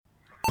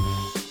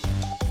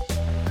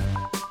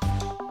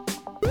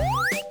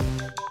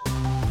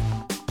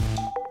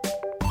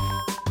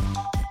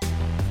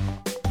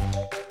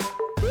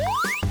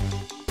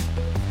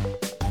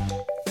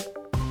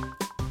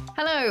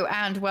Hello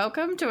and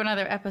welcome to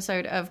another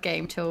episode of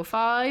Game Till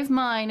 5.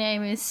 My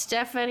name is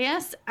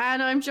Stephanias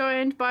and I'm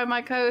joined by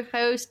my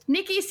co-host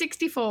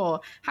Nikki64.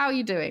 How are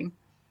you doing?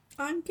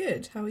 I'm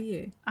good. How are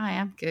you? I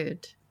am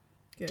good.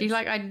 Good. Do you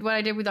like what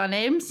I did with our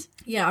names?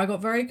 Yeah, I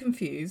got very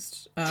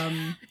confused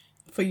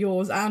for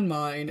yours and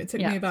mine. It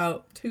took me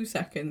about 2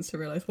 seconds to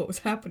realise what was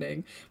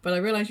happening, but I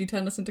realised you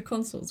turned us into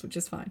consoles, which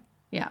is fine.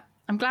 Yeah,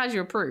 I'm glad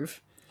you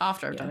approve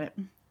after I've done it.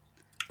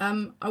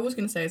 I was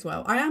going to say as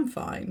well, I am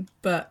fine,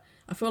 but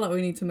I feel like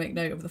we need to make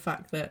note of the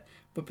fact that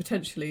we're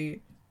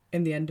potentially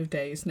in the end of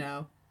days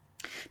now.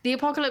 The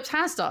apocalypse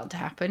has started to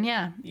happen,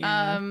 yeah.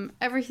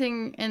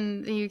 Everything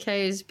in the UK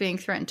is being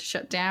threatened to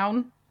shut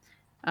down,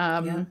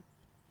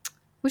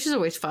 which is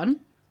always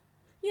fun.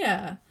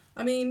 Yeah,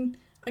 I mean,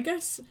 I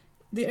guess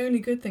the only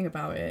good thing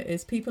about it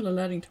is people are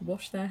learning to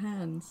wash their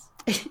hands.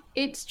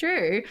 It's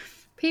true.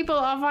 People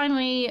are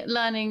finally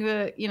learning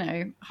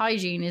that,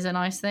 hygiene is a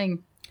nice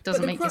thing. It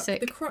doesn't make you sick.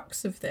 The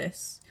crux of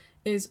this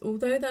is,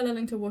 although they're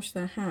learning to wash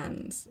their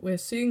hands, we're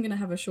soon going to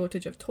have a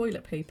shortage of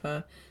toilet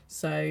paper.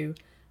 So,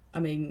 I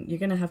mean, you're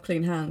going to have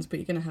clean hands, but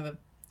you're going to have a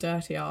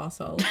dirty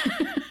arsehole.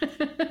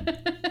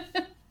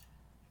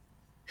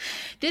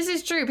 This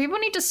is true. People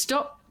need to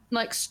stop,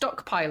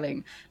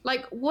 stockpiling.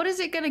 What is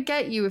it going to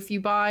get you if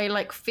you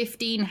buy,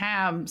 15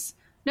 hams?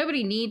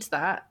 Nobody needs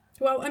that.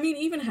 Well, I mean,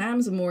 even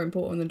hams are more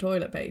important than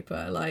toilet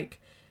paper.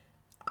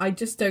 I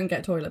just don't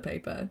get toilet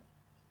paper.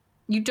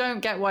 You don't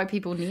get why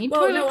people need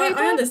toilet paper?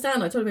 I understand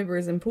toilet paper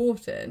is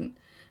important,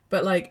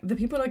 but the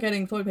people are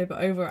getting toilet paper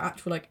over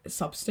actual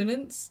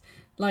substance.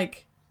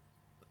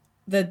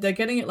 They're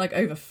getting it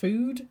over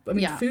food. I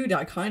mean, food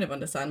I kind of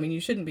understand. I mean, you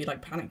shouldn't be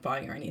panic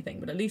buying or anything,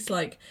 but at least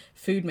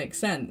food makes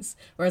sense.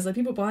 Whereas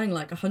people buying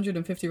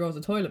 150 rolls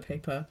of toilet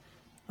paper,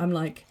 I'm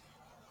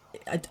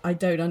I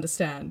don't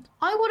understand.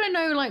 I want to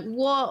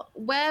know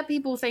where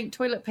people think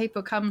toilet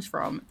paper comes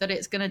from, that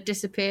it's going to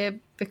disappear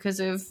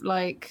because of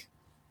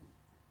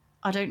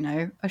I don't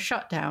know, a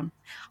shutdown.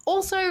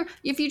 Also,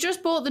 if you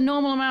just bought the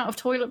normal amount of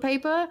toilet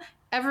paper,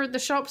 the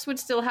shops would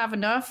still have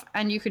enough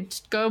and you could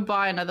go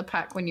buy another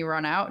pack when you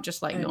run out,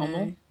 just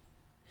normal.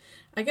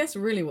 I guess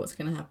really what's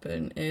going to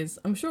happen is,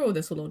 I'm sure all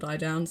this will all die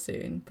down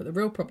soon, but the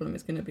real problem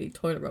is going to be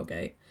toilet roll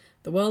gate.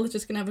 The world is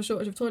just going to have a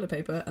shortage of toilet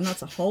paper, and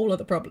that's a whole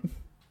other problem.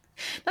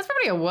 That's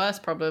probably a worse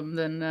problem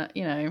than,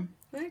 I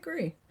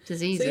agree.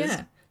 Diseases. So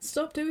yeah,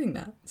 stop doing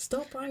that.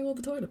 Stop buying all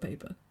the toilet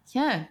paper.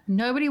 Yeah,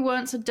 nobody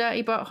wants a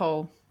dirty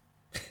butthole.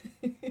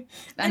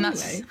 And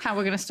that's how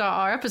we're going to start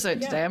our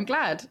episode today. I'm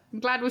glad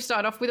we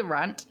started off with a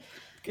rant.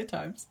 Good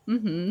times.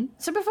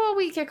 So before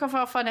we kick off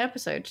our fun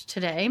episode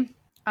today,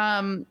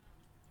 have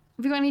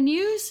you got any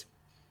news?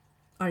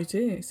 I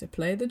do. So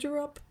play the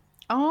drop.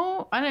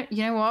 Oh, I don't.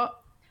 You know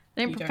what?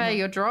 I didn't prepare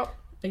your drop.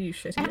 Are you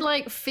shitting? I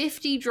had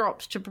 50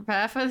 drops to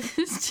prepare for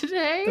this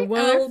today. The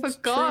world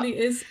truly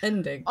is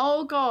ending.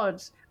 Oh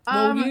God.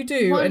 Well, you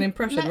do an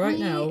impression right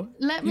now.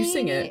 You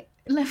sing it.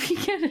 Let me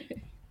get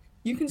it.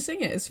 You can sing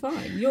it. It's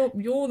fine.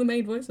 You're the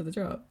main voice of the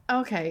drop.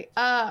 Okay.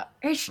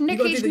 It's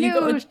Nikki's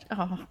news.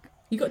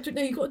 You got to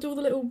do all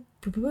the little.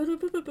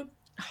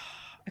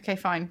 Okay,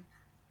 fine.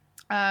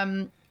 I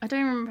don't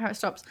even remember how it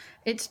stops.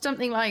 It's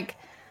something like.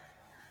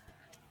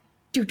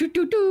 Do do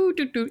do do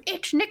do do.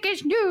 It's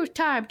Nikki's news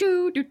time.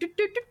 Do do do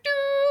do do do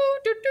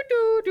do do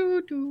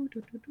do do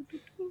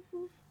do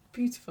do.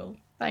 Beautiful.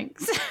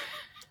 Thanks.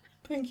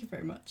 Thank you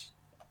very much.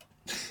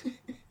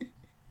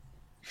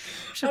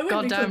 I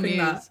won't be clipping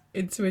that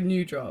into a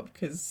new drop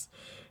because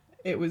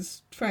it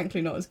was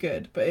frankly not as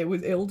good, but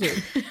it'll do.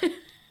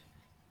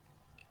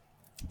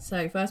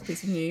 So, first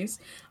piece of news.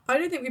 I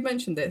don't think we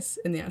mentioned this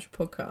in the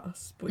actual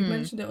podcast, but we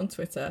mentioned it on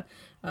Twitter,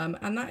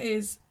 and that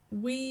is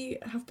we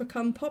have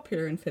become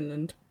popular in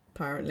Finland,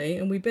 apparently,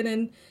 and we've been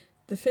in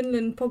the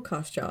Finland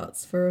podcast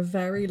charts for a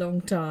very long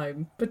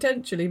time,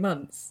 potentially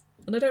months,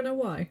 and I don't know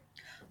why.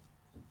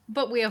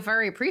 But we are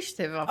very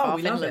appreciative of our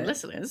Finland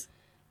listeners.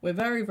 We're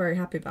very, very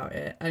happy about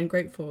it and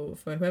grateful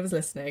for whoever's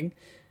listening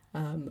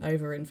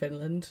over in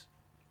Finland.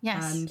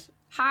 Yes. And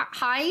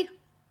hi.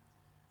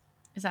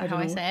 Is that how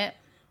I say it?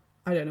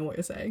 I don't know what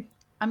you're saying.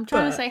 I'm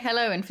trying to say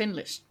hello in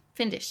Finnish.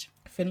 Finnish.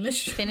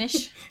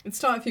 It's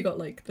time if you got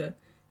the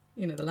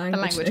the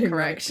language. The language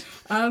correct.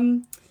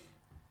 Right.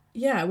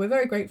 Yeah, we're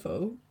very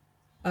grateful.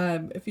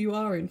 If you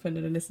are in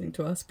Finland and listening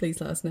to us,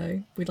 please let us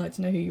know. We'd like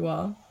to know who you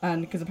are,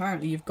 and because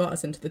apparently you've got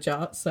us into the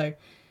charts, so.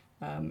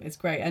 It's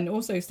great. And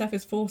also Steph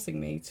is forcing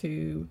me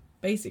to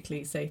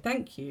basically say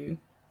thank you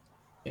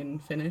in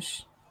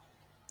Finnish.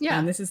 Yeah.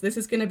 And this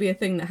is going to be a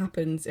thing that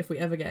happens if we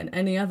ever get in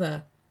any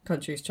other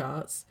country's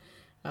charts.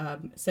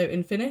 So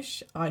in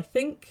Finnish, I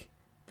think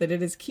that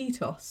it is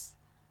kiitos.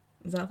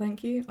 Is that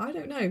thank you? I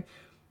don't know.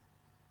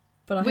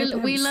 But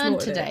we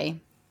learned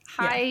today.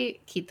 Hi,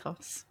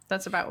 kiitos.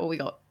 That's about all we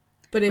got.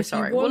 But if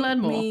you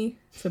want me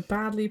to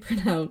badly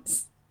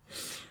pronounce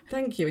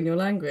thank you in your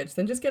language,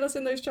 then just get us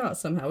in those charts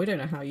somehow. We don't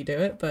know how you do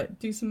it, but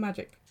do some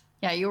magic.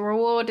 Yeah, your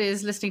reward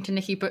is listening to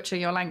Nikki butcher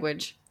your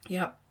language.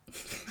 Yep.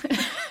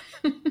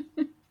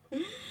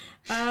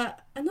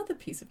 Another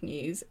piece of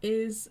news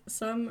is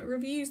some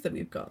reviews that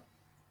we've got.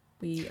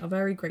 We are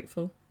very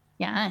grateful.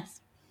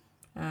 Yes.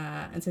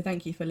 And so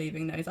thank you for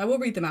leaving those. I will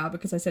read them out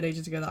because I said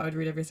ages ago that I would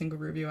read every single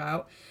review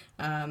out.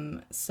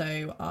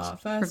 So our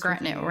first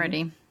Regretting it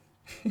already.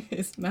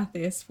 is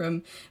Matthias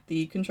from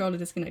the Controller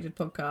Disconnected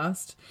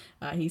podcast.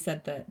 He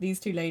said that these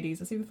two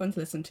ladies are super fun to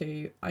listen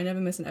to. I never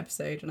miss an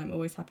episode and I'm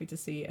always happy to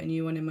see a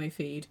new one in my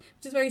feed,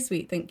 which is very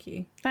sweet. Thank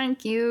you.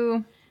 Thank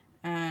you.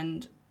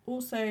 And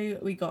also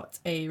we got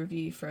a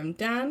review from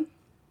Dan,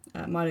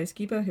 Milo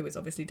Skiba, who is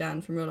obviously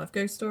Dan from Real Life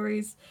Ghost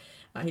Stories.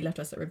 He left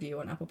us a review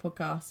on Apple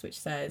Podcasts, which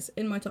says,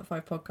 in my top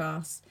 5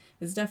 podcasts,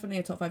 this is definitely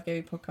a top 5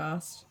 gaming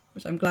podcast,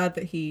 which I'm glad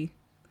that he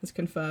has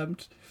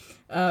confirmed.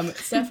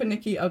 Steph and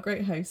Nikki are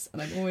great hosts,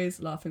 and I'm always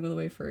laughing all the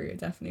way through.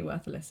 Definitely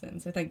worth a listen.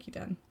 So thank you,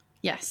 Dan.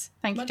 Yes,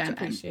 thank you, Much Dan.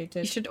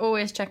 appreciated. You should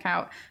always check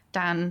out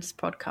Dan's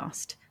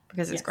podcast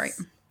because it's great.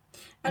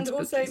 And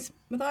also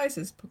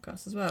Matthias's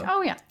podcast as well.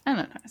 Oh yeah, and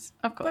Matthias,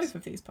 of course. Both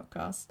of these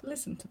podcasts,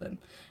 listen to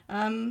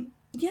them.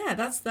 Yeah,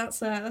 that's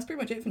pretty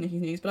much it for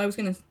Nikki's news. But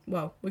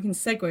we can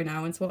segue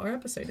now into what our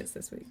episode is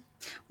this week.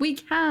 We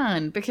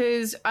can,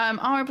 because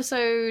our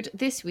episode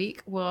this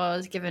week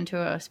was given to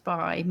us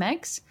by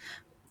Megs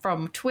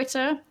from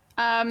Twitter.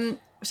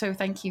 So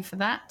thank you for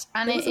that.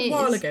 And it was a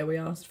while ago we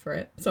asked for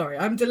it. Sorry,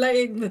 I'm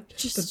delaying the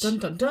dun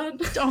dun dun.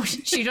 Oh,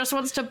 she just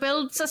wants to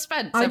build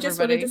suspense. I just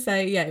wanted to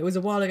say, yeah, it was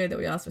a while ago that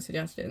we asked for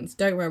suggestions.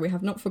 Don't worry, we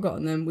have not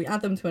forgotten them. We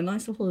add them to a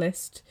nice little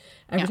list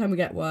every time we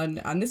get one.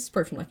 And this is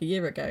probably from like a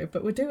year ago,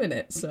 but we're doing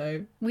it,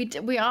 so...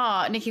 We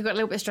are. Nikki got a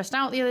little bit stressed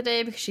out the other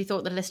day because she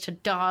thought the list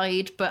had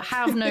died, but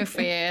have no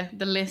fear,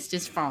 the list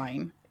is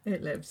fine.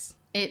 It lives.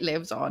 It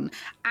lives on.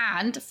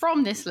 And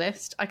from this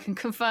list, I can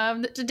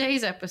confirm that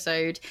today's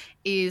episode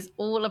is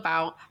all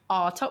about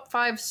our top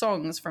 5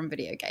 songs from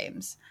video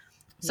games.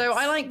 So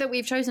I like that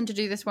we've chosen to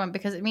do this one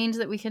because it means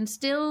that we can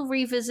still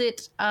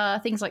revisit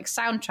things like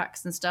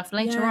soundtracks and stuff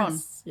later on.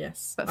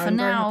 Yes, but for I'm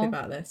now, very happy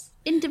about this.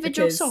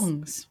 Individual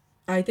songs.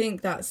 I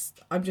think I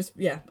just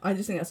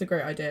think that's a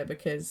great idea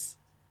because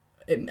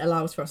it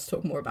allows for us to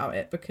talk more about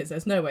it, because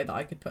there's no way that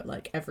I could put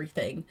like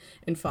everything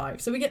in 5.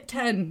 So we get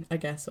 10, I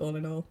guess, all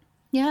in all.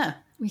 Yeah,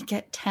 we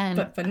get 10.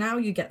 But for now,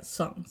 you get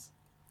songs.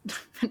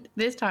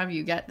 This time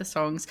you get the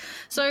songs.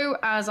 So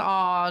as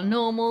our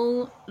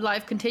normal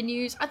life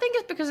continues, I think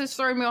it's because it's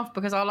thrown me off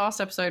because our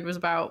last episode was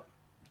about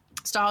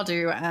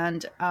Stardew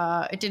and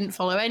it didn't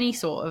follow any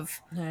sort of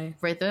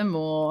rhythm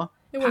or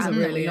it wasn't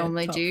really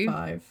normally a top do.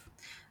 5.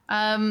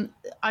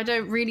 I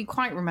don't really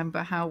quite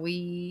remember how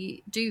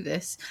we do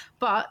this,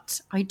 but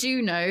I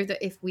do know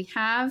that if we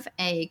have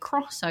a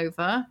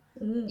crossover,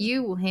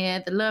 you will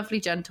hear the lovely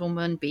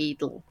gentleman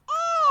Beadle.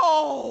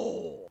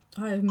 Oh!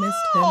 I have missed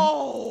him.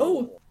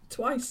 Oh,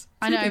 twice.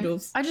 I know.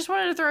 Beadles. I just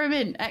wanted to throw him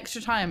in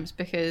extra times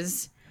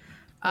because...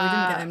 we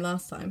didn't get him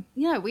last time.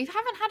 Yeah, we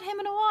haven't had him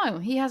in a while.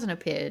 He hasn't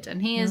appeared,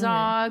 and he is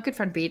our good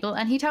friend Beadle,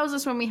 and he tells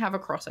us when we have a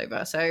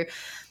crossover. So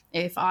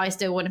if I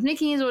steal one of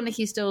Nikki's or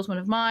Nikki steals one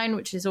of mine,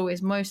 which is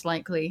always most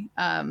likely,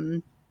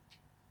 then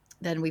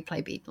we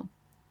play Beadle.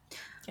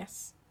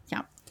 Yes.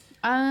 Yeah.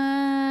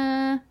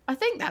 I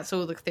think that's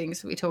all the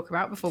things that we talk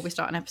about before we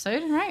start an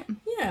episode, right?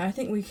 Yeah, I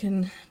think we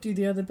can do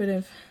the other bit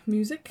of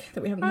music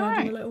that we haven't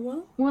heard in a little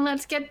while. Well,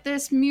 let's get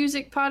this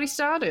music party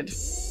started.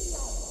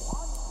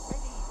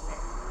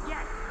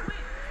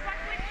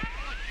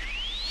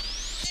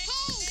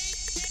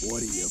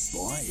 What are you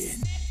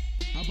buying?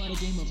 How about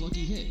a game of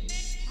Lucky Hit?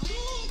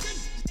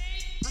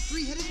 A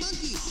 3-headed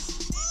monkey.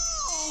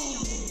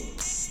 Oh!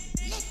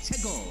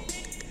 Let's go.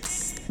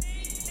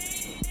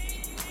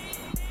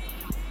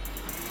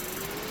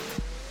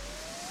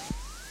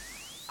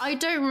 I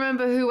don't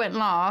remember who went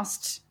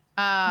last. First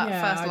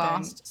I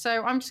last. don't.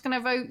 So I'm just going to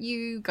vote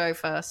you go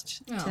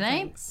first today.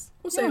 Thanks.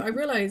 Also, I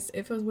realised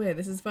it feels weird.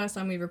 This is the first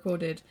time we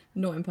recorded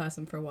not in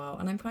person for a while,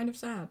 and I'm kind of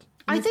sad.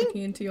 I'm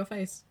looking into your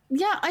face.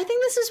 Yeah, I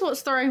think this is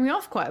what's throwing me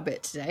off quite a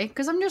bit today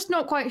because I'm just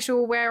not quite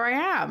sure where I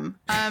am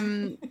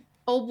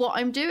or what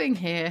I'm doing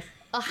here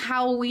or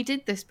how we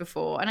did this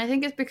before. And I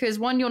think it's because,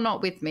 one, you're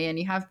not with me and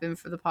you have been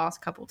for the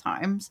past couple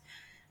times.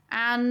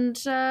 And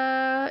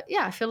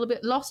I feel a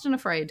bit lost and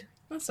afraid.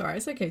 That's all right.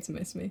 It's okay to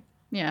miss me.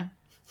 Yeah,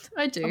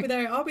 I do.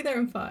 I'll be there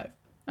in 5.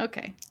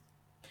 Okay.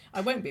 I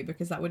won't be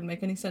because that wouldn't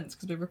make any sense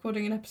because we're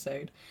recording an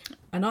episode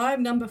and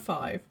I'm number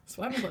 5,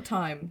 so I haven't got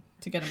time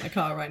to get in my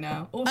car right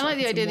now. Also, I like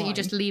the idea that you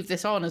just leave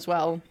this on as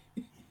well.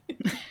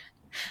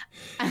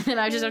 And then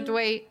I just have to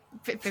wait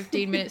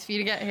 15 minutes for you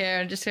to get here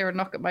and just hear a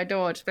knock at my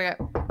door. Just be like,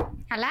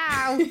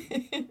 hello.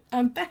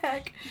 I'm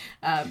back.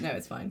 No,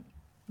 it's fine.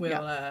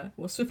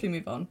 We'll swiftly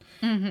move on.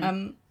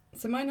 Mm-hmm.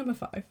 So my number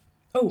 5.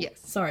 Oh,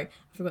 yes. Sorry,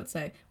 I forgot to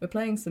say, we're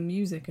playing some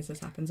music as this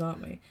happens, aren't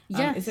we?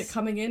 Yes. Is it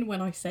coming in when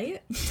I say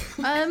it?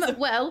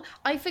 Well,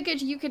 I figured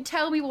you could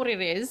tell me what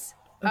it is,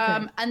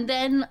 Okay. and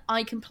then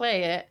I can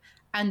play it,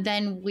 and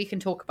then we can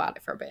talk about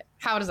it for a bit.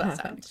 How does that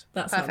sound?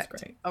 That sounds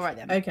great. All right,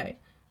 then. Okay,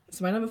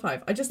 so my number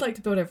 5. I just like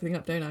to build everything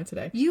up, don't I,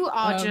 today? You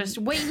are just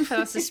waiting for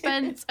the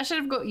suspense. I should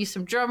have got you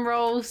some drum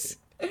rolls.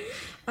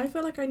 I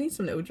feel like I need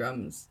some little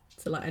drums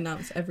to like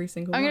announce every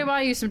single I'm one. going to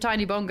buy you some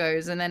tiny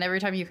bongos, and then every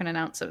time you can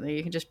announce something,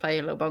 you can just play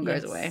your little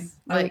bongos away.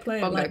 I will Like play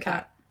it Bongo like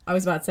Cat. that. I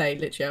was about to say,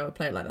 literally, I would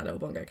play it like that little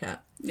bongo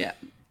cat. Yeah,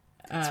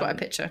 that's what I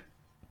picture.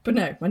 But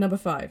no, my number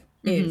 5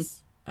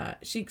 is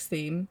Sheik's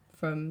theme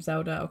from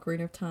Zelda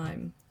Ocarina of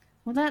Time.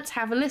 Well, let's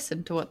have a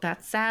listen to what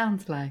that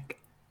sounds like.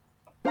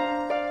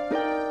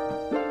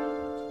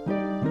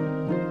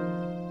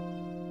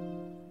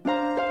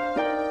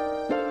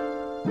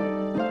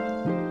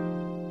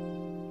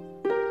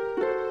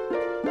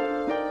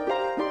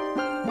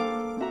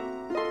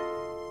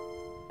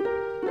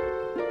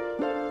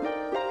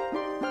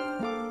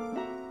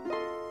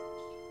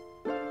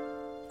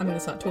 I'm going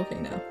to start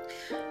talking now.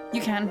 You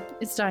can.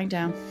 It's dying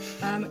down.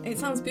 It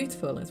sounds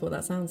beautiful, is what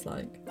that sounds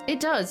like. It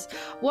does.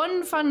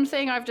 One fun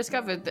thing I've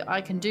discovered that I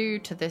can do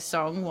to this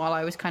song while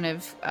I was kind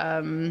of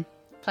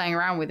playing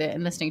around with it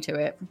and listening to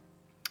it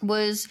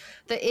was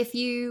that if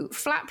you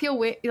flap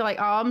your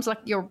arms like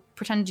you're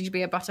pretending to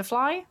be a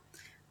butterfly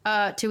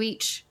to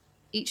each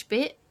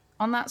bit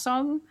on that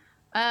song,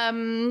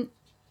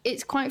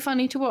 it's quite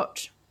funny to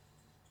watch.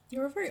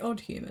 You're a very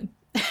odd human.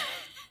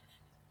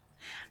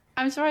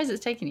 I'm surprised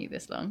it's taken you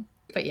this long,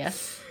 but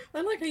yes.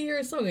 I like how you hear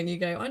a song and you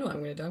go, I know what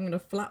I'm going to do. I'm going to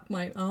flap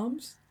my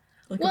arms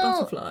like a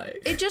butterfly.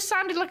 It just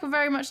sounded like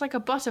very much like a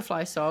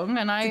butterfly song,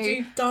 and Did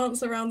you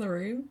dance around the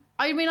room?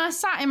 I mean, I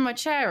sat in my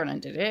chair and I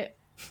did it.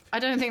 I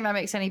don't think that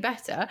makes any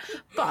better,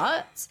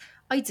 but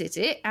I did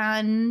it,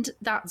 and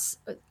that's,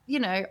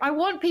 I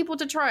want people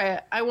to try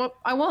it. I want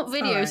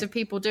videos of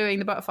people doing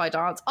the butterfly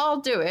dance.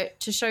 I'll do it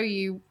to show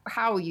you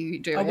how you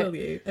do it. Will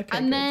you? Okay.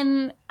 And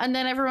then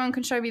everyone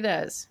can show me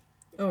theirs.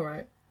 All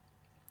right.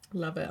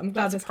 Love it. I'm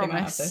glad this came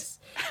out of this.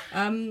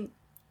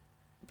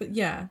 But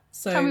yeah,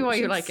 so tell me why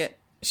you like it.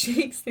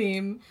 Sheik's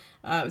theme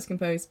was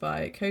composed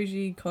by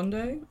Koji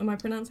Kondo. Am I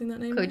pronouncing that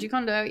name? Koji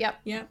Kondo, yep.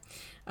 Yeah.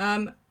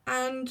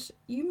 And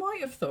you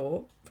might have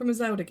thought from a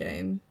Zelda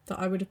game that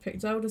I would have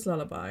picked Zelda's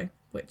Lullaby,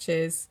 which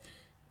is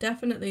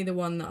definitely the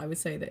one that I would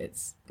say that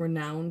it's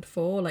renowned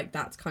for. Like,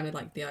 that's kind of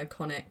like the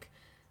iconic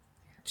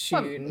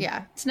tune. Well,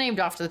 yeah, it's named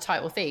after the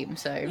title theme,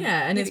 so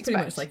yeah, and it's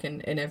pretty much like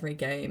in every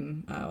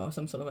game or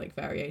some sort of like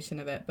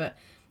variation of it. But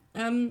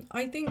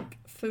I think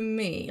for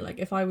me, like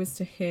if I was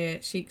to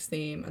hear Sheik's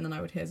theme and then I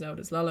would hear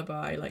Zelda's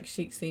Lullaby, like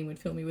Sheik's theme would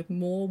fill me with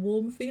more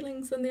warm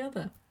feelings than the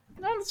other.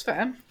 No, that's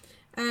fair.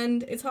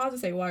 And it's hard to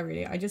say why,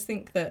 really. I just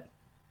think that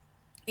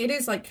it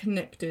is like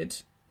connected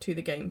to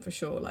the game for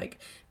sure, like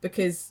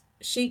because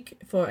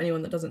Sheik, for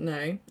anyone that doesn't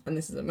know, and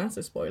this is a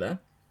massive spoiler,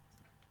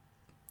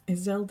 is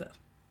Zelda.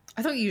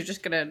 I thought you were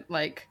just gonna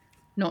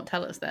not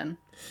tell us then.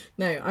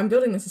 No, I'm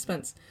building the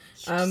suspense.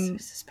 So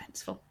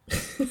suspenseful.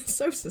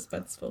 So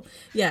suspenseful.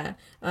 Yeah.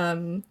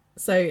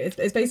 So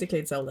it's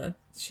basically Zelda.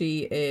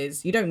 She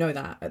is, you don't know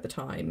that at the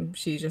time.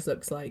 She just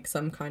looks like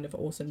some kind of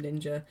awesome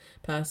ninja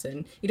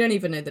person. You don't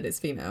even know that it's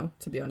female,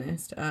 to be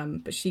honest.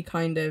 But she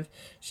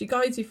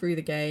guides you through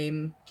the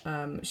game.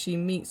 She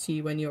meets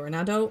you when you're an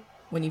adult,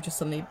 when you just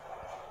suddenly,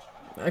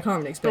 I can't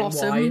really explain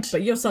why,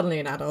 but you're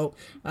suddenly an adult.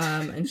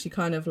 And she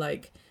kind of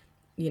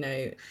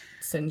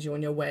sends you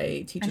on your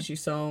way, teaches you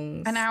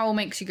songs. An owl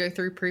makes you go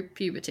through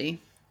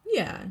puberty.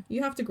 Yeah,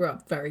 you have to grow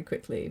up very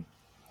quickly.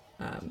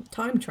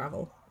 Time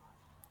travel.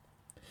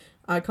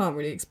 I can't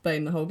really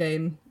explain the whole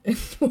game in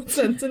one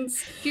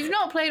sentence. If you've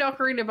not played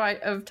Ocarina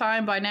of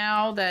Time by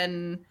now,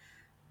 then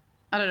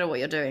I don't know what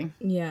you're doing.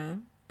 Yeah.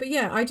 But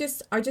yeah, I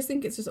just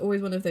think it's just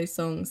always one of those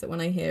songs that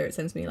when I hear it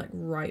sends me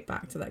right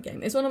back to that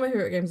game. It's one of my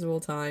favourite games of all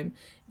time.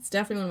 It's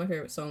definitely one of my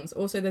favourite songs.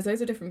 Also, there's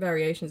loads of different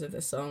variations of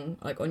this song,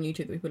 on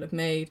YouTube that people have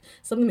made.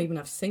 Some of them even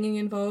have singing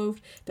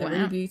involved. They're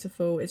really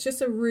beautiful. It's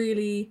just a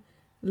really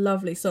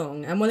lovely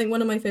song. And I think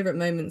one of my favourite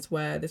moments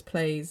where this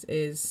plays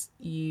is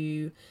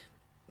you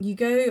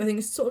go, I think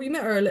it's you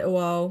met her a little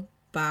while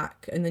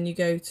back, and then you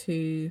go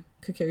to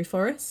Kokiri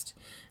Forest.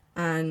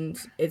 And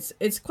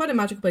it's quite a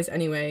magical place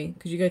anyway,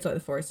 because you go to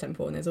the forest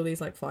temple and there's all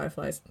these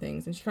fireflies and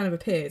things, and she kind of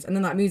appears, and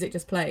then that music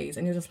just plays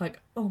and you're just like,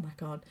 oh my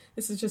god,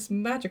 this is just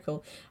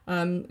magical.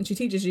 And she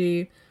teaches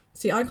you,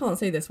 see, I can't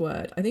say this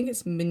word, I think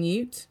it's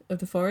minute of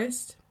the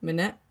forest.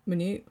 Minute.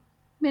 Yeah,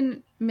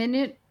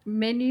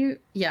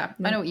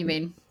 I know what you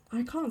mean.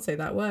 I can't say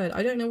that word,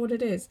 I don't know what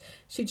it is.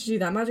 She teaches you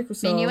that magical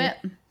song.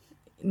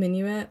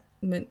 Minuet.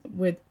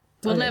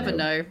 We'll never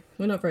know.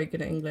 We're not very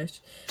good at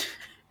English.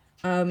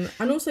 And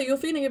also you're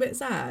feeling a bit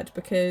sad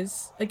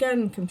because,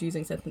 again,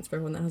 confusing sentence for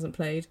everyone that hasn't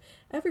played,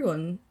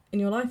 everyone in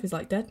your life is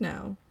dead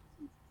now.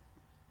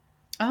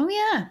 Oh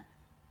yeah.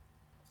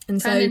 And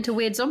turned into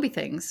weird zombie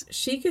things.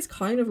 Sheik is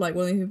kind of one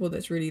of the people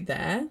that's really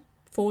there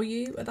for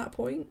you at that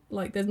point.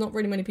 There's not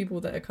really many people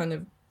that are kind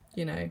of,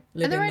 living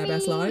their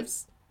best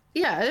lives.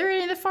 Yeah, are there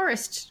any of the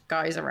forest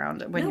guys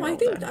around when you're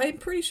older? I'm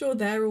pretty sure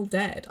they're all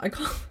dead. I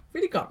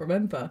can't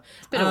remember.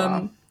 It's been a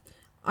while.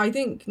 I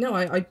think, no,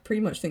 I pretty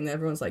much think that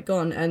everyone's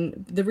gone.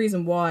 And the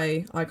reason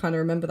why I kind of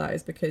remember that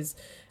is because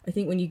I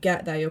think when you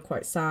get there, you're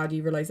quite sad.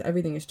 You realise that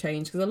everything has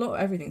changed because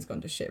everything's gone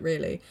to shit,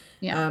 really.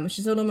 Yeah.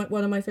 She's one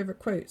of my favourite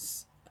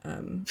quotes.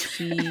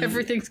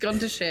 Everything's gone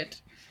to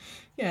shit.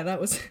 Yeah, that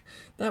was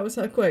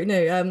her quote.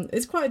 No,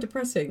 it's quite a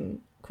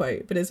depressing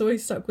quote, but it's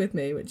always stuck with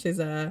me, which is,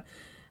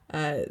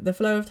 The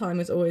flow of time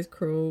is always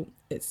cruel.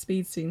 Its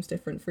speed seems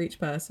different for each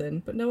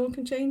person, but no one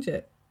can change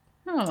it.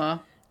 Oh.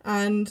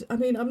 And I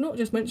mean, I'm not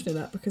just mentioning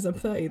that because I'm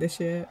 30 this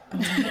year.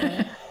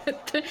 And,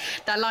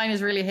 That line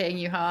is really hitting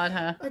you hard,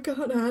 huh? I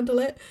can't handle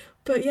it.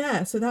 But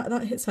yeah, so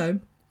that hits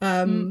home.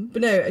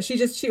 But no,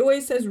 she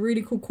always says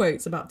really cool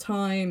quotes about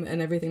time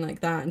and everything like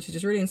that, and she's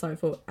just really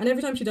insightful. And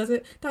every time she does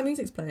it, that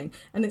music's playing,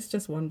 and it's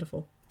just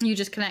wonderful. You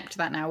just connect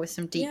that now with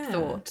some deep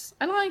thoughts.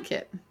 I like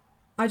it.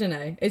 I don't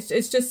know.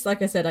 It's just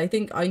like I said. I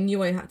think I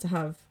knew I had to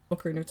have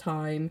Ocarina of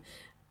Time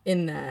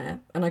in there,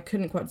 and I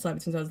couldn't quite decide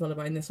between Zelda's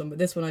Lullaby and this one. But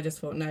this one, I just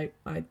thought, no,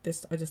 I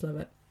just love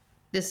it.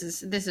 This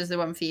is the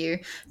one for you.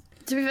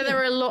 To be fair, there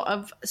are a lot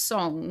of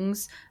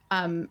songs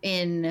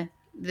in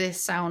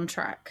this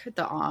soundtrack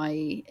that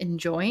I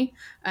enjoy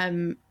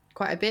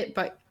quite a bit,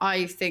 but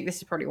I think this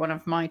is probably one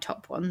of my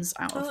top ones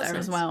out of there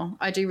as well.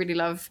 I do really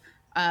love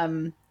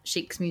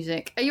Sheik's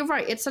music. You're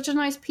right, it's such a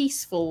nice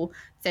peaceful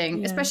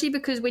thing, especially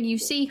because when you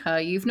see her,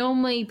 you've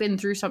normally been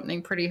through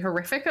something pretty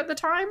horrific at the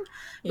time.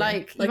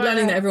 Like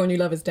learning that everyone you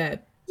love is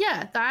dead.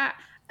 Yeah, that.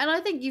 And I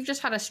think you've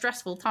just had a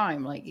stressful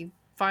time. Like, you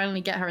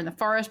finally get her in the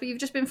forest, but you've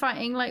just been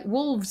fighting like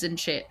wolves and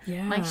shit.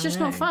 Yeah, like, it's just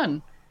not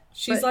fun.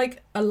 She's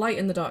like a light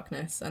in the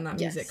darkness, and that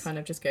music kind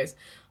of just goes,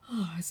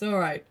 oh, it's all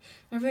right.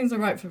 Everything's all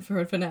right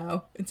for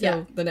now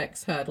until the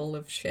next hurdle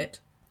of shit.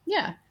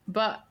 Yeah,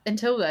 but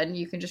until then,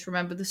 you can just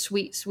remember the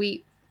sweet,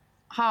 sweet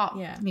heart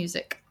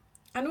music.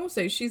 And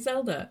also, she's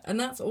Zelda, and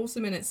that's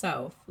awesome in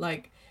itself.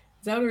 Like,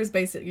 Zelda is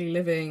basically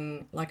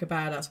living like a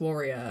badass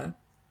warrior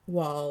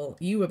while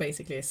you were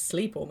basically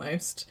asleep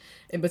almost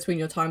in between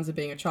your times of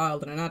being a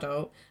child and an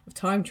adult, of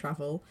time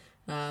travel.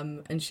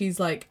 And she's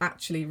like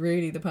actually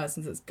really the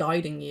person that's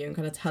guiding you and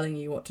kind of telling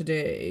you what to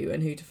do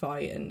and who to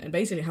fight and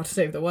basically how to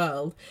save the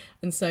world.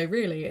 And so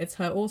really it's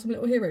her awesome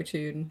little hero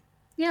tune.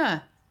 Yeah,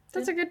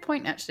 that's a good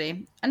point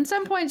actually. And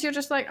some points you're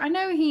just like, I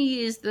know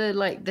he is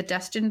the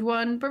destined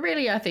one, but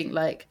really I think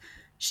like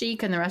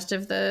Sheik and the rest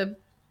of the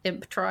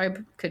imp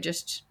tribe could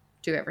just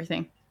do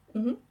everything.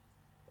 Mm-hmm.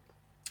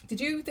 Did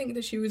you think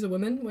that she was a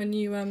woman when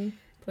you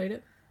played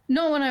it?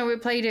 Not when I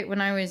played it when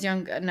I was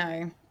younger,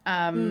 no.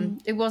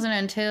 It wasn't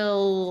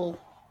until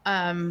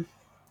I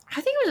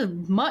think it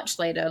was much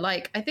later.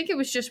 Like, I think it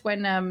was just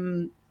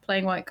when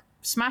playing like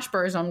Smash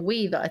Bros on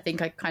Wii that I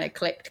think I kind of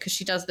clicked, because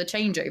she does the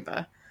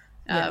changeover,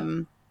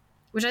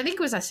 which I think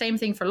was the same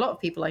thing for a lot of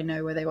people I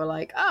know, where they were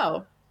like,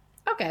 "Oh,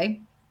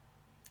 okay."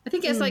 I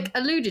think it's like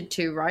alluded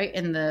to right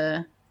in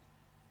the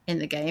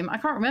game. I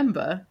can't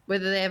remember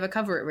whether they ever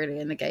cover it really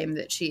in the game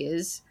that she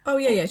is. Oh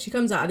yeah, she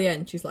comes out at the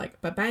end. She's like,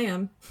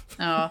 "Ba-bam."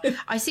 Oh,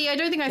 I see. I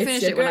don't think I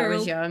finished it when I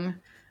was young.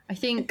 I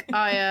think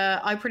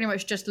I pretty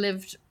much just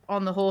lived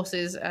on the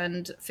horses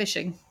and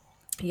fishing.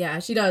 Yeah,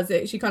 she does.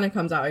 She kind of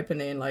comes out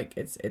openly and like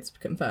it's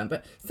confirmed.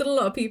 But still a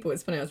lot of people,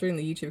 it's funny, I was reading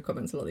the YouTube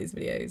comments of a lot of these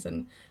videos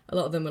and a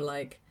lot of them were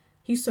like,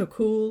 he's so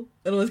cool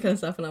and all this kind of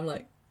stuff. And I'm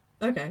like,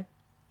 okay.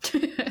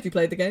 Have you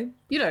played the game?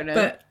 You don't know.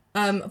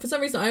 But for some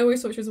reason, I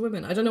always thought she was a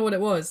woman. I don't know what it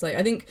was. Like,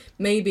 I think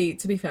maybe,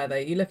 to be fair though,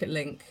 you look at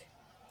Link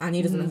and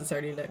he doesn't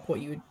necessarily look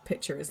what you would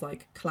picture as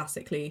like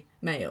classically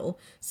male.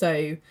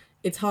 So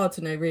it's hard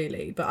to know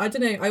really, but I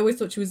don't know. I always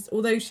thought she was,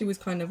 although she was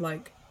kind of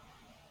like,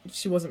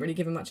 she wasn't really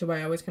giving much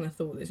away. I always kind of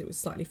thought that it was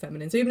slightly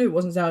feminine. So even if it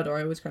wasn't Zelda,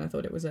 I always kind of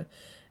thought it was a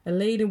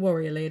lady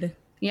warrior lady.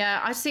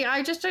 Yeah, I see.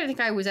 I just don't think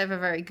I was ever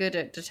very good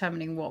at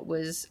determining what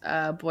was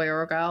a boy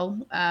or a girl.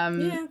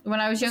 When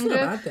I was younger,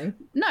 not a bad thing.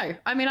 No,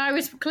 I mean I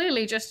was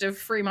clearly just a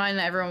free mind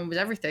that everyone was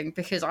everything,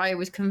 because I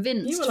was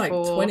convinced you were like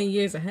for 20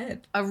 years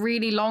ahead a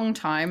really long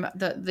time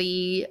that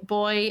the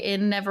boy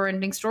in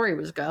Neverending Story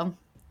was a girl.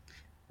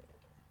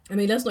 I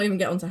mean, let's not even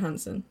get onto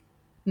Hanson.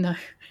 No.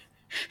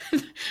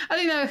 I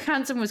think that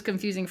Hanson was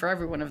confusing for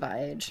everyone of that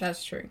age.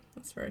 That's true.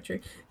 That's very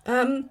true.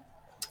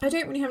 I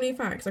don't really have any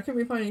facts. I couldn't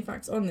really find any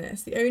facts on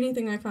this. The only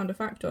thing I found a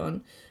fact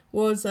on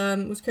was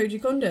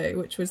Koji Kondo,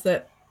 which was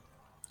that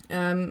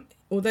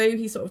although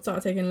he sort of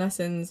started taking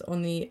lessons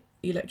on the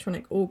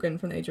electronic organ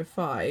from the age of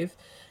 5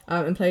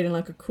 and played in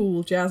like a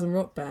cool jazz and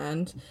rock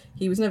band,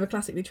 he was never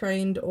classically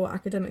trained or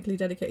academically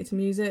dedicated to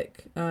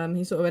music.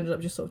 He sort of ended up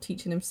just sort of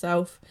teaching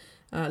himself,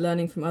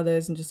 learning from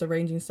others and just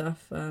arranging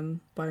stuff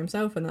by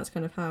himself, and that's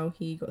kind of how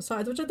he got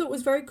started, which I thought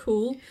was very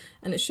cool.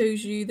 And it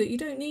shows you that you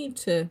don't need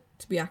to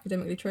be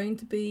academically trained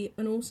to be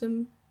an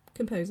awesome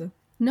composer.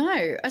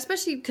 No,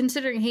 especially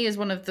considering he is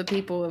one of the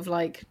people of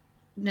like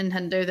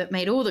Nintendo that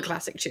made all the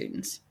classic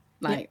tunes.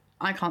 Like,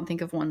 I can't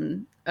think of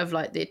one of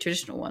like the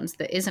traditional ones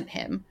that isn't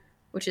him,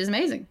 which is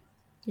amazing.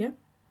 Yeah,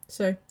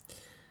 so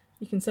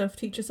you can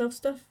self-teach yourself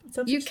stuff.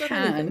 You can.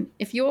 Anything.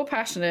 If you're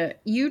passionate,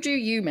 you do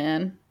you,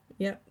 man.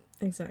 Yep.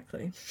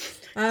 Exactly.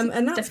 And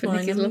that's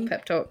definitely his little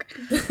pep talk.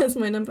 That's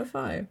my number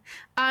 5.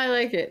 I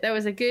like it. That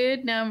was a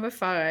good number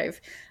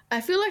 5.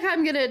 I feel like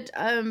I'm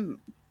gonna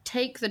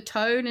take the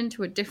tone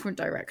into a different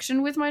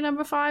direction with my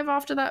number 5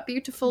 after that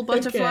beautiful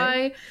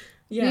butterfly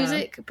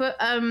music. But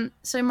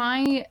so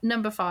my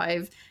number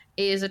 5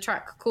 is a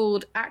track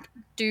called At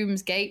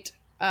Doom's Gate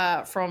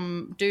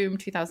from Doom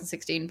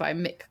 2016 by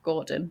Mick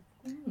Gordon.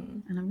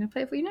 And I'm gonna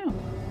play it for you now.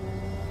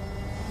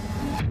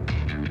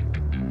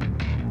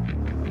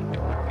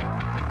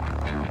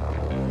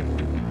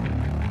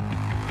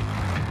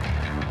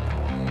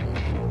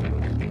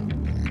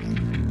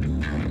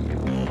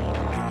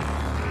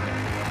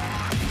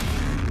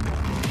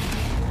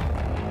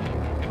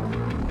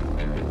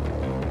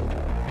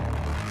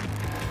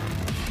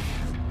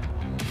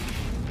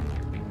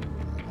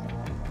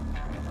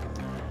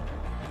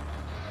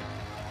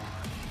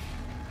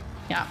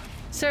 Yeah.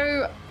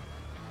 So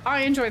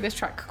I enjoy this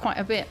track quite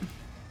a bit.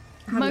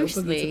 I had a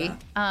little boogie to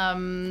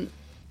that.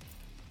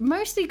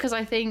 Mostly because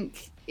I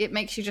think it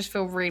makes you just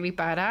feel really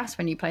badass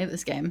when you play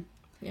this game.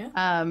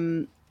 Yeah.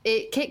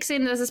 It kicks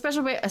in. There's a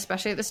special bit,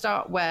 especially at the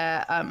start,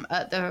 where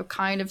at the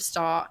kind of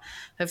start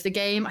of the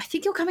game, I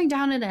think you're coming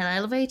down in an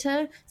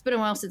elevator. It's been a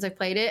while since I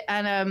played it,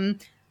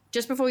 and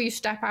just before you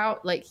step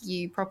out, like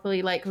you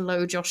properly like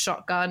load your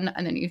shotgun,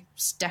 and then you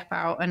step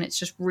out, and it's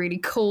just really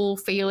cool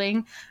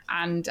feeling.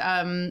 And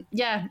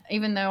yeah,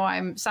 even though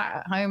I'm sat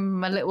at home in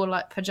my little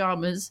like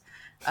pajamas,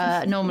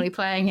 normally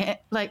playing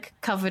it like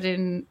covered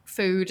in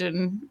food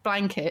and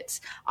blankets,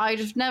 I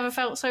just never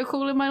felt so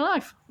cool in my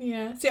life.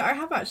 Yeah. See, I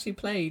have actually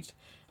played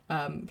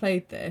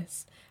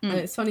this, and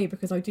it's funny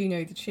because I do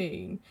know the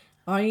tune.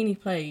 I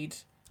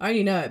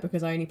only know it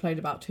because I only played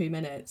about 2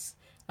 minutes,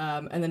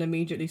 and then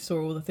immediately saw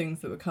all the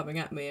things that were coming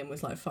at me and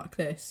was like, fuck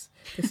this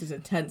is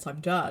intense, I'm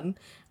done.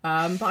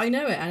 But I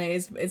know it, and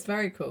it's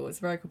very cool. It's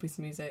a very cool piece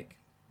of music.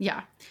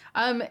 Yeah.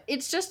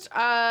 It's just,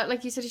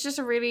 like you said, it's just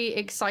a really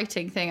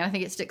exciting thing. I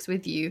think it sticks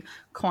with you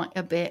quite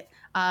a bit.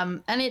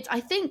 And I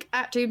think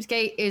At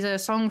Doomsgate is a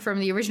song from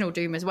the original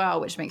Doom as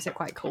well, which makes it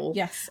quite cool.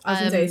 Yes, I was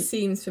going to say, it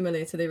seems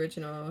familiar to the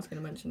original. I was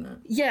going to mention that.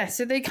 Yeah,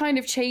 so they kind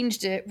of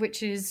changed it,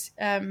 which is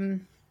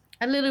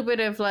a little bit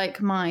of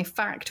like my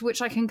fact,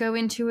 which I can go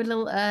into a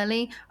little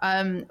early,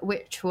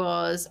 which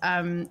was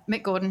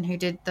Mick Gordon, who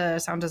did the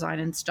sound design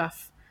and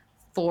stuff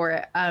for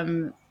it,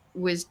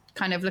 was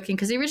kind of looking,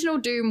 because the original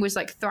Doom was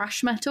like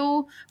thrash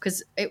metal,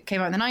 because it came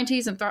out in the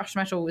 90s and thrash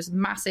metal was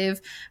massive,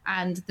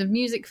 and the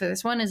music for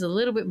this one is a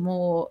little bit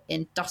more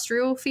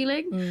industrial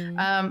feeling.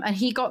 And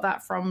he got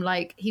that from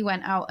like, he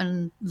went out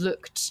and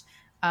looked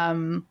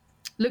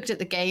at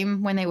the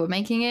game when they were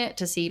making it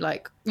to see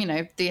like, you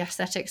know, the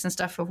aesthetics and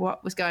stuff of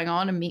what was going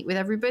on and meet with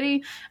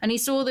everybody, and he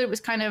saw that it was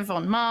kind of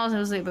on Mars, it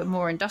was a little bit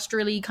more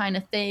industrially kind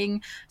of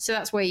thing, so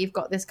that's where you've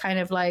got this kind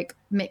of like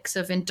mix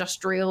of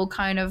industrial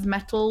kind of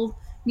metal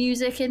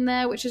music in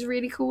there, which is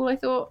really cool, I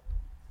thought.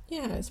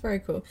 Yeah, it's very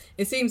cool.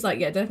 It seems like,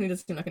 definitely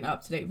does seem like an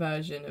up-to-date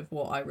version of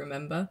what I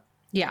remember.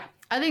 Yeah,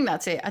 I think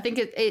that's it. I think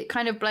it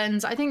kind of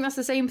blends. I think that's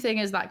the same thing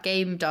as that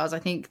game does. I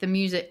think the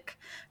music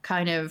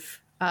kind of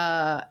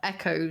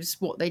echoes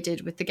what they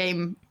did with the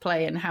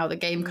gameplay and how the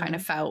game kind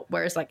of felt,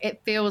 whereas like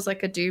it feels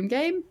like a Doom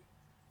game,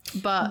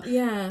 but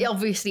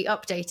obviously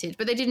updated.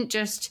 But they didn't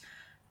just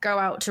go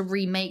out to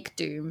remake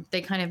Doom. They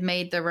kind of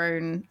made their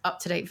own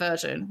up-to-date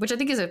version, which I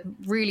think is a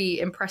really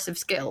impressive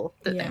skill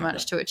that they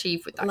managed to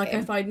achieve with that like game.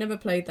 If I'd never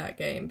played that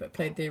game but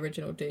played the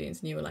original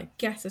Dooms and you were like,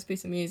 guess this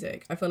piece of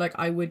music, I feel like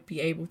I would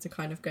be able to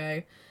kind of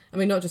go, I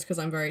mean, not just because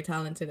I'm very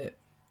talented at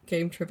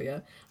game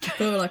trivia, I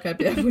feel like I'd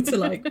be able to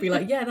like be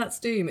like, yeah, that's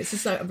Doom. It's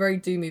just like a very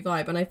Doomy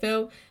vibe, and I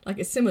feel like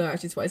it's similar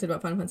actually to what I said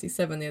about Final Fantasy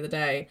VII the other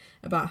day,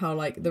 about how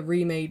like the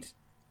remade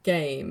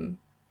game,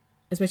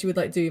 especially with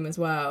like Doom as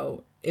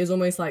well, is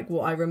almost like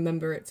what I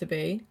remember it to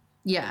be.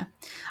 Yeah.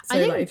 So I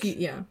think, like if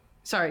you,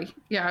 sorry.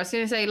 Yeah, I was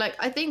going to say, like,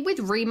 I think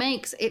with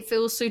remakes, it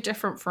feels so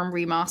different from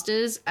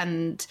remasters,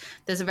 and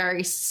there's a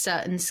very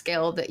certain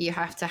skill that you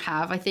have to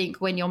have. I think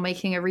when you're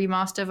making a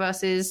remaster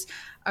versus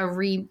a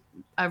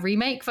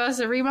remake versus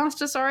a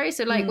remaster, sorry.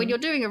 So, like, when you're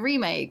doing a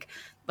remake,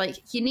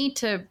 like, you need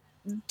to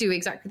do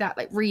exactly that,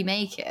 like,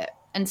 remake it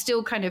and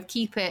still kind of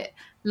keep it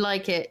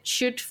like it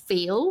should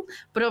feel.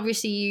 But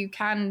obviously you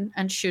can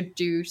and should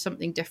do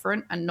something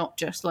different and not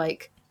just,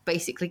 like,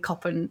 basically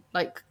copy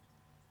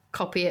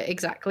it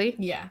exactly.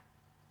 Yeah.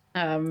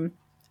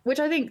 Which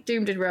I think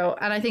Doom did well,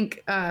 and I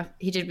think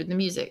he did with the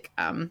music,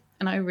 and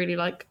I really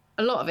like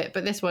a lot of it,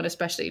 but this one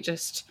especially,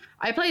 just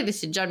I play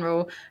this in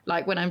general,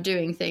 like when I'm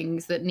doing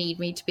things that need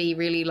me to be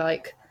really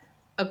like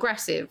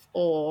aggressive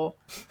or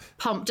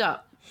pumped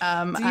up. Do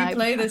you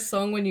play this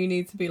song when you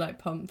need to be like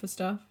pumped for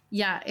stuff?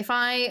 Yeah, if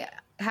I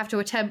have to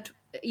attempt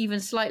even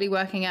slightly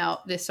working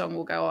out, this song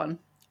will go on,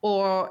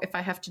 or if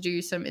I have to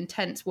do some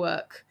intense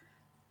work,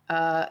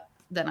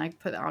 then I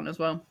put that on as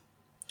well.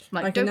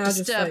 Like, don't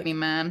disturb me,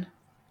 man.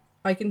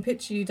 I can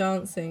picture you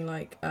dancing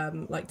like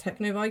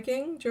Techno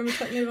Viking. Do you remember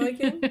Techno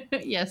Viking?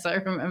 Yes, I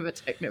remember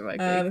Techno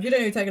Viking. If you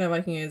don't know who Techno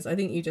Viking is, I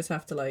think you just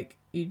have to like,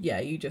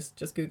 you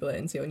just Google it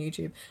and see it on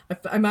YouTube.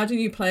 I imagine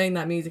you playing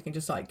that music and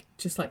just like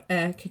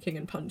air kicking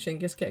and punching,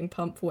 just getting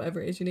pumped for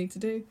whatever it is you need to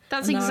do.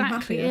 That's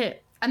exactly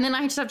it. And then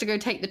I just have to go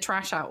take the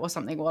trash out or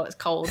something while it's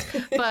cold.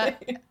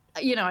 But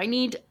you know, I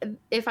need,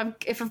 if I've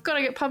got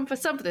to get pumped for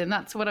something,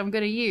 that's what I'm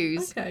going to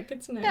use. Okay,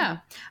 good to know. Yeah.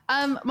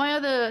 My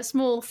other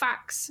small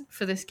facts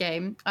for this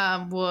game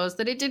was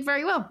that it did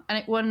very well, and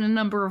it won a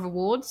number of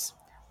awards,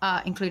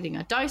 including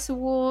a DICE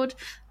award,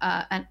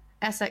 an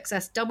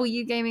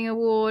SXSW Gaming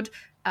Award,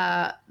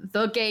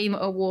 the Game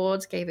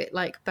Awards gave it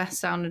like best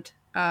sound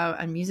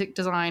and music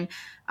design,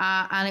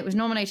 and it was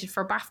nominated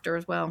for a BAFTA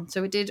as well.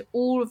 So it did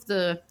all of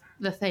the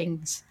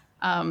things.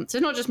 So it's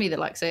not just me that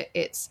likes it,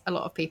 it's a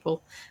lot of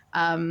people.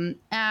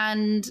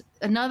 And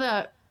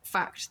another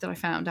fact that I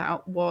found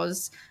out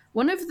was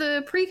one of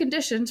the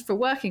preconditions for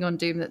working on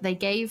Doom that they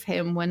gave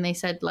him when they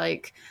said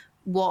like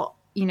what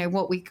you know,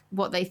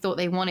 what they thought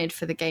they wanted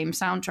for the game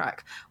soundtrack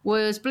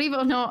was, believe it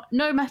or not,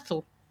 no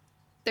metal.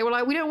 They were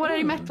like, we don't want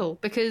any metal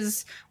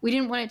because we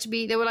didn't want it to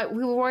be, they were like,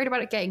 we were worried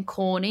about it getting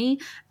corny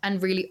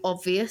and really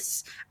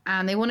obvious.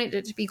 And they wanted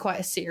it to be quite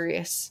a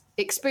serious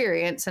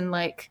experience and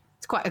like,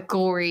 it's quite a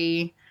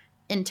gory,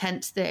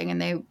 intense thing.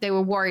 And they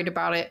were worried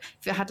about it.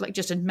 If it had like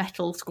just a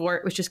metal score,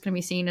 it was just going to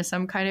be seen as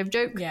some kind of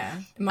joke. Yeah,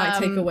 it might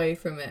take away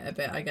from it a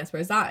bit, I guess.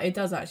 Whereas it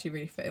does actually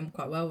really fit in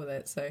quite well with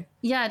it. So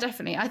yeah,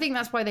 definitely. I think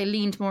that's why they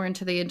leaned more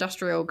into the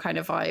industrial kind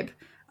of vibe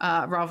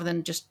rather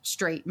than just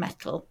straight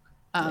metal.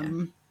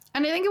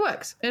 And I think it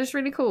works. It's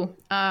really cool.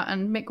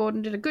 And Mick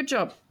Gordon did a good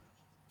job.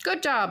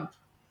 Good job.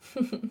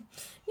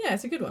 Yeah,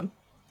 it's a good one.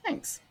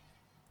 Thanks.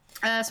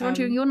 So on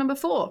to your number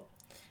 4.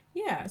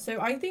 Yeah, so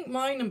I think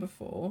my number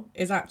 4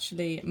 is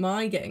actually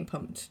my Getting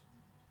Pumped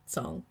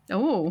song.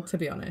 Oh. To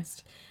be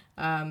honest.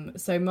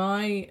 So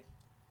my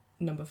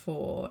number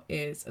 4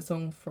 is a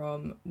song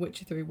from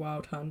Witcher 3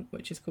 Wild Hunt,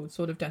 which is called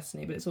Sword of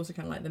Destiny, but it's also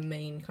kind of like the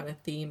main kind of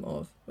theme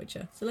of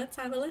Witcher. So let's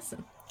have a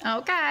listen.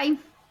 Okay.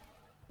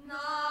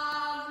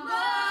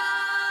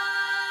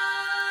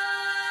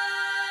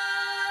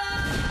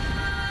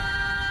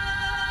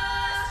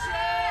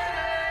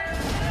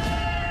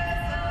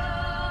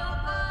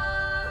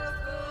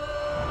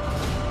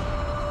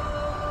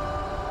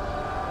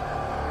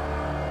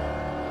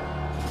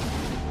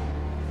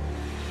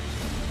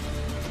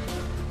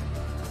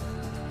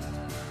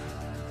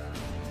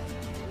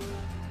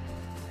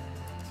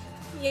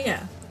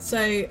 Yeah. So,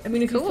 I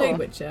mean, if Cool. you've played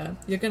Witcher,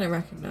 you're going to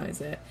recognise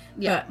it.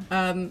 Yeah.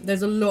 But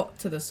there's a lot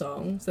to the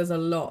songs. There's a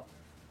lot,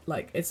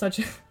 like, it's such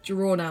a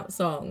drawn-out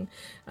song.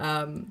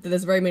 That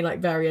there's very many, like,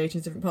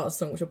 variations, different parts of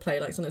the song, which will play,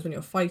 like, sometimes when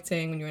you're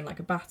fighting, when you're in, like,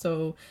 a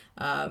battle.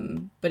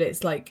 But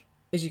it's, like,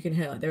 as you can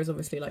hear, like, there's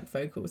obviously, like,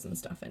 vocals and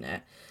stuff in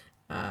it.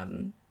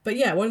 But,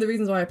 yeah, one of the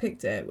reasons why I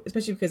picked it,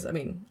 especially because, I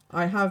mean,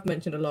 I have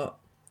mentioned a lot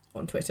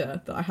on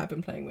Twitter that I have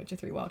been playing Witcher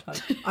 3 Wild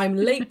Hunt. I'm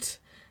late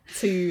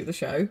to the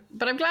show.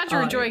 But I'm glad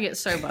you're enjoying it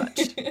so much.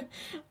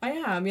 I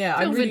am, yeah.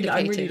 Feel I'm really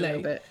vindicated a little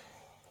late. bit.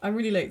 I'm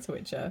really late to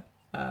Witcher.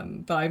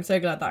 But I'm so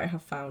glad that I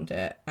have found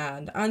it.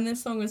 And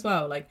this song as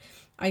well.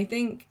 I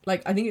think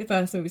the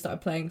first movie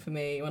started playing for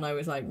me when I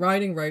was like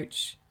riding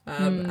Roach.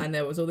 And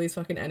there was all these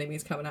fucking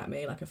enemies coming at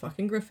me, like a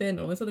fucking griffin, and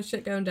all this other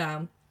shit going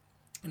down.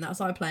 And that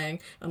started playing,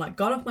 and I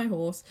got off my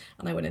horse,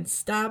 and I went and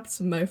stabbed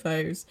some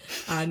mofos.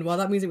 And while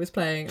that music was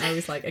playing, I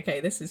was like,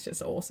 okay, this is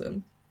just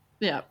awesome.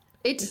 Yeah.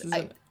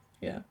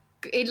 Yeah.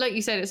 Like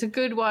you said, it's a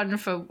good one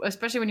for,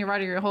 especially when you're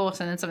riding your horse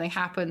and then something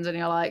happens and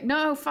you're like,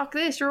 no, fuck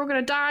this, you're all going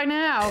to die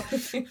now.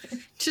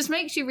 Just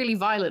makes you really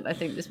violent, I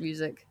think, this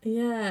music.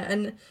 Yeah,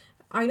 and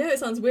I know it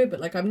sounds weird, but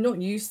like I'm not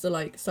used to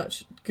like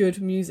such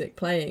good music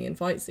playing in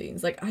fight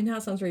scenes. Like I know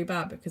it sounds really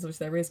bad because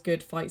obviously there is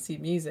good fight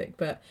scene music,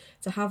 but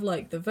to have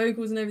like the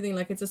vocals and everything,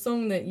 like it's a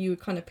song that you would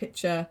kind of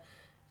picture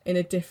in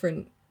a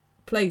different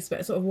place,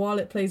 but sort of while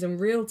it plays in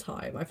real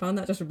time, I found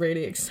that just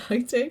really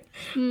exciting.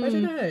 I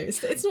don't know.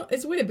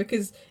 It's weird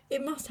because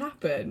it must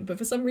happen, but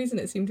for some reason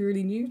it seemed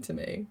really new to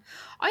me.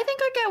 I think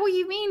I get what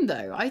you mean,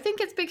 though. I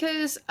think it's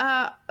because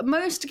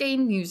most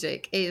game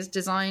music is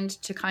designed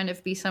to kind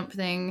of be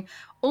something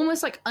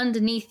almost like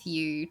underneath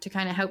you to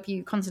kind of help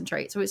you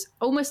concentrate. So it's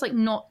almost like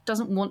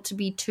doesn't want to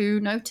be too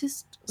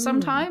noticed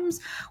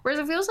sometimes. Whereas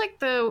it feels like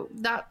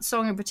that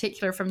song in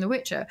particular from The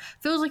Witcher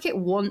feels like it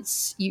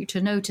wants you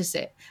to notice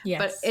it.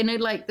 Yes. But in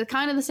the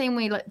kind of the same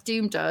way like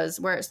Doom does,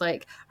 where it's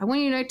like, I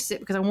want you to notice it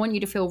because I want you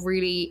to feel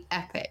really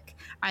epic.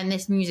 And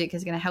this music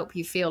is going to help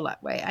you feel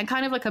that way. And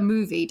kind of like a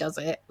movie does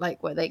it,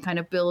 like where they kind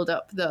of build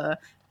up the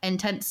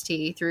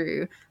intensity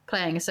through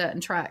playing a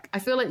certain track. I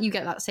feel like you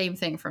get that same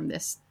thing from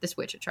this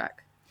Witcher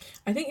track.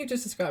 I think you've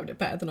just described it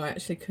better than I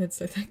actually could,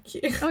 so thank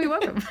you. Oh, you're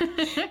welcome.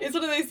 It's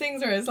one of those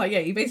things where it's like, yeah,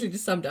 you basically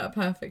just summed it up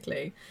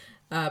perfectly.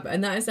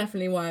 And that is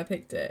definitely why I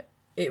picked it.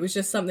 It was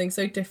just something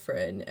so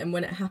different, and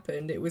when it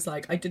happened, it was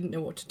like I didn't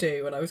know what to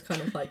do, and I was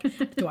kind of like,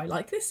 do I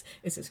like this?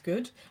 Is this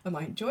good? Am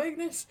I enjoying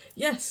this?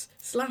 Yes,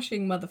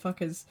 slashing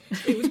motherfuckers.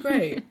 It was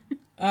great.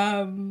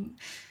 And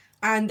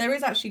there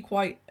is actually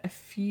quite a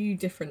few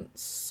different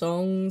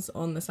songs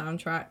on the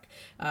soundtrack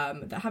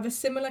that have a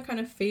similar kind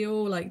of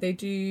feel. Like they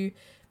do,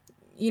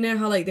 you know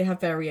how like they have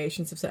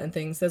variations of certain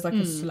things. There's like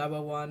a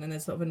slower one, and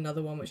there's sort of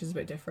another one which is a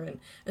bit different.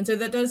 And so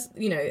that does,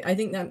 you know, I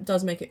think that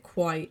does make it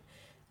quite.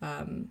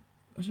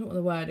 I don't know what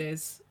the word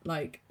is.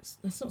 Like,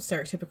 that's not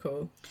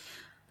stereotypical.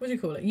 What do you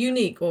call it?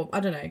 Unique, or I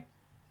don't know.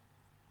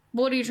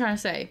 What are you trying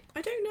to say?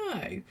 I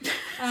don't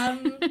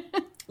know.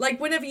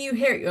 Like, whenever you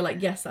hear it, you're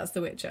like, yes, that's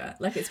The Witcher.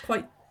 Like, it's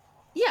quite...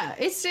 Yeah,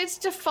 it's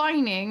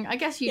defining. I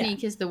guess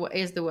unique is the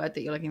word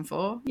that you're looking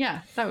for.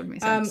 Yeah, that would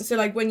make sense. So,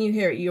 like, when you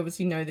hear it, you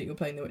obviously know that you're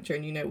playing The Witcher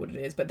and you know what it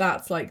is. But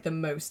that's, like, the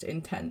most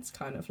intense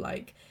kind of,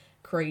 like,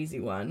 crazy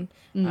one.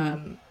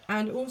 And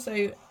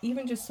also,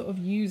 even just sort of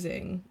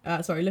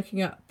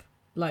looking up,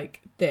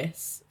 like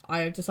this,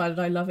 I decided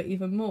I love it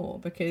even more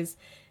because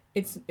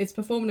it's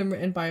performed and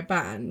written by a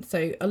band.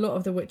 So a lot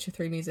of the Witcher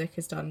 3 music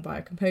is done by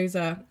a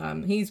composer.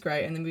 He's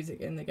great, and the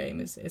music in the game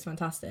is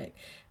fantastic.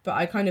 But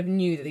I kind of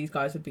knew that these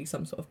guys would be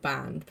some sort of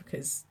band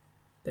because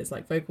there's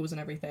like vocals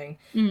and everything.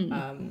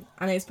 And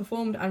it's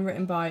performed and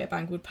written by a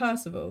band called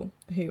Percival,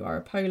 who are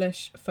a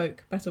Polish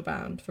folk metal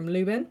band from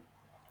Lubin.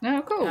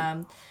 Oh,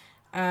 cool.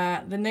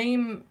 The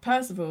name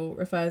Percival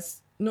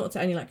refers not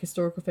to any like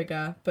historical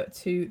figure, but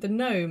to the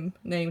gnome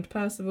named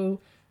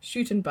Percival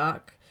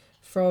Schuttenbach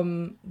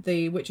from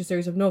the Witcher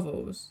series of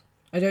novels.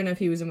 I don't know if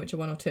he was in Witcher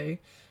 1 or 2,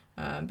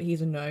 but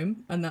he's a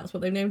gnome, and that's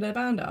what they've named their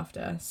band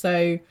after.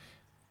 So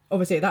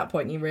obviously at that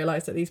point you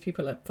realise that these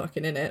people are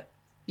fucking in it.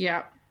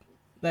 Yeah.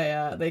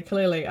 They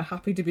clearly are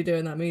happy to be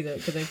doing that music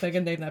because they've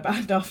fucking named their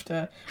band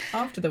after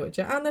The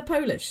Witcher, and they're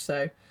Polish,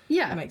 so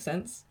Yeah. that makes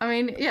sense. I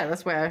mean, yeah,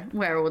 that's where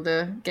all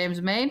the games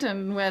are made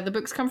and where the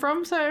books come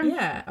from, so...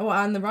 Yeah, well,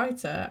 and the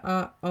writer,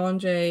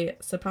 Andrzej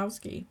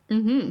Sapkowski.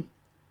 Mm-hmm.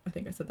 I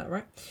think I said that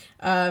right.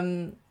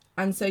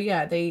 And so,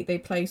 yeah,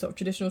 they play sort of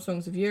traditional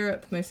songs of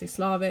Europe, mostly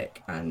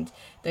Slavic, and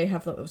they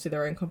have obviously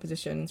their own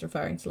compositions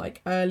referring to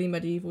like early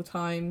medieval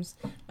times.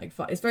 Like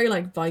it's very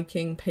like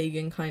Viking,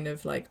 pagan kind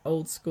of like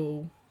old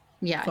school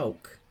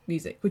folk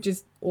music, which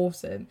is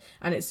awesome,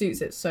 and it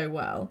suits it so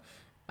well.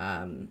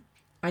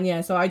 And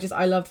yeah, so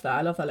I loved that.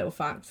 I love that little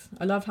fact.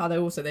 I love how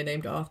they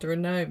named it after a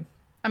gnome.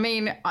 I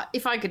mean,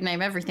 if I could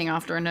name everything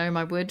after a gnome,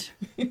 I would.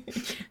 I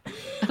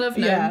love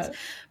gnomes. Yeah.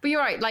 But you're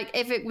right, like,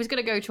 if it was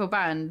going to go to a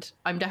band,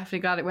 I'm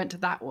definitely glad it went to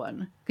that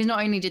one. Because not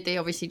only did they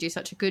obviously do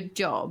such a good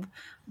job,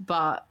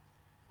 but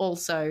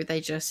also they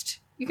just...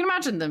 You can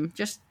imagine them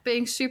just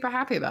being super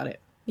happy about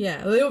it.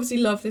 Yeah, well, they obviously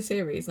love the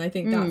series, and I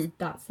think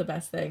that's the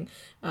best thing.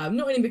 Not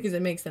only because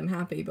it makes them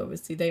happy, but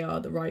obviously they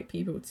are the right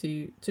people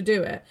to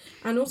do it.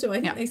 And also,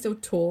 I think they still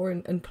tour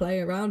and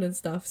play around and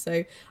stuff.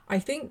 So I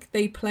think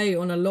they play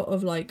on a lot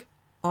of, like,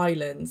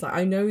 islands. Like,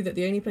 I know that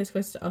the only place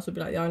close to us would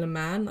be like the Isle of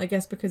Man, I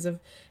guess, because of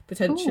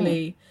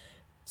potentially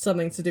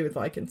something to do with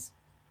Vikings.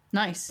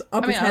 Nice.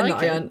 I'll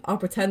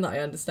pretend that I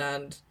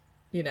understand,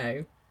 you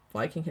know,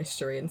 Viking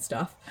history and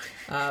stuff.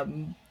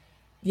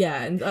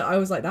 Yeah, and I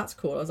was like, that's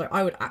cool. I was like,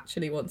 I would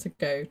actually want to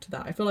go to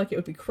that. I feel like it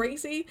would be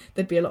crazy.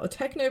 There'd be a lot of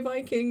techno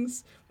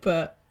Vikings,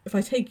 but if I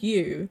take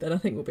you, then I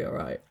think we'll be all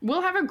right.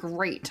 We'll have a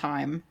great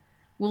time.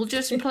 We'll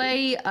just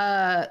play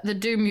the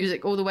Doom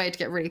music all the way to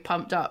get really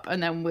pumped up,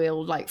 and then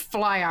we'll like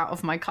fly out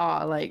of my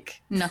car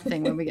like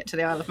nothing when we get to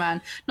the Isle of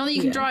Man. Not that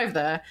you can drive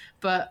there,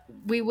 but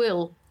we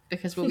will,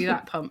 because we'll be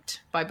that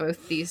pumped by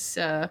both these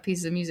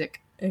pieces of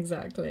music.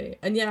 Exactly.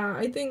 And yeah,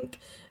 I think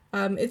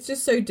it's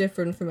just so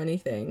different from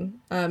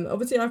anything.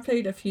 Obviously, I've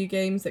played a few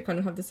games that kind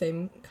of have the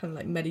same kind of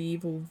like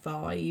medieval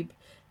vibe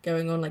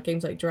going on, like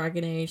games like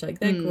Dragon Age. Like,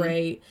 they're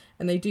great,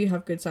 and they do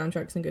have good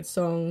soundtracks and good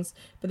songs,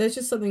 but there's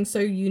just something so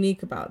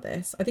unique about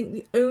this. I think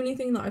the only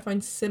thing that I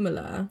find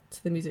similar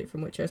to the music from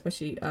Witcher,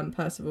 especially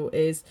Percival,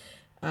 is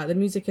the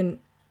music in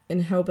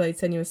Hellblade: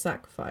 Senua's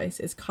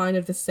Sacrifice is kind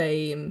of the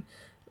same,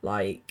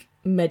 like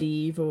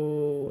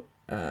medieval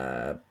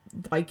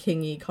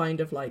Viking-y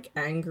kind of like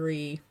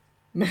angry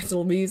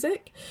metal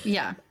music.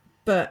 Yeah.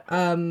 But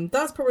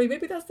that's probably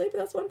maybe that's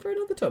one for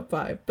another top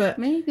 5. But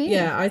maybe,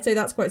 yeah, I'd say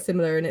that's quite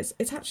similar, and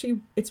it's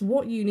actually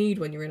what you need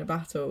when you're in a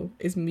battle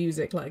is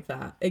music like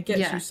that. It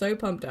gets you so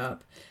pumped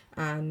up,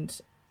 and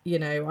you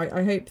know,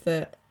 I hope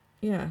that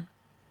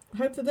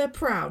they're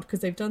proud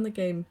because they've done the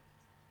game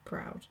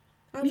proud.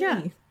 And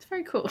me. It's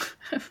very cool.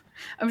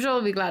 I'm sure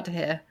they'll be glad to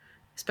hear,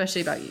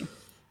 especially about you.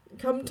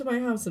 Come to my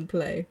house and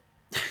play.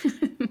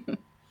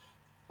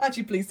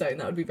 Actually, please don't.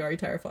 That would be very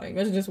terrifying.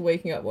 Imagine just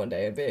waking up one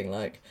day and being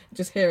like,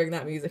 just hearing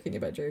that music in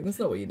your bedroom. That's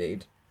not what you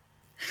need.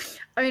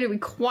 I mean, it'd be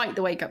quite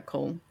the wake-up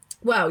call.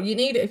 Well, you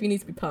need it if you need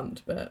to be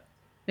pumped, but...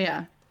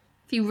 Yeah.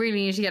 If you really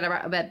need to get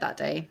out of bed that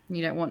day,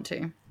 you don't want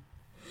to.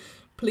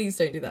 Please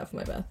don't do that for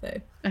my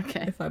birthday.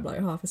 Okay. If I'm like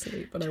half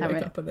asleep, but I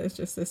wake up and there's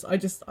just this...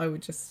 I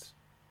would just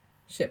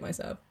shit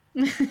myself.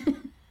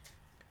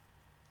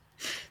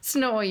 It's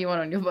not what you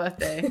want on your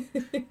birthday.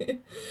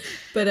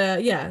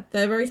 But yeah,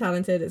 they're very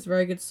talented. It's a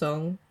very good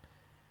song.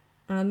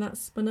 And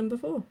that's my number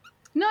 4.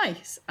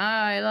 Nice.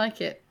 I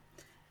like it.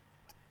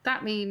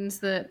 That means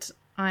that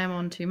I am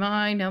on to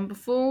my number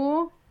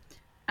 4.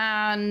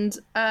 And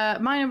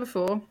my number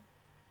 4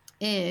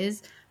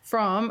 is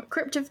from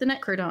Crypt of the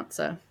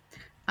Necrodancer.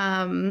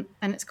 And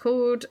it's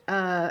called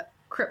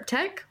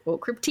Cryptek or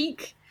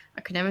Cryptique.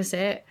 I could never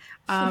say it.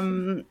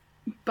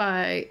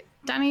 By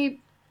Danny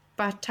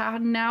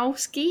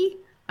Batanowski.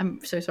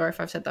 I'm so sorry if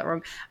I've said that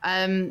wrong.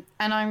 And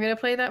I'm going to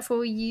play that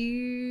for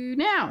you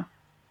now.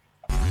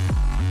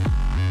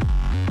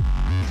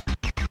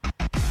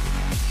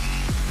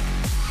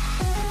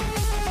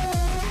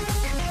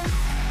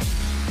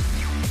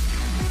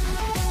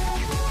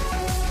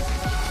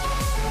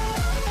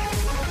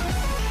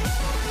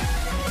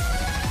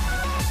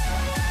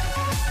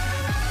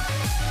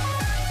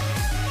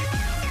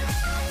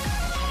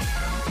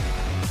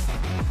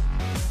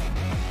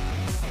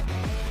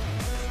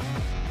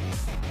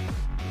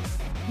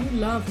 You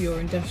love your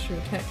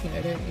industrial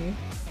techno, don't you?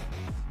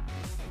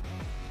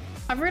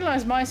 I've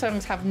realised my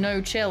songs have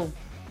no chill.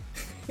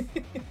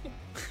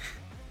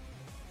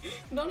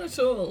 Not at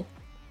all.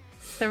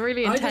 They're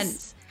really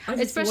intense. I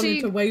just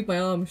wanted to wave my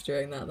arms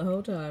during that the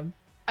whole time.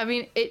 I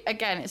mean,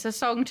 it's a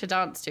song to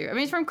dance to. I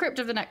mean, it's from Crypt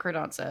of the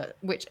Necrodancer,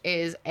 which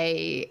is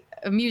a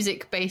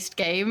music-based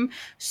game.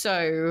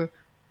 So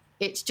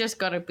it's just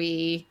got to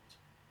be,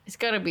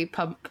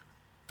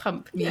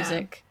 pump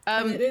music.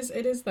 And it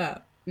is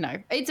that. No,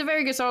 it's a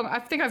very good song. I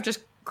think I've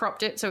just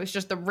cropped it, so it's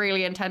just the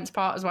really intense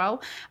part as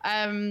well.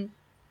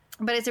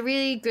 But it's a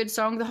really good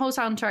song. The whole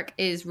soundtrack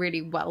is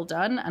really well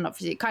done, and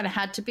obviously it kind of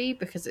had to be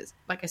because it's,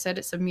 like I said,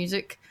 it's a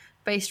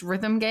music-based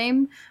rhythm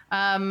game.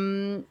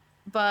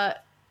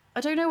 But I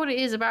don't know what it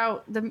is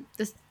about the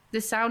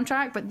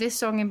soundtrack, but this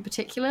song in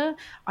particular,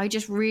 I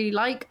just really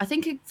like. I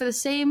think for the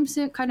same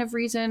kind of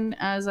reason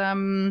as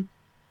kind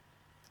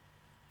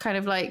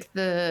of like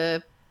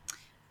the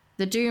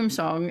Doom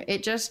song,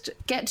 it just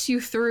gets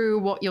you through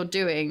what you're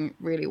doing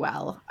really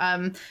well.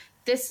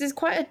 This is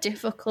quite a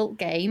difficult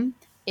game.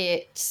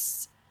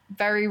 It's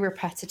very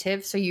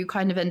repetitive, so you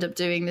kind of end up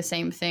doing the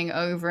same thing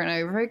over and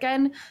over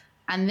again.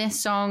 And this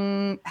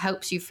song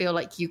helps you feel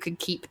like you could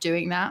keep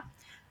doing that.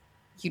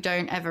 You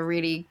don't ever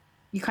really,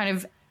 you kind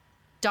of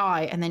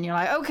die and then you're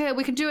like, okay,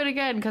 we can do it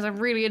again because I'm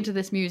really into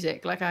this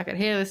music. Like I can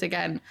hear this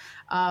again,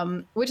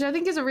 which I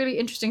think is a really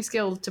interesting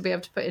skill to be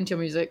able to put into your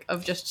music,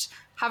 of just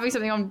having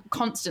something on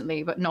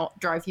constantly but not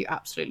drive you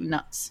absolutely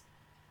nuts.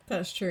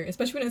 That's true,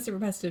 especially when it's a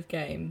repetitive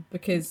game,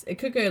 because it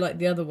could go like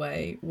the other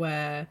way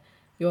where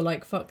you're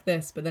like, fuck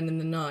this, but then in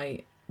the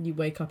night you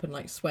wake up in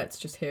like sweats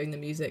just hearing the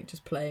music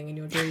just playing in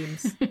your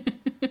dreams.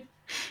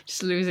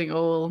 Just losing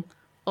all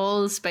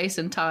space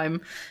and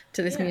time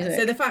to this music.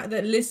 So the fact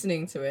that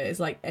listening to it is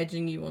like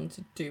edging you on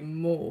to do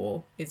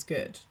more is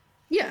good.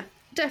 Yeah,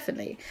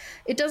 definitely.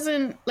 It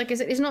doesn't, like I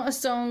said, it's not a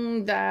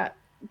song that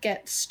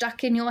gets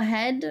stuck in your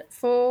head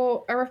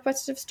for a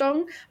repetitive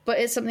song, but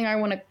it's something I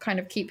want to kind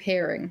of keep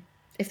hearing,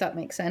 if that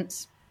makes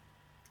sense,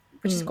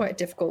 which is quite a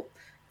difficult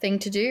thing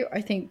to do,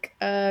 I think.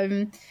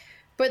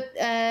 But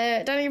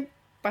Danny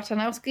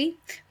Batanowski,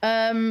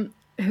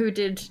 who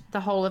did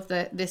the whole of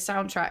this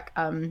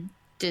soundtrack,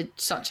 did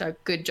such a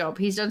good job.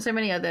 He's done so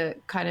many other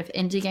kind of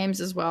indie games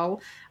as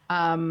well,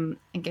 and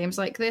games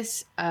like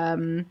this.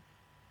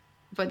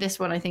 But this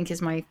one I think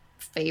is my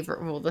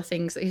favorite of all the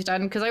things that he's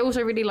done, because I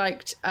also really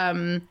liked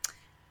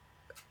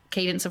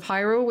Cadence of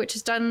Hyrule, which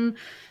is done.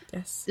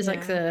 Yes, is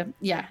like the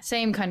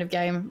same kind of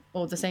game,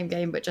 or the same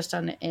game but just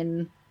done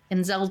in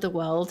Zelda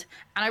world.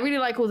 And I really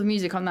like all the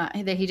music on that.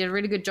 He did a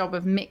really good job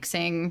of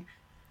mixing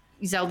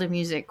Zelda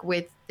music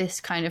with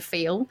this kind of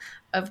feel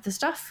of the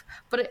stuff.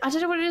 But I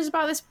don't know what it is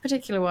about this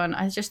particular one.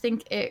 I just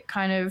think it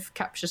kind of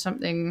captures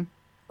something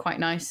quite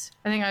nice.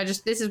 I think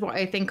this is what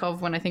I think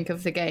of when I think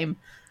of the game,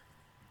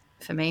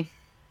 for me.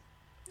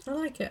 I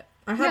like it.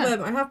 I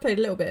have played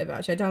a little bit of it,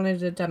 actually. I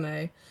downloaded a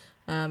demo.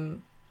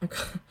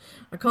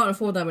 I can't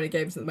afford that many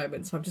games at the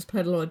moment, so I've just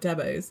played a lot of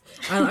demos.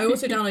 And I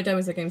also download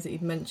demos of games that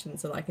you've mentioned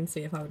so that I can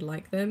see if I would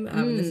like them.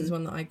 This is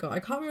one that I got. I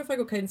can't remember if I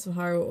got Cadence of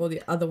Hyrule or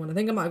the other one. I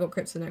think I might have got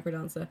Crypt of the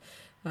Necrodancer.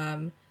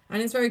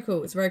 And it's very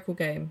cool. It's a very cool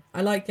game.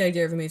 I like the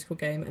idea of a musical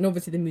game, and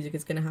obviously the music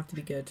is going to have to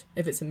be good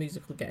if it's a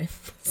musical game.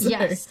 So.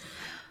 Yes.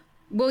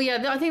 Well,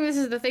 yeah, I think this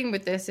is the thing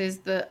with this, is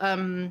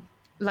that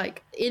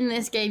like in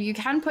this game you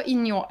can put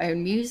in your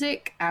own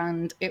music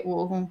and it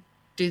will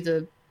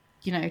do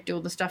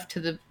all the stuff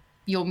to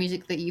your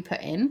music that you put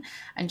in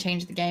and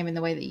change the game in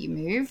the way that you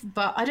move.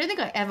 But I don't think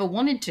I ever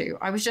wanted to.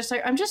 I was just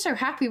like, I'm just so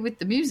happy with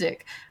the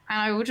music, and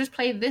I will just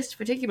play this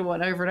particular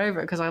one over and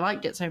over because I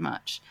liked it so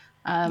much,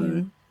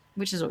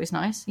 which is always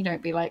nice. You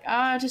don't be like,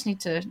 I just need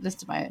to listen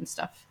to my own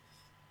stuff.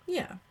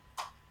 Yeah.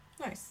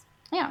 Nice.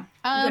 Yeah. You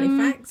got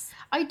any facts?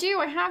 I do.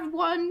 I have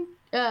one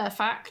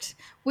fact,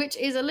 which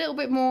is a little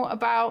bit more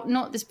about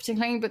not this particular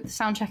thing, but the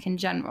soundtrack in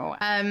general.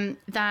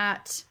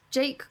 That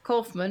Jake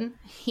Kaufman,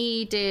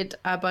 he did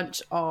a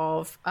bunch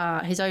of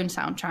his own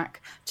soundtrack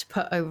to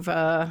put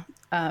over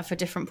for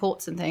different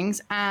ports and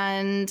things.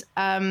 And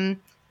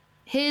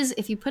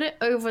if you put it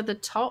over the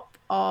top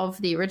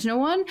of the original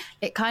one,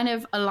 it kind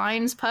of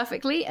aligns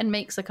perfectly and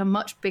makes like a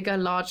much bigger,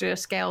 larger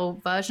scale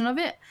version of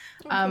it,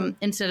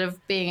 instead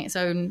of being its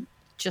own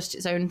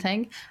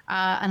thing.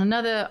 And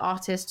another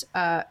artist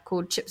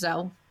called Chip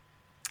Zell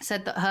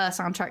said that her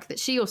soundtrack that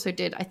she also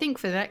did, I think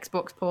for the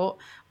Xbox port,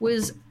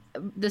 was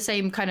the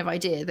same kind of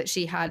idea that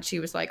she had. She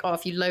was like, oh,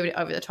 if you load it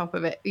over the top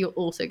of it, you'll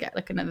also get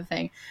like another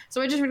thing.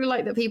 So I just really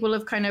like that people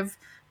have kind of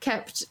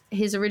kept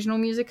his original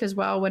music as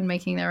well when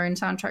making their own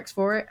soundtracks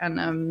for it,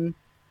 and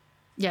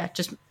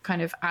just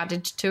kind of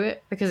added to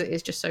it because it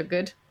is just so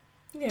good.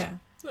 Yeah.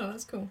 Oh,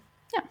 that's cool.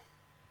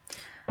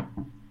 Yeah.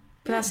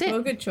 But that's it.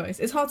 Well, good choice.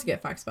 It's hard to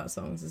get facts about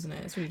songs, isn't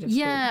it? It's really difficult.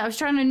 Yeah, I was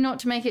trying not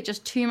to make it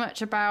just too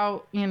much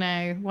about,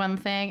 one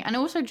thing, and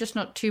also just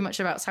not too much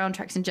about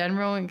soundtracks in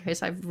general in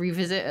case I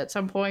revisit at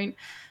some point.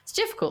 It's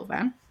difficult,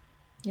 man.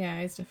 Yeah,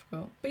 it's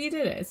difficult. But you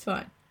did it. It's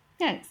fine.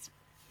 Yes.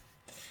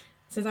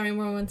 So does that mean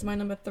we're on to my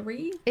number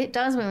 3? It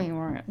does mean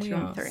we're at We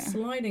number are 3.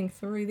 sliding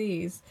through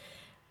these.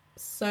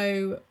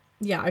 So,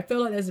 yeah, I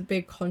feel like there's a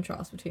big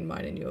contrast between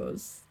mine and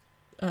yours.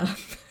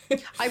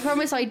 I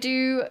promise I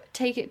do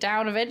take it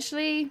down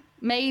eventually.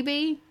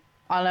 Maybe.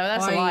 Oh no,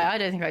 that's a lie. I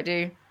don't think I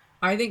do.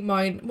 I think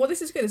mine. Well,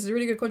 this is good. This is a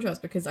really good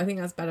contrast because I think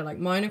that's better. Like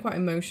mine are quite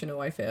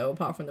emotional. I feel,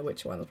 apart from the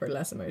Witcher one, that's probably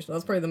less emotional.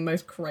 That's probably the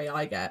most cray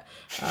I get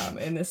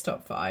in this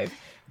top 5.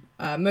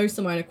 Most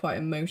of mine are quite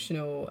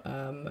emotional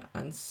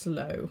and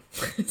slow,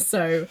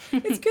 so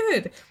it's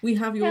good. We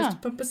have yours to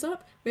pump us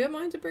up. We have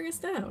mine to bring us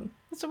down.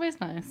 That's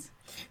always nice.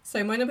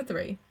 So my number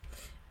 3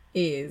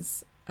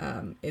 is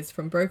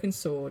from Broken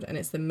Sword, and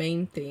it's the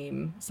main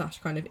theme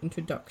 / kind of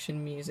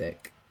introduction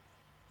music.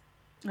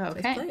 Let's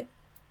Okay. play it.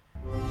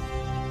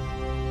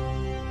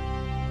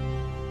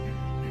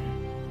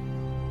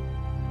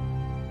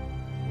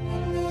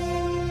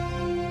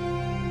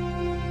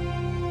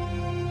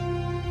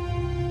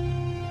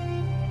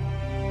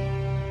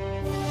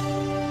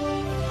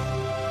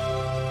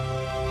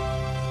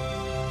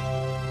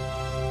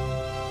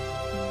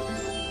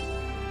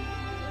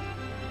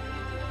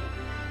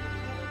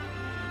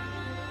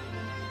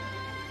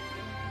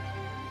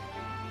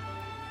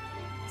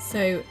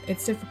 So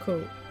it's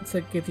difficult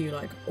to give you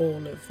like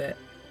all of it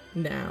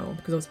now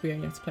because obviously we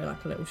only have to play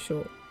like a little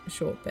short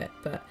bit,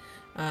 but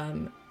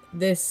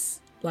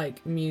this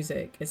like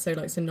music is so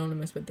like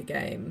synonymous with the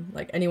game.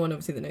 Like anyone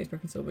obviously that knows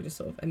Broken Sword would just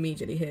sort of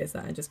immediately hears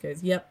that and just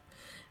goes yep.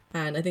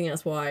 And I think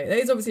that's why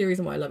there's obviously a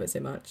reason why I love it so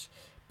much,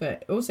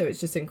 but also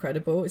it's just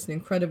incredible. It's an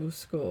incredible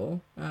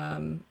score,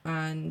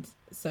 and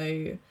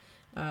so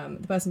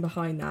the person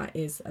behind that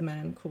is a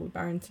man called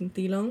Barrington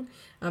Thilong.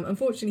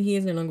 Unfortunately, he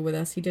is no longer with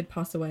us. He did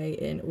pass away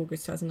in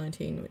August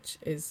 2019, which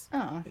is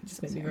it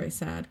just made me very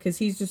sad because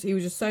he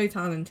was just so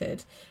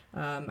talented,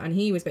 and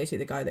he was basically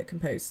the guy that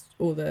composed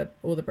all the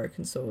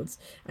Broken Swords,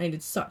 and he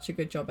did such a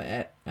good job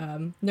at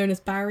it. Known as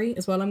Barry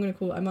as well. I might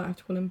have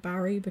to call him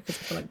Barry because I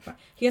feel like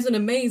he has an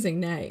amazing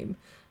name.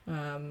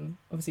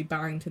 Obviously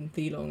Barrington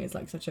Thilong is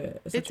like such a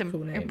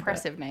cool name.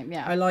 Impressive name,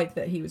 yeah. I like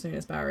that he was known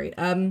as Barry.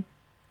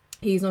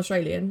 He's an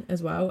Australian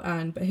as well,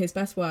 but his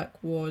best work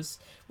was,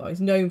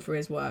 he's known for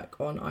his work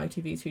on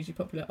ITV's hugely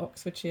popular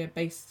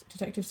Oxfordshire-based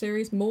detective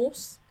series,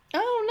 Morse.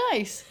 Oh,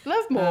 nice.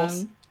 Love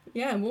Morse.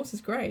 Yeah, Morse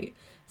is great.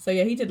 So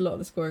yeah, he did a lot of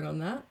the scoring on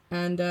that.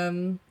 And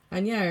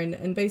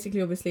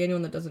basically, obviously,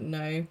 anyone that doesn't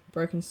know,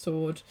 Broken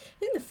Sword, I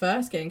think the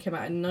first game came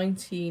out in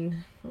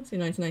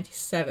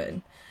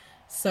 1997.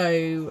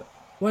 So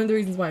one of the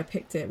reasons why I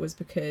picked it was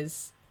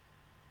because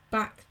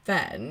back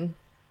then,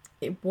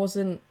 it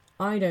wasn't,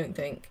 I don't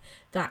think,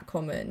 that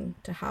common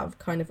to have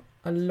kind of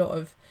a lot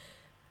of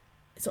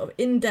sort of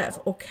in-depth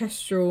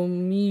orchestral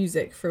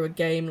music through a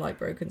game like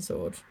Broken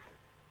Sword.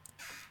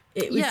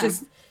 It was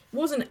just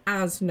wasn't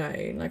as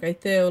known. Like I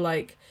feel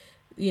like,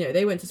 you know,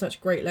 they went to such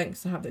great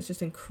lengths to have this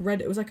just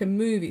incredible. It was like a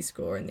movie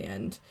score in the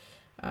end.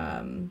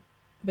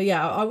 But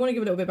yeah, I want to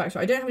give a little bit of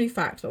backstory. I don't have any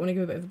facts, but I want to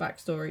give a bit of a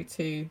backstory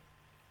to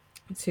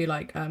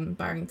like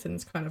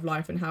Barrington's kind of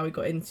life and how he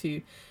got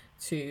into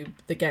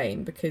the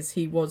game, because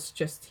he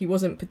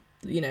wasn't,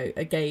 you know,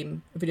 a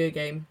video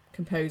game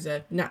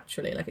composer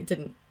naturally. Like he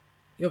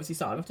obviously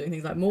started off doing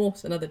things like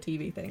Morse and other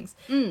TV things.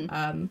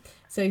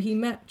 So he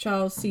met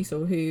Charles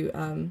Cecil, who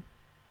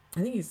I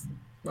think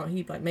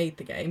he like made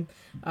the game.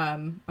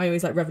 I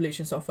always like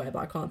Revolution Software, but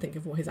I can't think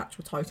of what his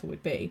actual title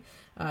would be.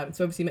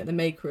 So obviously met the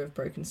maker of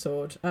Broken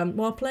Sword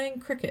while playing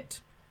cricket.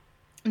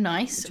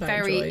 Nice,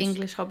 very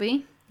English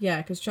hobby. Yeah,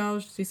 because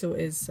Charles Cecil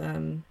is I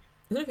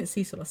don't know if it's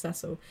Cecil or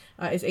Cecil,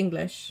 is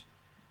English.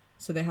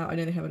 So I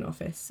know they have an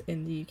office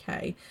in the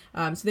UK.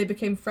 So they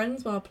became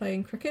friends while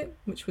playing cricket,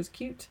 which was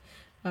cute.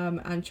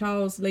 And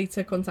Charles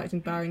later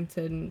contacted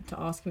Barrington to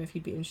ask him if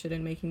he'd be interested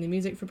in making the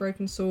music for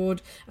Broken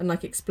Sword and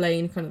like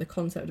explain kind of the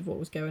concept of what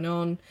was going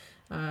on.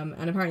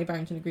 And apparently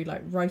Barrington agreed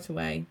like right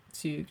away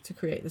to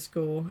create the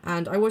score.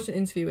 And I watched an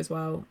interview as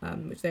well,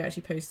 which they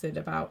actually posted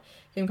about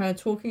him kind of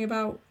talking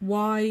about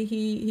why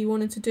he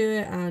wanted to do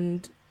it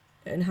and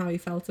how he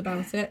felt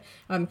about it,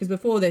 because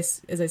before this,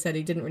 as I said,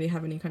 he didn't really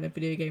have any kind of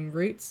video game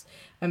roots.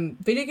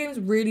 Video games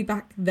really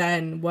back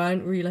then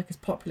weren't really like as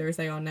popular as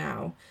they are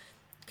now,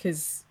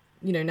 because,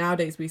 you know,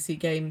 nowadays we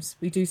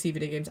do see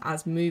video games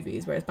as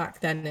movies, whereas back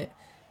then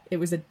it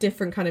was a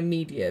different kind of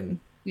medium.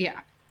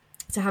 Yeah.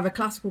 To have a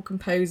classical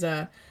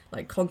composer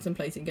like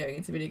contemplating going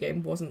into video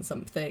game wasn't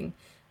something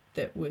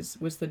that was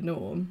the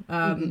norm.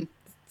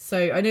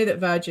 So I know that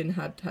Virgin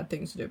had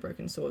things to do with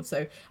Broken Sword,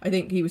 so I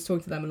think he was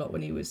talking to them a lot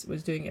when he was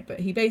doing it. But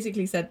he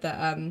basically said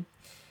that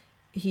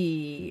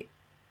he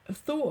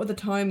thought at the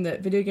time that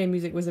video game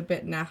music was a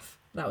bit naff.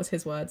 That was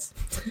his words,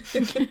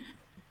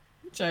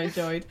 which I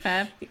enjoyed.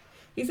 Fair.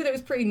 He said it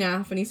was pretty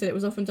naff, and he said it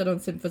was often done on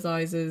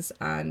synthesizers,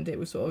 and it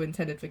was sort of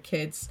intended for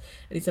kids.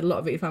 And he said a lot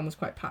of it he found was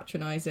quite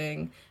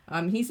patronising.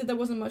 He said there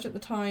wasn't much at the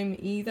time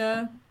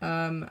either,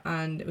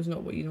 and it was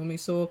not what you normally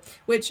saw,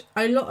 which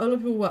a lot of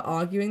people were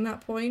arguing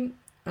that point.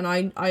 And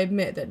I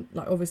admit that,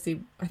 like, obviously,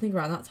 I think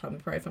around that time we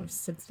probably found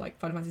since like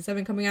Final Fantasy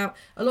VII coming out,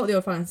 a lot of the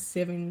old Final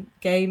Fantasy VII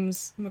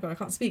games, oh my god, I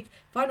can't speak,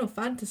 Final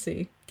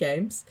Fantasy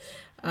games,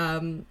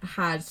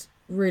 had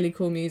really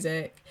cool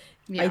music.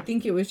 Yeah. I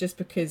think it was just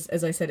because,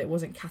 as I said, it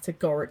wasn't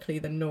categorically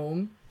the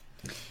norm.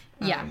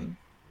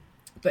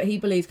 But he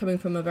believes, coming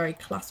from a very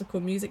classical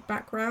music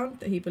background,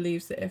 that he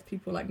believes that if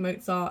people like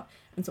Mozart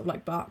and sort of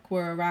like Bach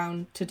were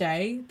around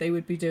today, they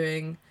would be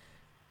doing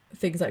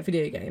things like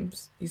video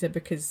games. He said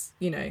because,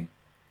 you know,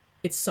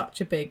 it's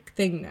such a big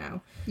thing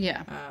now.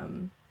 Yeah.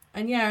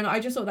 And I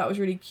just thought that was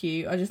really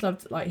cute. I just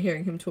loved like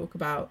hearing him talk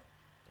about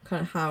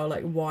kind of how,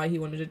 like, why he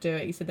wanted to do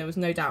it. He said there was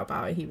no doubt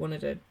about it. He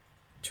wanted to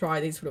try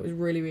these, but it was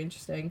really, really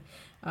interesting.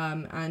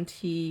 And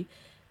he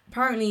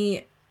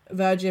apparently,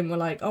 Virgin were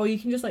like, oh, you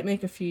can just like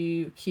make a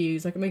few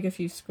cues, like make a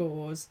few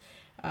scores.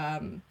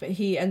 But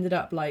he ended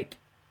up like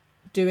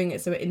doing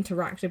it so it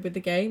interacted with the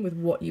game, with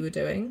what you were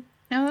doing.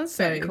 Oh, that's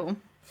very cool.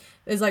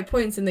 There's like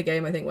points in the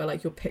game, I think, where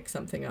like you'll pick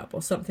something up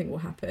or something will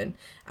happen,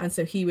 and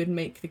so he would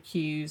make the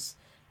cues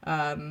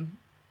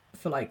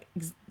for like,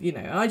 you know.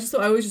 And I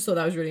always just thought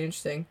that was really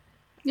interesting.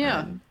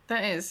 Yeah,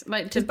 that is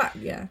like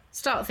to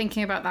start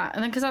thinking about that,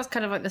 and then because that's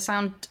kind of like the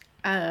sound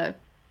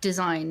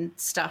design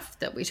stuff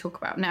that we talk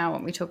about now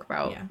when we talk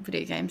about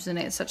video games, and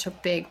it's such a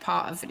big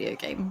part of video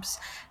games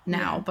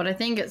now. But I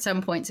think at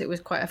some points it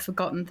was quite a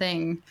forgotten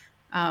thing.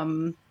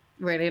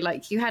 Really,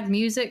 like you had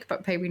music,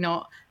 but maybe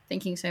not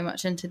thinking so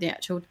much into the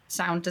actual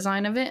sound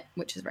design of it,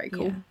 which is very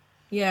cool.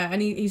 Yeah,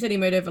 and he said he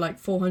made over like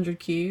 400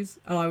 cues,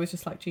 and I was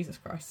just like, Jesus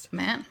Christ,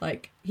 man!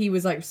 Like he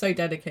was like so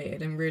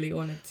dedicated and really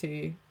wanted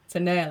to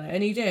nail it,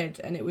 and he did,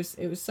 and it was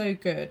so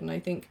good. And I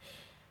think,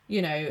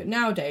 you know,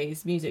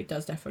 nowadays music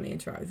does definitely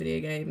interact with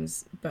video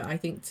games, but I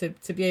think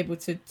to be able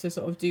to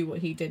sort of do what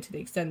he did to the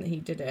extent that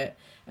he did it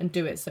and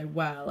do it so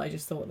well, I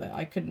just thought that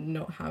I could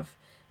not have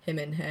him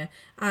in here.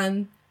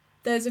 And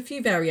there's a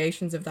few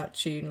variations of that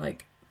tune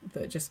like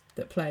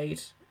that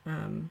played,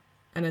 and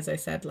as I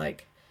said,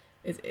 like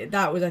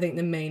that was, I think,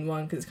 the main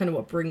one, because it's kind of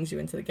what brings you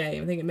into the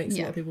game. I think it makes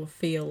a lot of people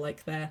feel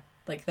like they're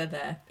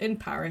there in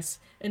Paris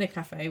in a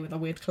cafe with a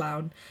weird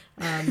clown.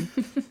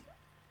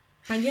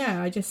 And yeah,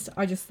 I just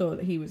thought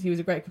that he was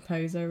a great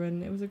composer,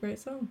 and it was a great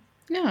song.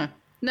 Yeah.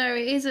 No,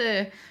 it is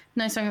a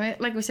nice song.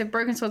 Like we said,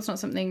 Broken Sword's not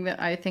something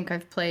that I think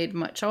I've played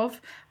much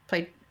of.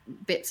 Played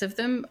bits of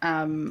them,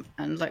 and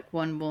like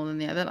one more than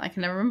the other that I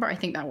can never remember. I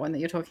think that one that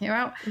you're talking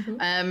about.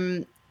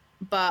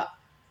 But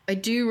I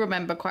do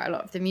remember quite a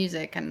lot of the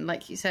music, and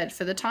like you said,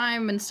 for the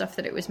time and stuff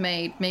that it was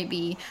made,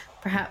 maybe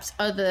perhaps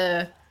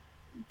other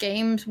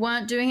games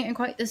weren't doing it in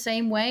quite the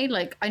same way.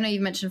 Like I know you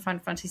mentioned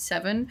Final Fantasy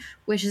VII,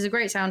 which is a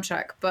great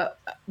soundtrack, but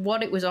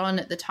what it was on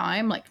at the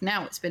time, like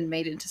now it's been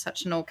made into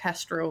such an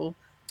orchestral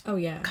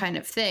kind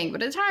of thing,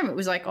 but at the time it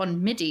was like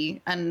on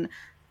MIDI, and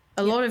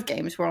a lot of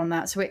games were on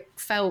that, so it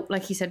felt,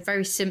 like you said,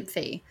 very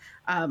synthy.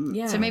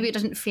 So maybe it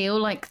doesn't feel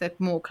like the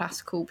more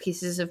classical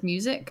pieces of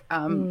music,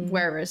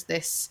 whereas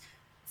this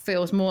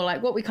feels more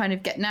like what we kind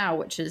of get now,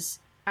 which is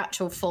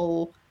actual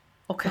full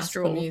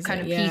orchestral music,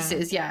 kind of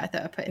pieces that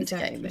are put into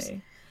games.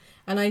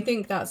 And I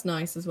think that's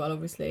nice as well,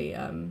 obviously,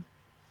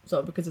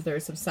 sort of because there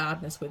is some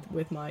sadness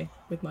with my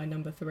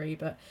number 3,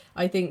 but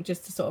I think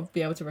just to sort of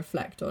be able to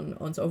reflect on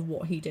sort of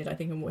what he did, I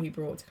think, and what he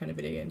brought to kind of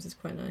video games is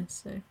quite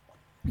nice. So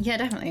yeah,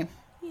 definitely.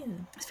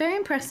 It's very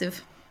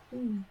impressive.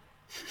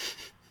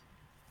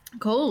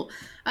 Cool.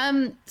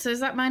 So is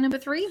that my number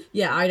 3?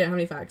 Yeah, I don't have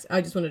any facts.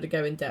 I just wanted to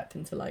go in depth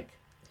into like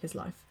his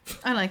life.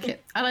 I like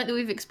it. I like that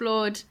we've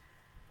explored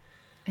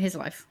his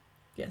life.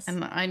 Yes.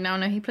 And I now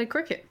know he played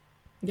cricket.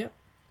 Yep.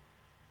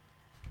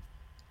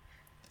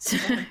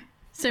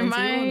 So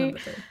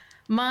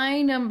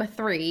my number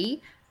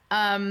 3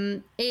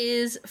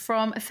 is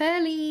from a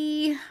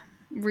fairly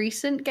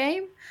recent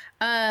game,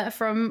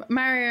 from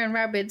Mario and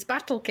Rabbids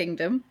Battle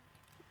Kingdom.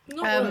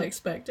 Not what I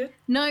expected.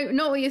 No,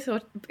 not what you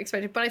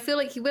expected, but I feel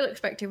like you will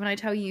expect it when I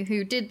tell you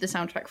who did the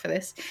soundtrack for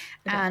this.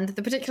 Okay. And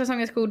the particular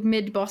song is called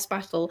Mid-Boss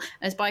Battle,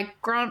 and it's by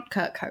Grant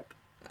Kirkhope.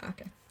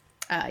 Okay.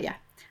 Yeah.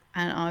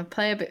 And I'll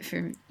play a bit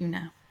for you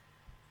now.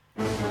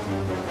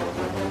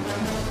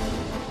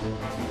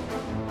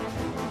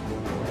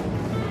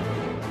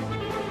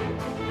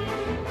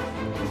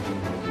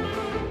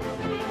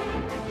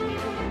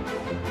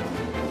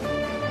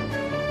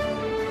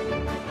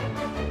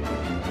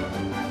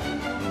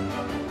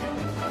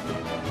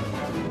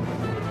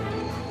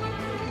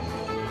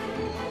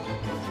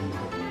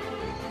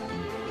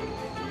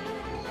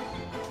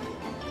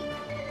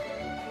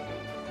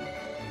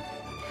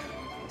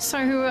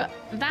 So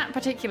that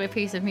particular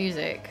piece of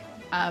music,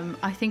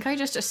 I think I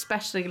just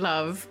especially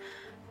love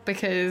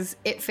because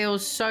it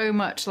feels so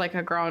much like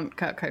a Grant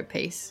Kirkhope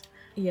piece.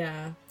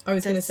 Yeah. I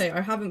was going to say,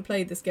 I haven't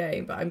played this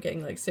game, but I'm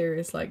getting like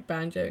serious like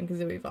Banjo and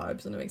Kazooie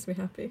vibes, and it makes me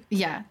happy.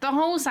 Yeah, the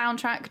whole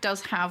soundtrack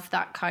does have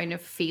that kind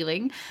of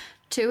feeling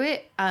to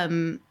it.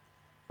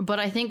 But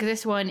I think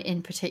this one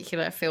in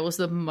particular feels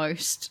the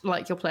most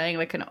like you're playing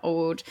like an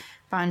old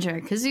Banjo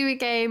and Kazooie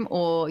game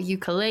or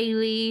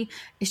ukulele.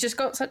 It's just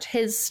got such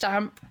his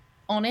stamp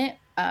on it.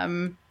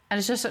 And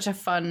it's just such a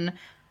fun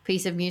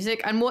piece of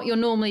music. And what you're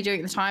normally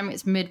doing at the time,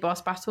 it's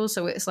mid-boss battle.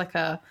 So it's like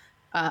a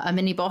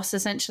mini boss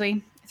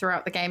essentially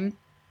throughout the game.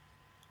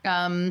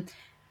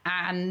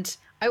 And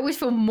I always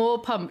feel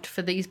more pumped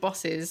for these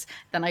bosses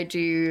than I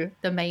do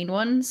the main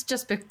ones,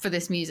 just for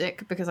this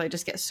music, because I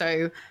just get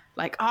so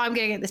like, oh, I'm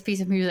gonna get this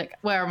piece of music.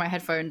 Where are my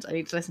headphones? I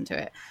need to listen to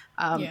it.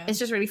 It's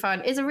just really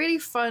fun. It's a really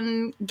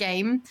fun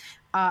game.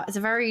 It's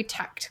a very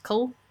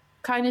tactical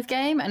kind of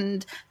game,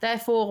 and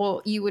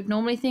therefore you would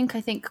normally think,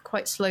 I think,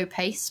 quite slow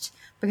paced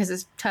because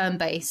it's turn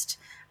based,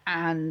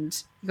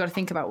 and you've got to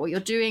think about what you're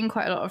doing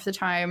quite a lot of the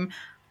time.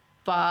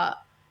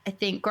 But I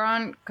think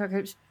Grant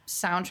Kirkhope's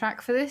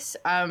soundtrack for this,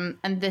 and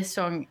this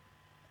song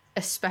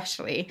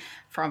especially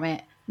from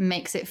it,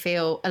 makes it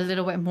feel a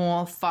little bit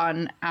more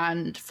fun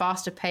and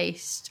faster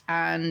paced,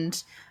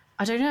 and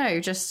I don't know,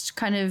 just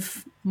kind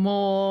of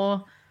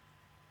more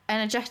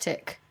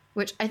energetic,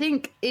 which I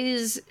think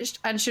is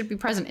and should be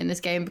present in this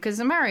game because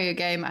it's a Mario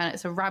game and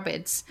it's a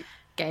Rabbids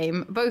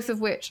game, both of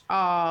which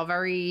are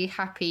very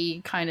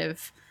happy, kind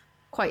of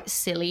quite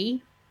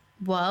silly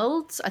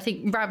worlds. I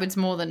think Rabbids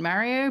more than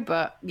Mario,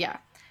 but yeah.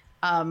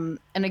 And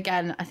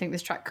again, I think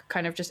this track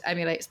kind of just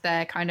emulates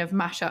their kind of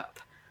mashup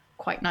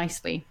quite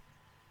nicely.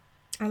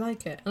 I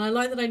like it, and I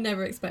like that I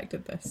never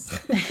expected this.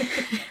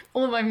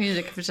 All my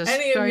music was just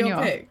Any of throwing you your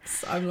off.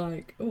 picks, I'm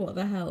like, oh, what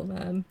the hell,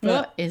 man?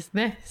 What is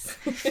this?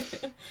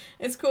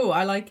 It's cool.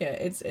 I like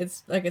it.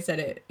 It's like I said,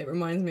 it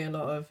reminds me a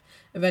lot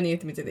of any of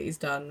the music that he's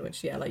done,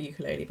 which like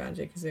ukulele,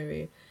 banjo,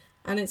 kazooie,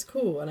 and it's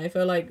cool. And I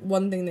feel like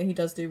one thing that he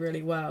does do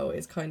really well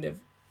is kind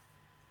of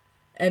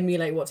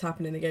emulate what's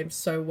happened in the game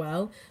so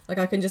well. Like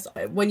I can just,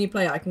 when you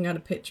play it, I can kind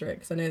of picture it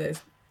because I know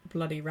those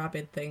bloody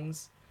Rabbid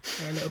things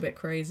are a little bit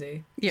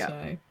crazy.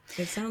 Yeah.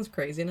 So it sounds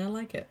crazy and I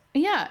like it.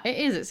 Yeah, it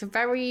is. It's a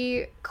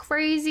very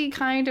crazy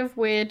kind of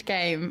weird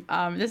game.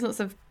 There's lots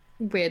of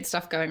weird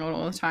stuff going on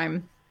all the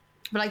time.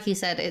 But like you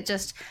said, it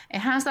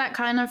has that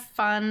kind of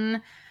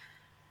fun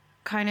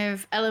kind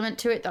of element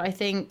to it that I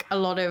think a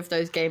lot of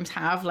those games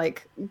have.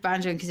 Like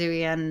Banjo and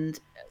Kazooie and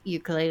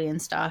ukulele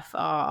and stuff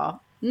are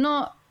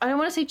not, I don't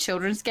want to say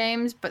children's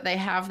games, but they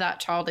have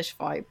that childish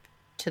vibe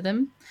to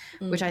them,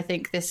 which I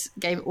think this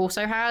game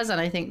also has.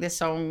 And I think this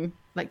song,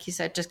 like you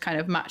said, just kind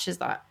of matches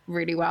that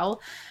really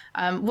well.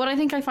 What I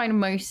think I find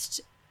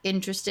most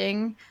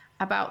interesting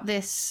about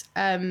this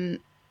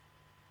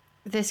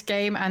this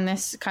game and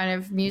this kind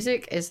of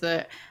music is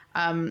that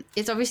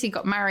it's obviously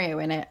got Mario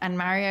in it, and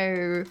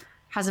Mario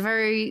has a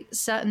very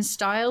certain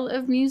style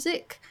of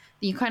music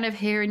that you kind of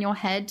hear in your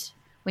head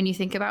when you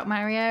think about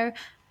Mario.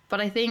 But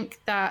I think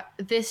that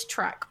this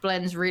track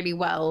blends really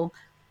well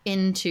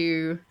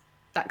into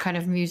that kind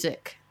of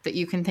music that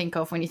you can think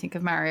of when you think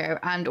of Mario,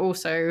 and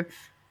also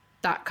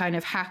that kind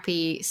of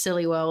happy,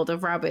 silly world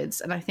of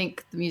Rabbids. And I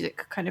think the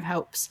music kind of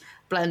helps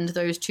blend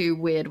those two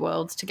weird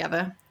worlds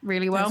together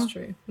really well. That's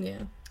true,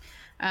 yeah.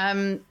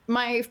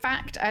 My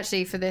fact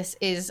actually for this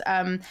is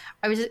I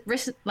was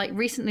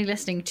recently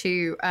listening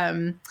to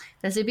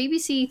there's a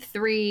BBC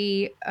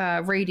Three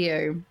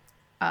radio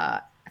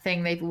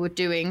thing they were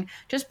doing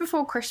just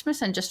before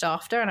Christmas and just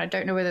after, and I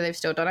don't know whether they've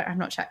still done it. I've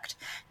not checked.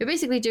 They're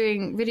basically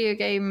doing video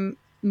game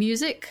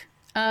music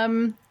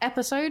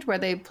episode where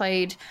they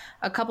played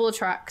a couple of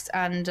tracks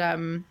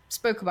and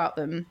spoke about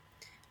them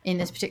in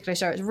this particular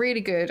show. It's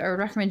really good. I would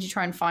recommend you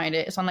try and find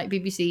it. It's on like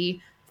BBC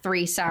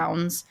Three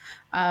Sounds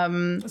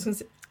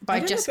by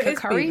Jessica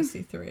Curry.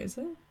 BBC Three, is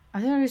it?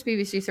 I think it was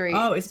BBC Three.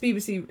 Oh, it's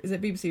BBC. Is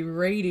it BBC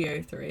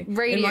Radio 3?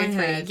 Radio in my 3,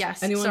 head,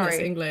 yes, Anyone sorry.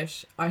 that's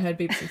English, I heard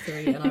BBC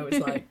 3 and I was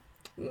like,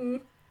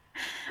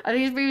 I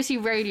think it's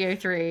BBC Radio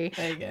 3.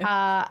 There you go.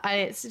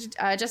 And it's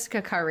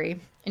Jessica Curry,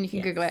 and you can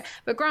Yes. Google it.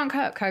 But Grant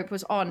Kirkhope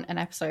was on an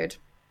episode.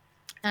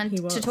 And He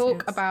was, to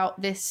talk yes.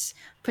 about this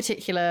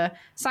particular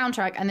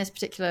soundtrack and this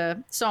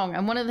particular song.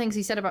 And one of the things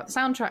he said about the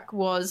soundtrack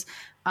was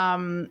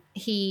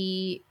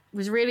he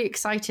was really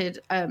excited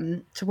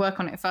to work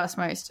on it first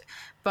most.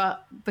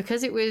 But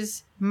because it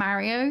was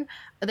Mario,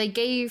 they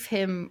gave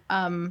him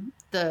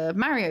the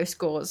Mario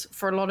scores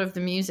for a lot of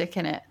the music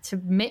in it to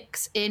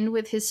mix in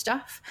with his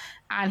stuff.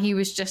 And he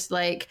was just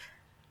like,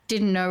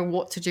 didn't know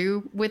what to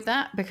do with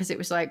that, because it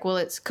was like, well,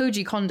 it's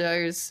Koji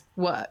Kondo's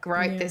work,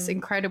 right? Yeah. This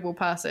incredible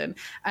person.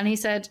 And he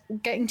said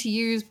getting to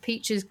use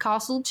Peach's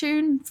castle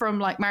tune from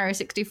like Mario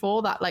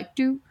 64, that like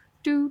do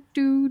do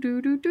do do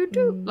do do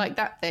do like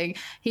that thing,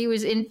 he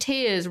was in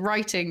tears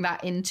writing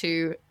that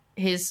into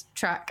his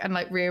track and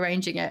like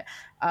rearranging it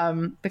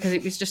because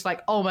it was just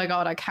like, oh my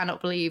god, I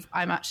cannot believe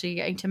I'm actually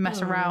getting to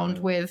mess around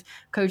with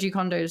Koji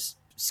Kondo's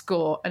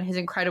score and his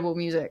incredible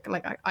music.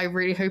 Like I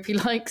really hope he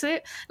likes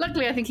it.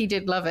 Luckily I think he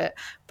did love it,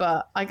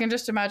 but I can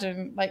just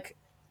imagine like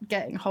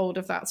getting hold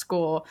of that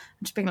score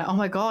and just being like, oh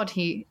my god,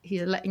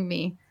 they're letting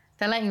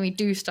me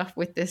do stuff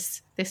with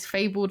this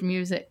fabled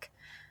music.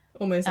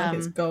 Almost like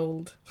it's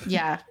gold.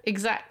 Yeah,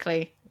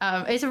 exactly.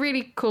 It's a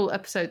really cool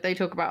episode. They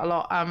talk about a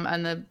lot,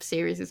 and the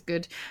series is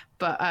good.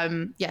 But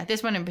yeah,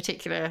 this one in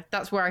particular,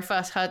 that's where I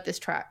first heard this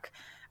track.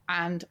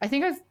 And I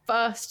think I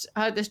first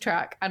heard this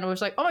track and I was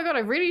like, oh my god, I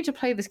really need to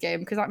play this game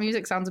because that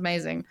music sounds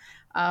amazing.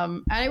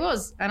 And it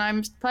was. And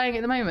I'm playing it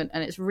at the moment,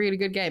 and it's a really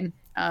good game.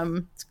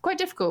 It's quite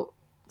difficult,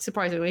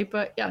 surprisingly,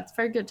 but yeah, it's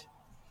very good.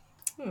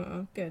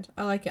 Oh, good.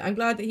 I like it. I'm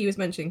glad that he was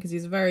mentioned because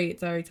he's a very,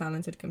 very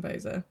talented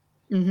composer.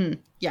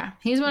 Yeah,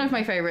 he's one of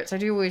my favorites. I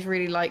do always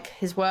really like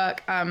his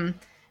work. And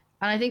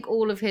I think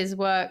all of his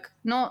work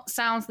not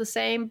sounds the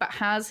same, but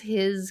has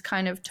his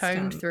kind of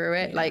tone through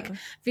it. Yeah. Like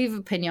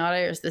Viva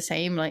Pinata is the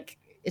same. Like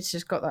it's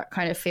just got that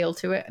kind of feel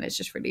to it, and it's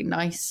just really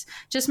nice.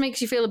 Just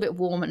makes you feel a bit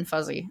warm and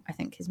fuzzy, I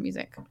think, his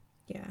music.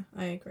 Yeah,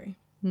 I agree.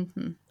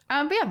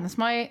 But yeah, that's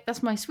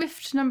my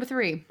Swift number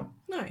 3.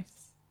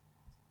 Nice.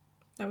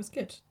 That was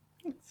good.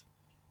 Thanks.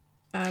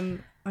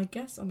 I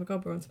guess, oh my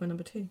god, we're on to my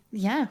number 2.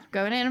 Yeah,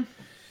 going in.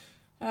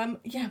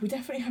 Yeah, we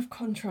definitely have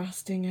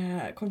contrasting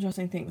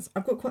things.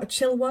 I've got quite a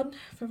chill one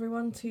for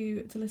everyone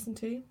to listen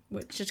to,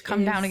 which Just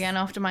come down again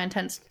after my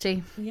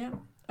intensity. Yeah,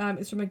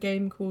 it's from a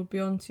game called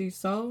Beyond Two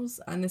Souls,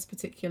 and this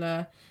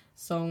particular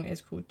song is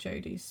called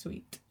Jodie's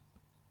Suite.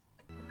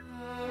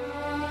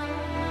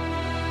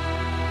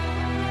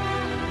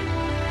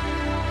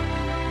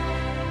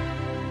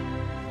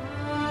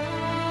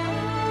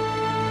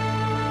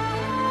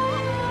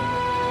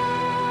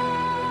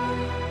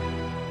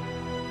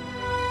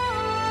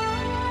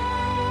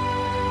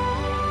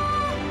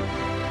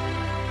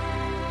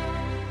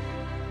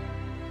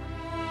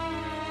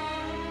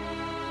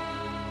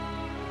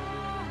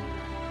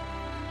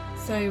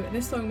 So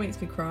this song makes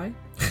me cry.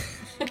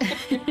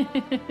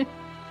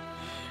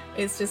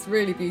 It's just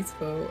really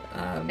beautiful.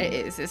 It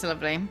is. It's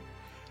lovely. And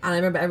I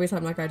remember every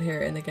time like I'd hear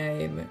it in the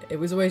game, it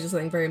was always just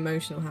something very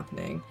emotional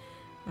happening.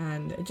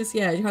 And it just,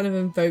 it kind of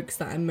invokes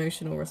that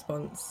emotional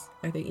response.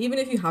 I think even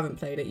if you haven't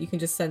played it, you can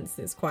just sense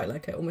it's quite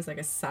like almost like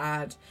a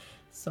sad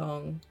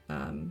song.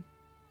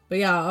 But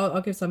yeah,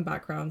 I'll give some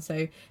background.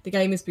 So the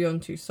game is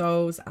Beyond Two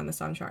Souls, and the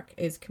soundtrack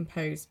is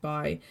composed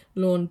by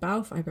Lorne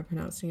Balfe. I hope I'm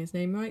pronouncing his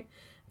name right.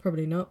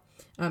 Probably not.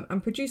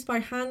 And produced by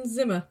Hans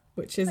Zimmer,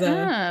 which is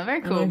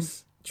very cool. a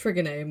nice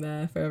trigger name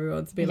there for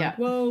everyone to be like,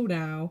 whoa,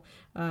 now.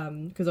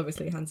 Because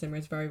obviously Hans Zimmer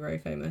is very, very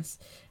famous.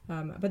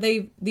 But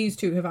these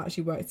two have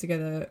actually worked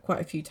together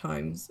quite a few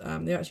times.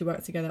 They actually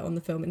worked together on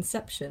the film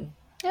Inception.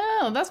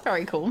 Oh, that's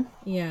very cool.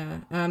 Yeah.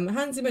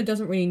 Hans Zimmer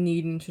doesn't really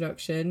need an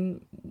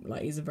introduction.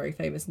 Like, he's a very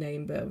famous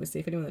name, but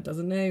obviously if anyone that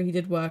doesn't know, he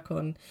did work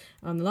on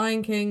The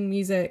Lion King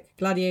music,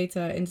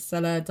 Gladiator,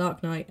 Interstellar,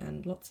 Dark Knight,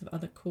 and lots of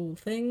other cool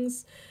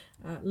things.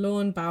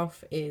 Lorne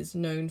Balfe is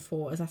known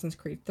for Assassin's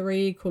Creed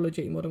 3, Call of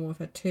Duty Modern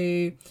Warfare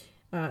 2,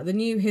 the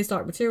new His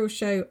Dark Materials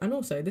show, and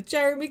also the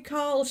Jeremy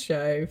Kyle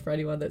show, for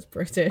anyone that's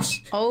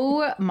British.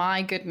 Oh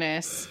my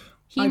goodness.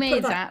 He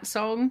made that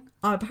song?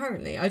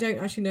 Apparently. I don't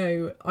actually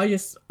know. I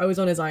was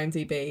on his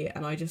IMDb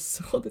and I just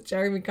saw the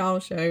Jeremy Kyle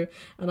show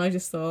and I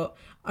just thought,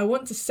 I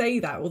want to say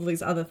that, all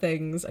these other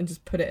things, and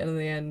just put it in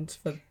the end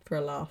for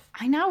a laugh.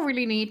 I now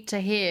really need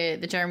to hear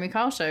the Jeremy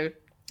Kyle show,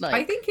 like,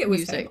 I think it was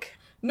music.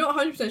 Not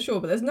 100%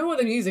 sure, but there's no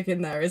other music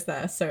in there, is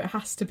there? So it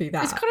has to be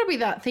that. It's got to be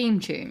that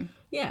theme tune.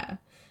 Yeah.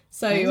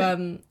 So,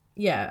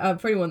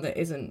 for anyone that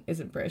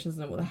isn't British,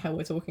 doesn't know what the hell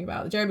we're talking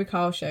about, the Jeremy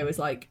Kyle show is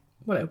like,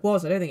 well, it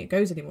was. I don't think it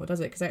goes anymore, does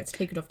it? Because they had to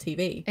take it off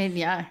TV.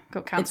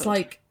 Got cancelled. It's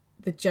like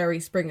the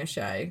Jerry Springer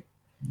show.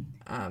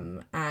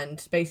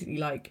 And basically,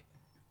 like,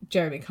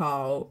 Jeremy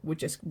Kyle would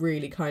just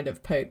really kind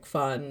of poke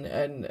fun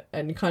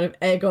and kind of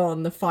egg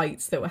on the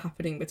fights that were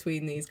happening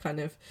between these kind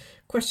of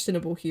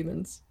questionable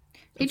humans.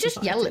 He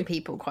just yelled at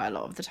people quite a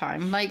lot of the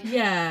time. Like,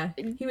 yeah,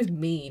 he was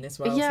mean as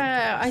well.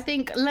 Yeah, sometimes. I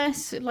think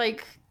less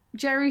like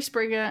Jerry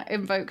Springer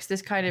invokes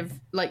this kind of,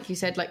 like you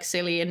said, like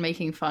silly and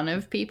making fun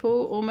of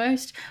people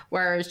almost,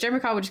 whereas Jeremy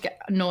Kyle would just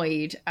get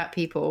annoyed at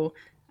people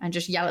and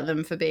just yell at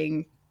them for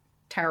being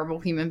terrible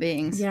human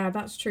beings. Yeah,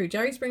 that's true.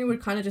 Jerry Springer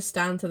would kind of just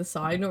stand to the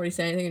side, not really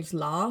say anything, and just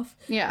laugh.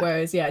 Yeah.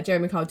 Whereas,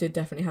 Jeremy Kyle did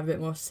definitely have a bit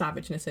more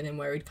savageness in him,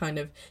 where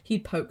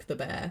he'd poke the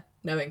bear,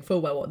 knowing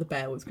full well what the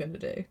bear was going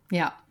to do.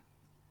 Yeah.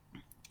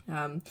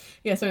 So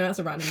that's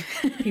a random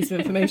piece of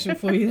information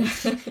for you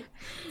there.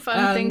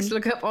 Fun things to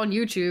look up on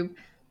YouTube.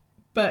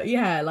 But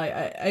yeah, like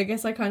I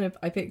guess I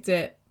picked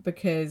it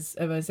because,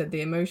 as I said, the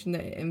emotion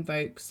that it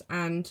invokes,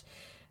 and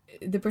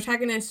the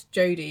protagonist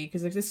Jodie,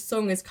 because this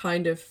song is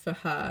kind of for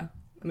her.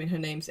 I mean, her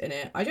name's in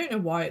it. I don't know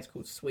why it's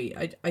called Sweet.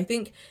 I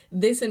think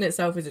this in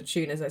itself is a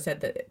tune, as I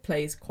said, that it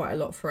plays quite a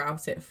lot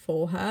throughout it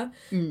for her.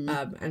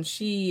 And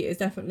she is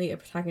definitely a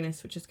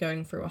protagonist which is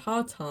going through a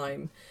hard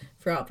time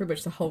throughout pretty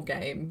much the whole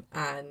game.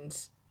 And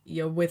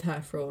you're with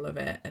her for all of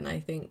it. And I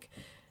think,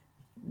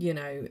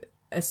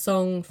 a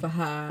song for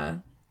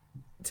her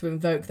to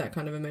invoke that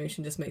kind of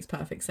emotion just makes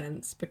perfect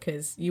sense,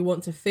 because you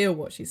want to feel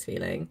what she's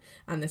feeling.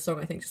 And this song,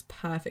 I think, just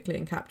perfectly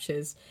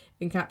encaptures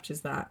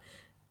that.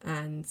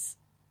 And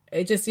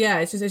it's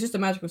just a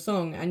magical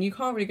song, and you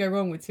can't really go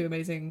wrong with two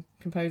amazing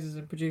composers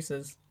and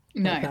producers.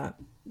 No, like that.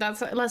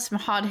 That's some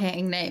hard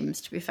hitting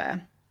names, to be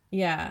fair.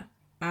 Yeah,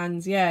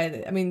 and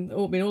I mean,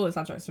 all the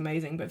soundtrack's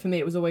amazing, but for me,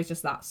 it was always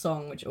just that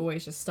song which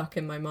always just stuck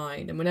in my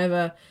mind. And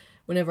whenever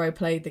I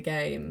played the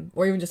game,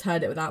 or even just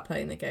heard it without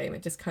playing the game,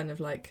 it just kind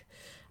of like,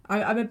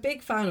 I'm a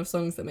big fan of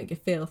songs that make you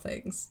feel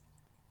things.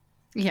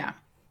 Yeah,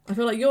 I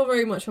feel like you're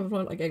very much of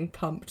like getting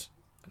pumped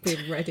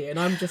being ready, and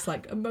I'm just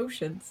like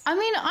emotions. I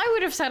mean, I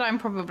would have said I'm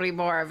probably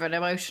more of an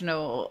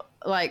emotional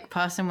like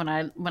person when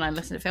I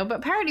listen to film, but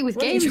apparently with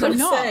What are you games trying I'm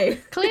to not. say?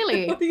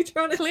 Clearly, What are you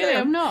trying to clearly say?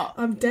 I'm not.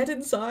 I'm dead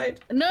inside.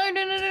 No.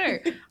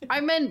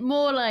 I meant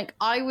more like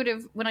I would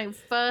have when I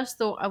first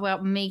thought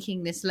about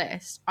making this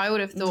list. I would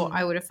have thought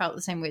I would have felt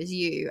the same way as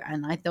you,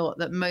 and I thought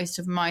that most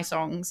of my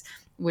songs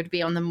would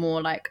be on the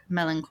more like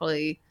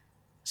melancholy,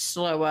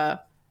 slower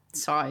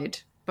side.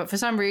 But for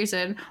some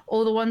reason,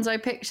 all the ones I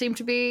picked seem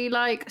to be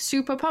like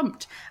super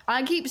pumped.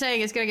 I keep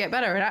saying it's going to get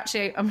better, and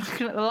actually, I'm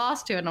looking at the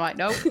last two, and I'm like,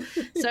 nope.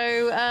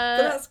 So, But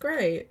that's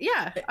great.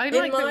 yeah, I In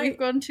like that my- we've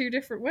gone two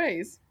different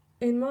ways.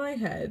 In my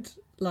head,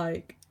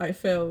 like, I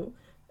feel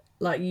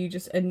like you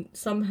just and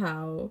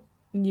somehow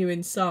knew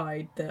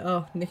inside that,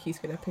 oh, Nikki's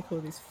going to pick all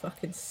these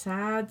fucking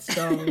sad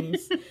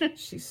songs.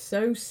 She's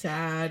so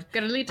sad.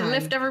 Gonna need to And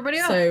lift everybody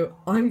up. So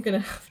I'm going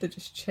to have to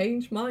just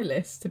change my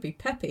list to be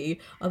peppy.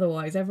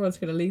 Otherwise, everyone's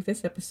going to leave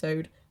this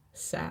episode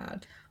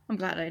sad. I'm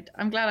glad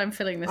I'm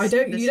feeling this. You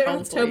don't this have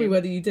whole to tell me volume.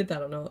 whether you did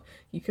that or not.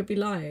 You could be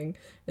lying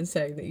and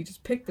saying that you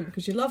just picked them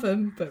because you love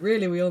them, but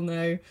really we all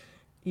know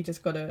you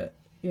just got to,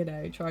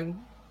 try and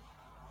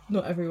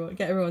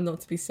get everyone not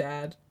to be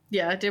sad.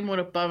 Yeah, I didn't want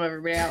to bum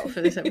everybody out for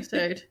this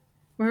episode.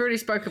 We already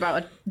spoke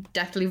about a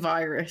deathly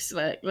virus.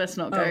 Like, let's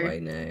not go. Oh, I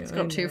know. It's I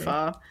got too know.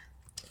 far.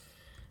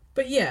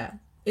 But yeah,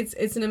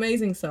 it's an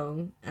amazing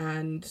song,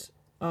 and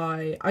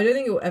I don't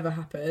think it will ever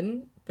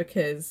happen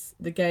because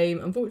the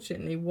game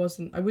unfortunately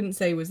wasn't. I wouldn't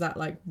say was that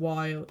like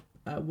wild.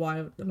 Oh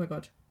my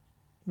god,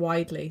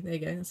 widely. There you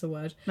go. That's a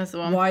word. That's the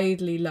one.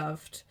 Widely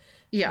loved.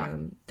 Yeah.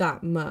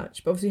 That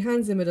much. But obviously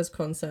Hans Zimmer does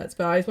concerts,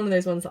 but it's one of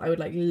those ones that I would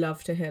like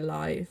love to hear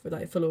live with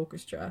like full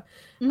orchestra.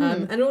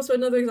 And also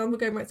another example,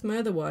 going back to my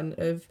other one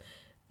of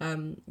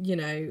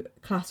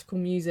classical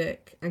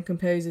music and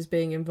composers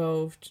being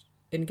involved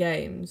in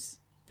games,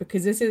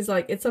 because this is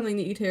like, it's something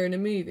that you'd hear in a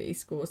movie,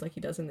 scores like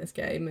he does in this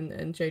game,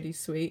 and Jodie's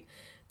Sweet,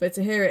 but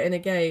to hear it in a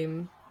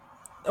game,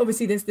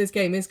 obviously this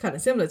game is kind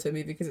of similar to a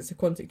movie because it's a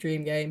Quantic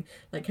Dream game,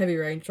 like Heavy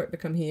Rain, Detroit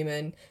Become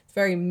Human. It's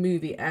very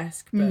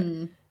movie-esque, but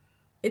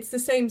it's the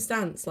same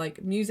stance.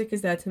 Like, music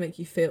is there to make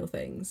you feel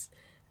things,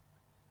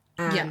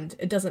 and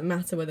it doesn't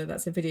matter whether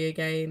that's a video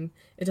game.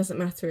 It doesn't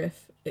matter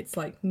if it's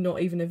like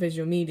not even a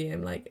visual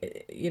medium.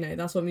 Like,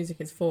 that's what music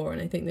is for, and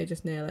I think they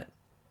just nail it.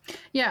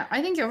 Yeah,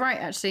 I think you're right,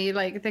 actually.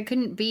 Like, there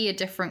couldn't be a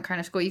different kind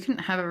of score. You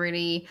couldn't have a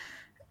really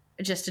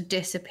just a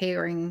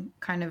disappearing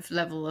kind of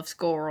level of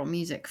score or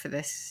music for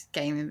this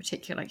game in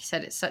particular. Like you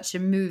said, it's such a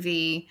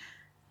movie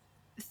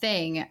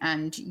thing,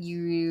 and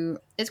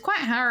it's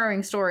quite a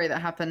harrowing story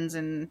that happens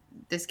in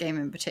this game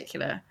in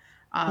particular.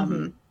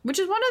 Which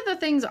is one of the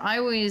things I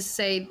always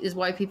say is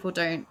why people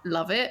don't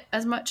love it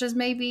as much as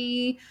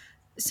maybe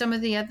some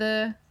of the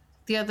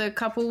other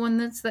couple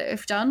ones that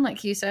have done,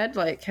 like you said,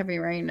 like Heavy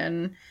Rain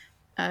and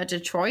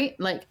Detroit.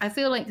 Like, I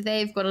feel like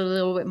they've got a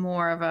little bit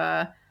more of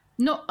a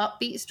not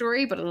upbeat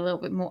story, but a little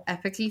bit more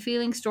epically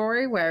feeling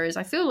story. Whereas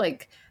I feel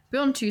like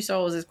Beyond Two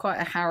Souls is quite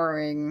a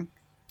harrowing,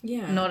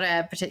 not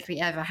a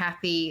particularly ever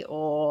happy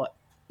or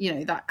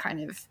that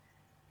kind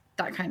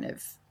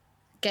of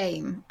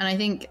game. And I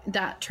think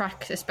that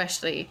track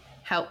especially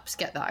helps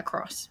get that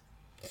across.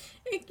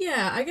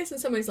 Yeah, I guess in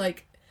some ways,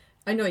 like,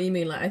 I know what you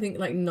mean. Like, I think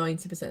like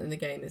 90% of the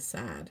game is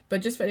sad,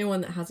 but just for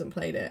anyone that hasn't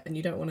played it and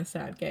you don't want a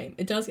sad game,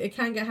 it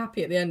can get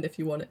happy at the end if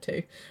you want it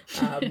to.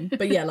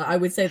 But yeah, like, I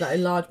would say that a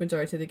large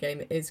majority of the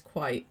game is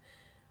quite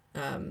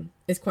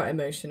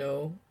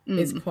emotional,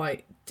 is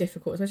quite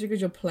difficult, especially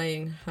because you're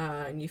playing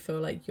her and you feel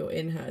like you're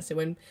in her. So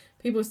when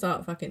people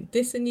start fucking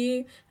dissing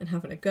you and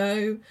having a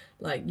go,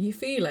 like, you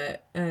feel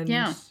it. And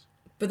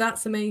but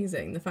that's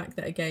amazing. The fact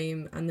that a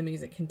game and the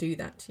music can do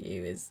that to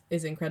you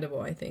is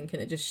incredible, I think,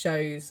 and it just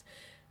shows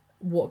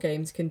what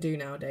games can do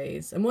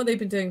nowadays and what they've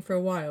been doing for a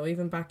while,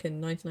 even back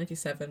in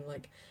 1997,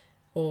 like,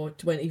 or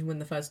even when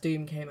the first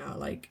Doom came out.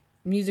 Like,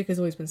 music has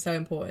always been so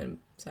important.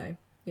 So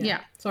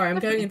yeah. Sorry, I'm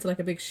going into like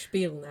a big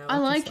spiel now. I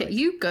like it.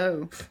 You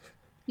go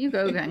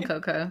Gang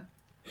Coco.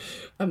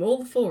 I'm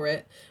all for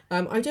it.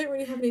 I don't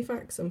really have any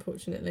facts,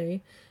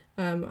 unfortunately.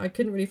 I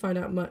couldn't really find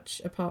out much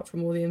apart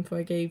from all the info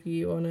I gave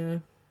you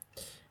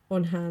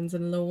on Hands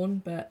and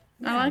Lawn, but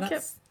I like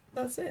it.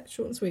 That's it.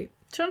 Short and sweet.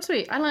 Short and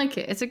sweet. I like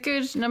it. It's a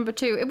good number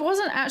 2. It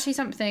wasn't actually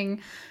something.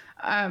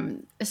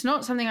 It's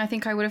not something I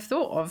think I would have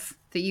thought of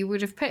that you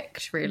would have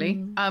picked.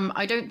 Really.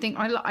 I don't think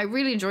I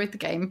really enjoyed the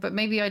game, but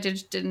maybe I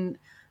didn't.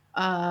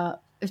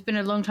 It's been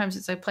a long time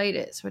since I played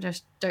it, so I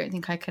just don't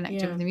think I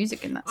connected with the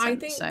music in that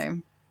sense. I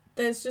think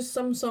there's just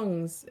some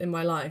songs in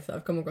my life that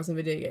I've come across in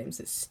video games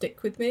that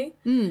stick with me,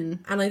 and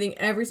I think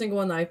every single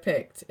one that I've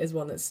picked is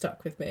one that's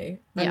stuck with me.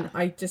 And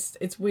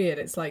it's weird.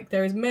 It's like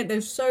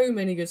there's so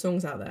many good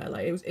songs out there.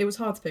 Like, it was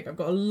hard to pick. I've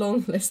got a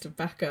long list of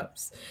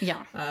backups.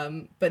 Yeah.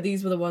 But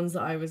these were the ones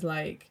that I was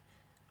like,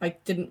 I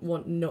didn't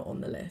want not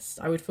on the list.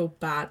 I would feel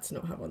bad to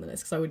not have on the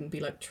list because I wouldn't be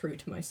like true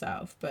to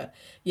myself. But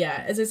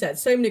yeah, as I said,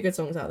 so many good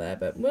songs out there.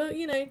 But well,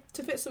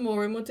 to fit some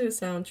more in, we'll do a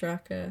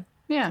soundtrack.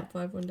 Top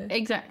 5 one day.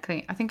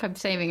 Exactly. I think I'm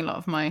saving a lot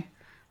of my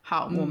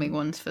heartwarming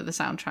ones for the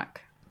soundtrack.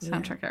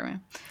 soundtrack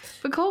area.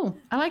 But cool.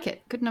 I like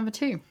it. Good number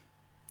 2.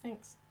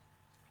 Thanks.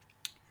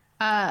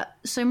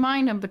 So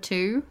my number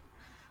 2,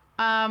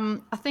 I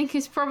think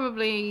is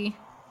probably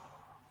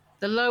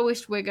the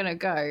lowest we're going to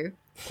go.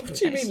 What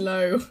do you mean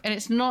low? And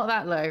it's not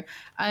that low.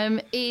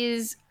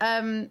 Is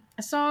a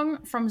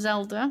song from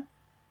Zelda,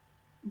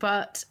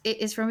 but it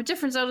is from a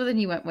different Zelda than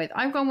you went with.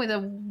 I've gone with a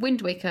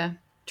Wind Waker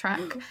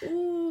track.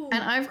 Ooh.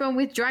 And I've gone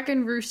with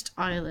Dragon Roost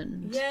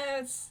Island.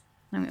 Yes.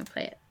 I'm going to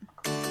play it.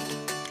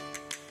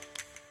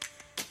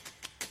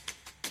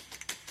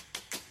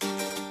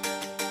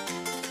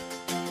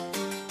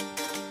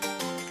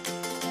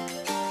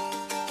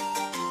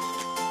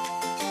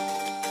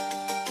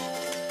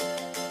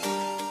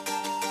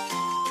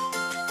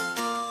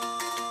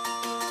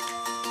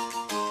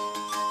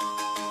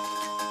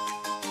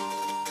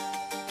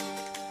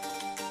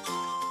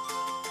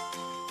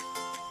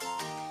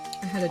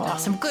 I had a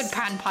dance. Some good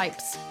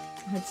panpipes.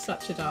 I had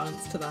such a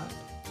dance to that.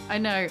 I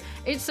know.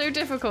 It's so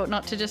difficult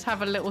not to just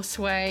have a little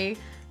sway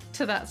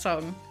to that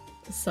song.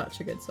 It's such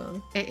a good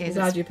song. It is.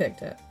 I'm glad you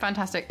picked it.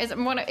 Fantastic. It's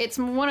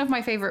one of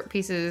my favorite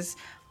pieces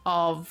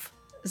of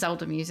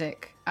Zelda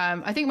music.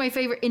 I think my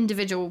favorite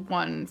individual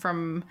one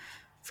from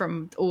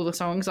all the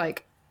songs.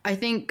 Like, I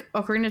think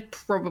Ocarina is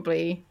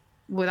probably,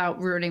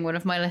 without ruining one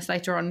of my lists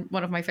later on,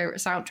 one of my favorite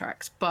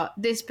soundtracks. But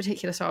this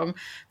particular song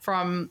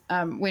from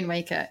Wind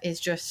Waker is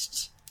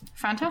just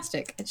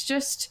fantastic. It's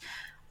just,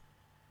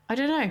 I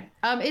don't know.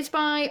 It's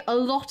by a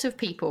lot of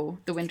people,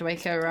 the Wind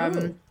Waker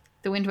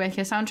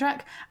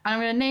soundtrack. And I'm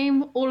going to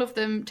name all of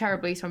them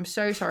terribly, so I'm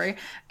so sorry.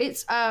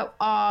 It's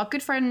our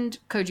good friend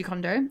Koji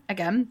Kondo,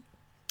 again.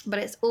 But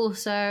it's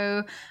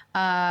also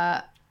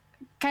Kenta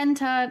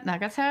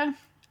Nagata,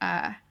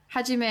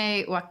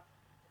 Hajime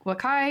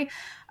Wakai,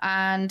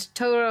 and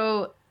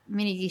Toro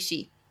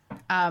Minigishi.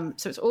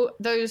 So it's all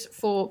those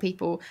 4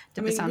 people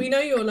did the sound. We know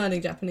you're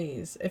learning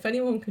Japanese. If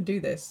anyone can do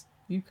this,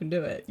 you can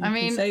do it. You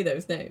can say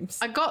those names.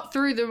 I got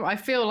through them. I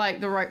feel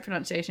like the right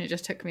pronunciation. It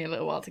just took me a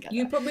little while to get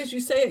You there. probably you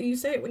say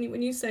it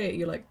when you say it.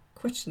 You're like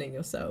questioning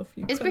yourself.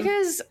 It's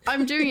because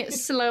I'm doing it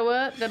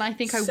slower than I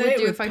think I would Say it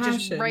do with if I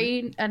just passion.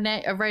 read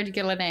a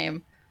regular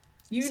name.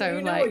 You So,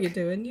 know like, what you're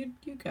doing. You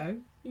go.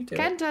 You do it.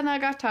 Kenta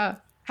Nagata,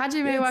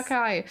 Hajime Yes.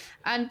 Wakai,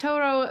 and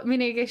Toro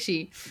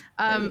Minigishi.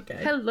 There you go.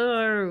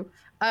 Hello.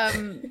 Are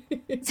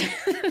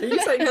you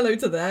saying hello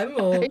to them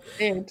or? I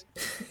did.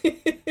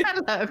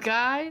 Hello,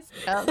 guys.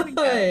 How's it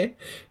going? Hi,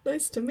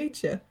 nice to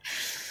meet you.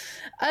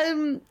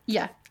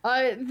 Yeah.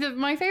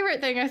 My favorite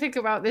thing I think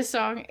about this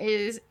song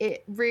is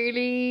it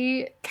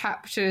really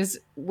captures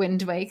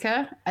Wind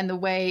Waker and the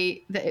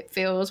way that it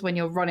feels when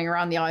you're running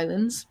around the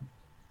islands.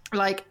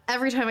 Like,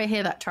 every time I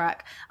hear that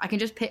track, I can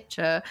just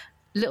picture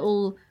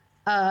little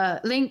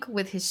Link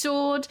with his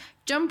sword,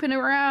 jumping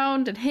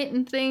around and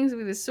hitting things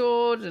with his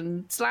sword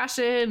and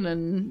slashing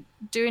and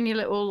doing your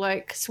little,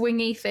 like,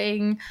 swingy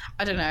thing.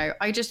 I don't know.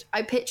 I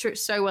picture it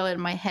so well in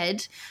my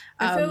head.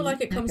 I feel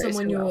like it and comes on goes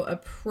when so you're well.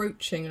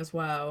 approaching as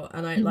well,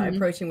 and I like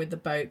approaching with the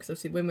boat, because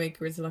obviously Wind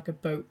Waker is like a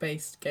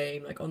boat-based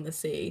game, like on the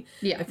sea.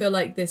 Yeah. I feel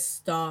like this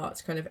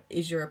starts kind of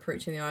as you're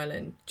approaching the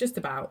island, just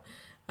about.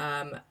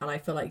 And I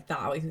feel like that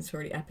always is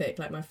really epic.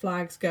 Like, my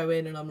flags go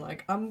in, and I'm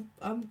like, I'm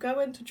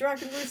going to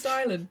Dragon Roost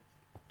Island.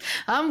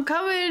 I'm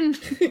coming.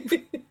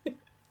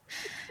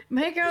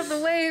 Make out the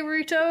way,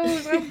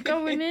 Rutos. I'm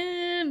going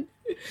in.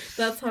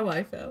 That's how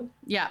I feel.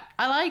 Yeah,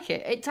 I like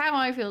it. It's how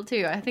I feel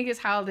too. I think it's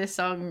how this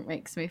song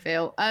makes me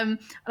feel. And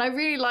I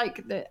really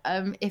like that.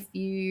 If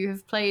you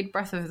have played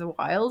Breath of the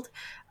Wild,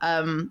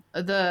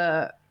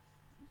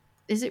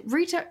 is it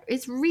Rito?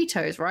 It's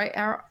Ritos, right?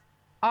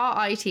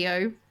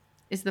 Rito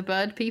is the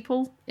bird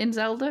people in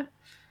Zelda.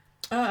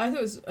 I thought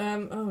it was.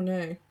 Oh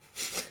no.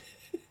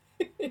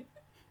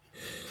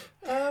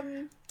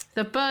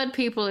 The bird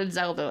people in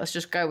Zelda. Let's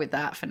just go with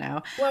that for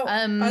now. Well,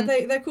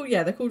 they're called.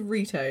 Yeah, they're called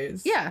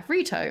Ritos. Yeah,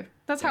 Rito.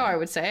 That's how I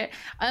would say it.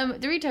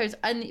 The Ritos,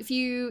 and if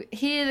you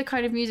hear the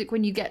kind of music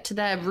when you get to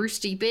their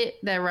roosty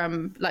bit, their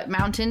like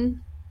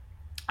mountain,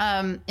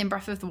 in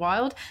Breath of the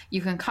Wild,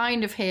 you can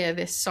kind of hear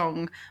this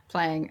song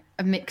playing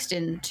mixed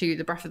into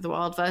the Breath of the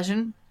Wild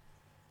version.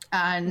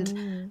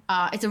 And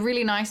it's a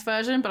really nice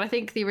version, but I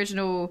think the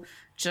original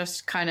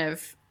just kind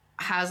of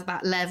has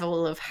that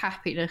level of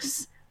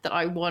happiness that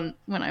I want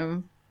when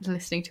I'm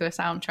listening to a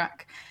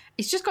soundtrack.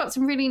 It's just got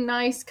some really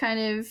nice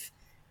kind of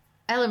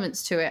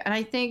elements to it, and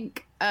I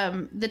think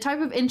the type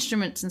of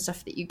instruments and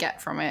stuff that you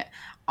get from it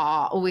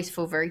always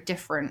feel very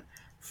different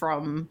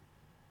from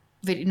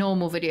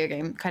normal video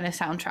game kind of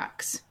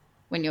soundtracks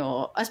when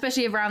you're,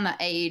 especially around that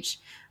age,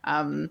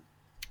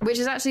 which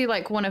is actually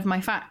like one of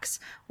my facts,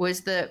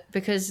 was that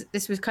because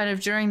this was kind of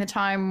during the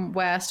time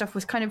where stuff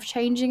was kind of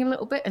changing a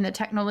little bit and the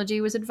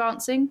technology was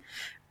advancing,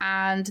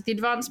 and the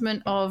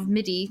advancement of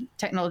MIDI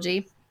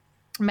technology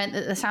meant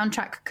that the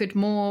soundtrack could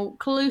more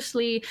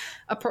closely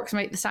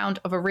approximate the sound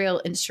of a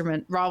real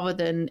instrument rather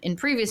than in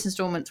previous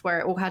installments where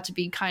it all had to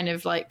be kind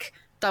of like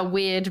the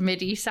weird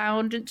MIDI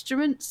sound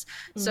instruments.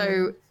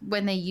 So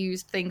when they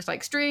used things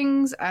like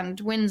strings and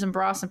winds and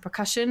brass and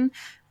percussion,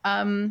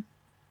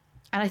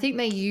 and I think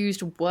they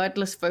used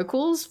wordless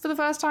vocals for the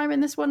first time in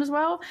this one as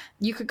well.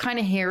 You could kind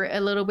of hear it a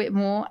little bit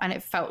more, and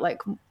it felt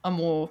like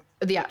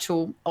the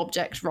actual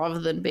object rather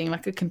than being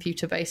like a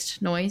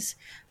computer-based noise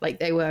like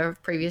they were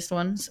previous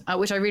ones,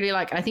 which I really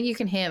like. And I think you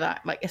can hear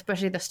that, like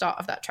especially the start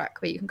of that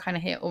track, where you can kind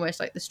of hear almost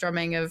like the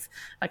strumming of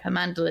like a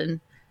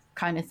mandolin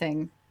kind of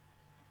thing.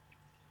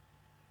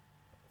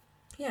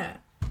 Yeah,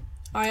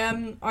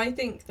 I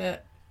think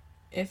that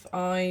if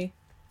I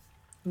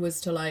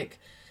was to like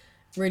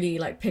really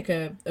like pick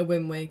a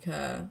Wind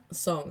Waker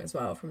song as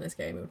well from this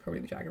game, it would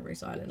probably be Dragon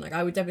Roost Island. Like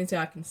I would definitely say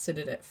I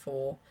considered it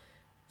for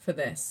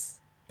this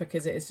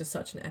because it is just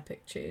such an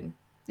epic tune.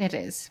 It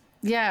is.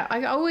 Yeah,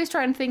 I always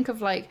try and think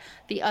of like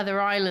the other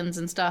islands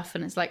and stuff,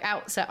 and it's like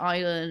Outset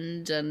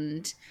Island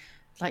and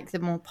like the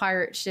more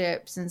pirate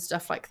ships and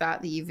stuff like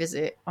that you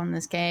visit on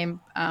this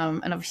game,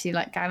 and obviously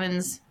like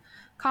Ganon's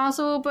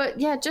castle. But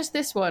yeah, just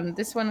this one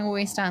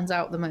always stands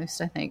out the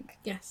most, I think.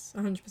 Yes,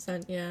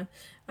 100%. Yeah,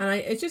 and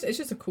it's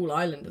just a cool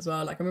island as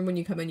well. Like I remember when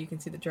you come in, you can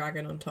see the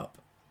dragon on top.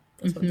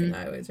 That's one thing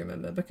I always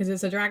remember because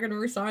it's a Dragon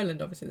Roost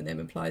Island. Obviously, the name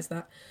implies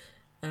that.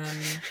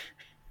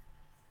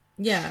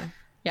 Yeah.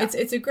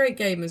 It's a great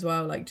game as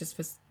well. Like just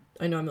for,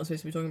 I know I'm not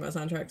supposed to be talking about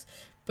soundtracks,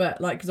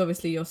 but like because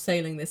obviously you're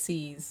sailing the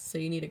seas, so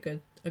you need a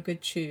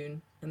good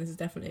tune, and this is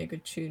definitely a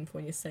good tune for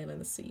when you're sailing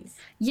the seas.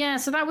 Yeah,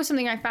 so that was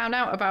something I found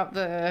out about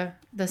the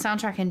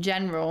soundtrack in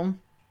general.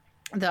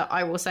 That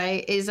I will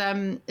say is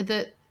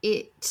that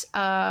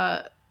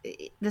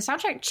the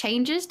soundtrack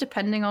changes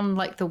depending on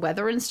like the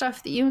weather and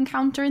stuff that you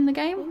encounter in the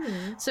game.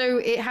 So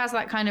it has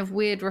that kind of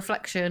weird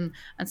reflection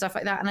and stuff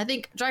like that. And I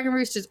think Dragon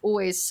Roost is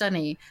always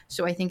sunny,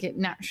 so I think it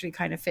naturally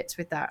kind of fits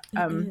with that.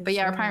 But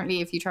yeah,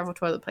 apparently if you travel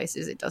to other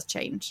places, it does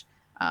change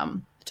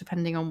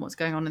depending on what's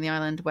going on in the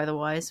island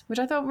weather-wise, which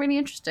I thought really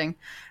interesting.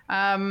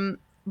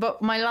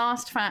 But my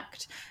last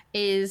fact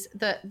is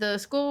that the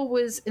score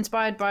was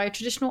inspired by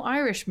traditional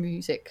Irish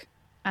music,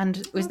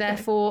 and was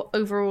therefore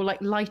overall like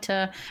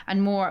lighter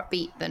and more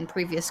upbeat than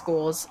previous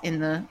scores in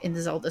the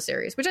Zelda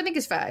series, which I think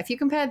is fair. If you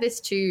compare this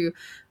to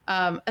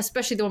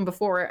especially the one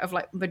before it of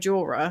like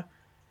Majora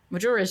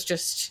is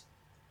just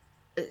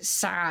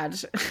sad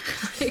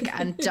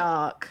and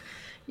dark.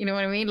 You know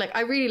what I mean? Like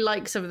I really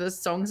like some of the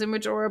songs in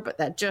Majora, but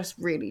they're just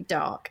really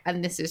dark,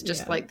 and this is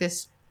just like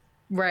this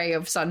ray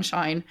of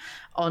sunshine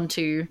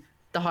onto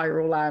the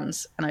Hyrule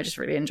lands, and I just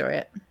really enjoy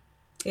it.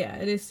 Yeah,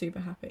 it is super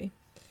happy.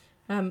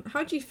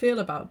 How do you feel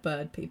about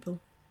bird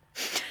people?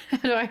 How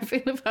do I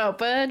feel about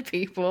bird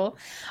people?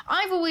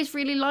 I've always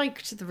really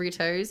liked the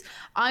Rutos.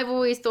 I've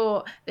always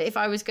thought that if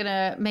I was going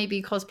to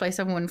maybe cosplay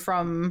someone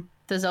from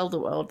the Zelda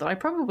world, that I'd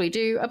probably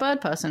do a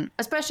bird person,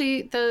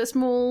 especially the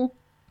small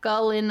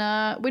girl in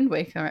Wind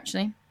Waker,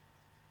 actually.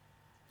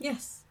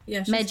 Yes.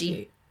 Yeah, she's Meji.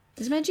 cute.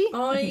 Is it Meji?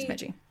 I think it's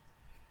Meji.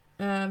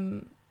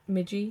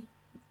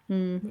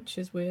 Midgie, which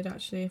is weird,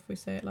 actually, if we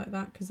say it like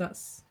that, because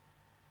that's...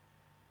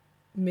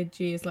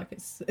 Midgie is like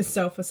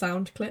itself a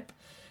sound clip.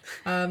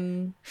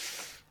 Also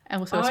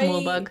a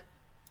small bug.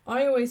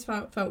 I always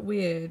felt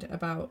weird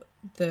about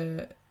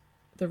the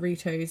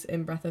Rutos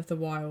in Breath of the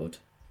Wild.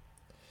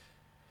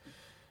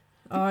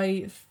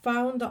 I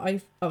found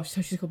that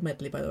so she's called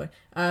Medley, by the way.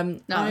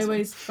 I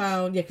always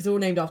found, because they're all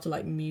named after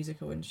like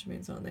musical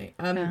instruments, aren't they?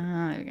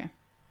 There we go.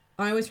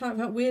 I always felt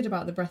weird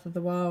about the Breath of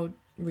the Wild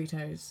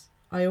Rutos.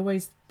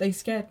 They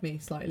scared me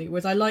slightly.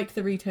 Whereas I like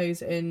the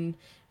Rutos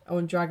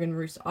on Dragon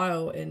Roost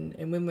Isle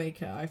in Wind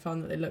Waker. I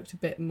found that they looked a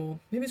bit more...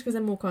 Maybe it's because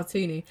they're more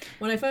cartoony.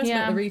 When I first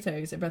met the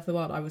Rutos in Breath of the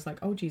Wild, I was like,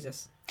 oh,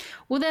 Jesus.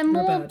 Well, they're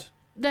more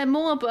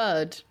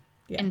bird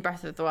in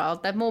Breath of the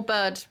Wild. They're more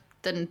bird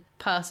than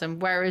person,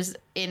 whereas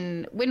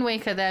in Wind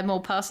Waker, they're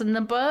more person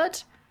than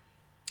bird.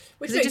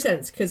 Which makes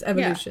sense, because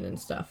evolution and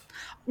stuff.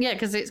 Yeah,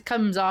 because it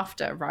comes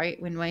after,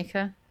 right, Wind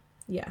Waker?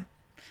 Yeah.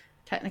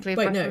 Technically,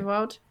 Breath of the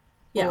Wild?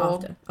 Yeah,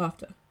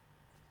 after.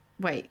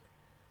 Wait.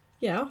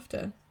 Yeah,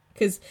 after.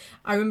 Because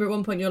I remember at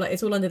one point you're like,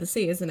 it's all under the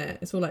sea, isn't it?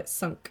 It's all like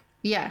sunk.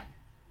 Yeah.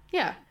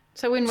 Yeah.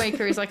 So Wind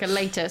Waker is like a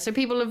later. So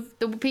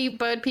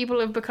bird people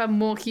have become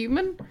more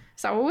human?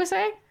 Is that what we're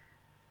saying?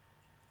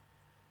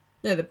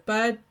 No, the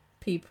bird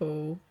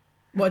people...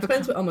 Well, it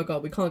depends. Oh my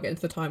god, we can't get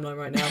into the timeline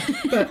right now.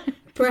 But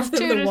Breath of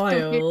the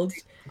Wild,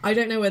 I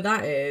don't know where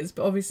that is,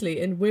 but obviously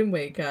in Wind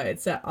Waker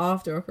it's set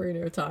after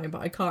Ocarina of Time, but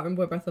I can't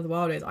remember where Breath of the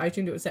Wild is. I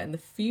assumed it was set in the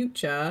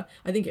future.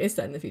 I think it is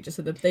set in the future,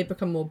 so that they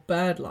become more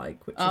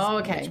bird-like,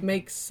 which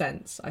makes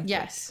sense, I think.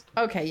 Yes.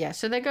 Okay, yeah.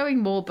 So they're going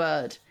more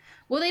bird.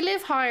 Well, they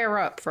live higher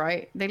up,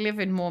 right? They live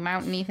in more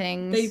mountainy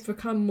things. They've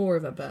become more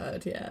of a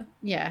bird, yeah.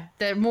 Yeah,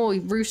 they're more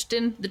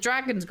roosting. The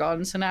dragon's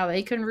gone, so now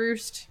they can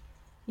roost.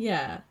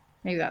 Yeah.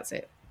 Maybe that's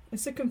it.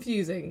 It's a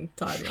confusing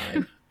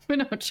timeline. We're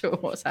not sure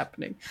what's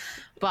happening.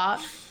 But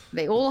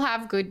they all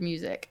have good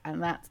music,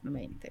 and that's the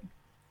main thing.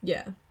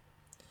 Yeah.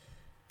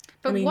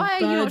 But why are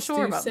you not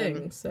sure about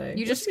them? So...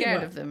 You're just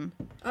scared of them.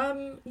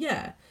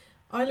 Yeah.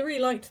 I really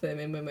liked them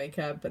in Wind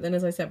Waker, but then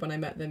as I said, when I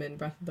met them in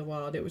Breath of the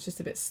Wild, it was just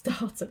a bit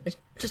startling.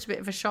 Just a bit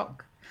of a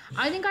shock.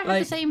 I think I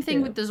had the same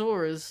thing with the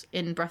Zoras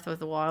in Breath of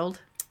the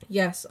Wild.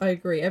 Yes, I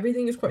agree.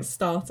 Everything is quite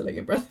startling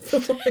in Breath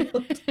of the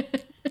Wild.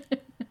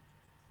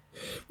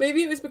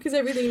 Maybe it was because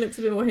everything looks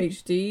a bit more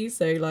HD,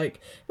 so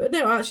like... But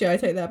no, actually, I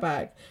take that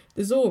back.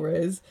 The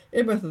Zoras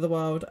in Breath of the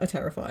Wild are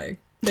terrifying.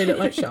 They look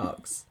like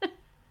sharks.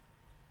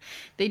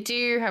 They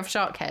do have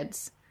shark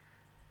heads.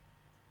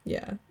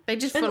 Yeah. They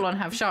just full on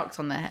have sharks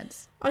on their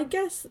heads. I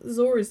guess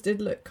Zoras did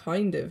look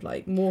kind of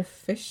like more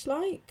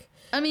fish-like.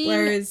 I mean...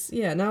 Whereas,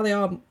 yeah, now they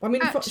are... I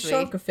mean, actually,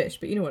 shark are fish,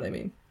 but you know what I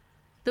mean.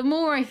 The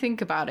more I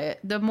think about it,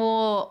 the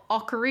more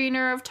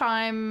Ocarina of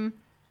Time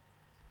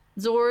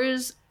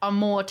Zoras are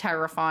more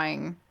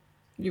terrifying.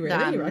 You really?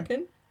 You than-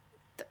 reckon?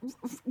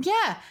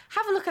 Yeah,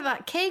 have a look at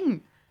that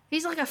king.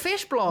 He's like a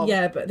fish blob.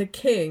 Yeah, but the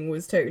king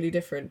was totally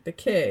different. The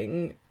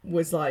king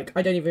was like,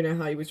 I don't even know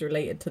how he was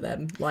related to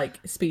them, like,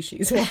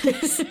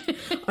 species-wise.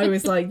 I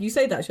was like, you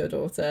say that's your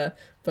daughter,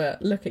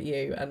 but look at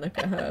you and look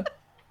at her.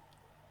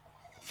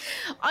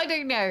 I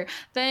don't know.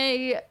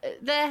 Their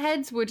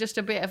heads were just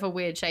a bit of a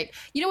weird shape.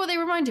 You know what they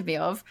reminded me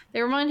of?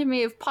 They reminded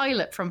me of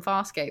Pilot from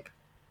Farscape.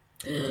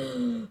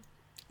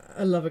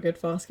 I love a good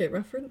Farscape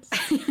reference.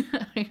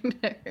 I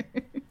know.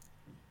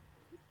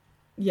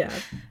 Yeah.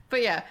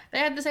 But yeah, they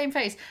had the same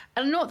face.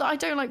 And not that I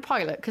don't like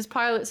Pilot, because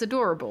Pilot's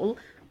adorable,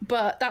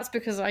 but that's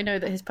because I know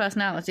that his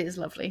personality is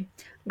lovely.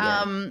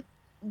 Yeah.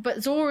 But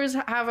Zoras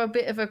have a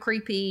bit of a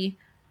creepy...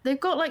 They've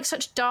got, like,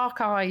 such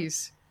dark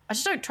eyes. I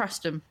just don't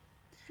trust them.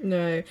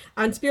 No.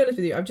 And to be honest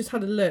with you, I've just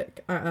had a look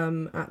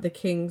at the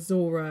King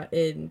Zora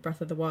in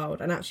Breath of the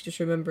Wild, and actually just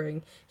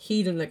remembering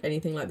he didn't look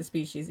anything like the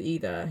species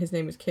either. His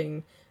name was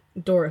King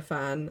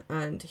Dorephan,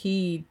 and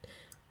he...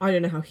 I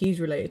don't know how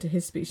he's related to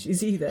his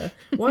species either.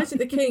 Why is it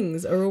the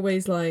kings are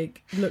always,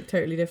 like, look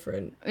totally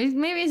different?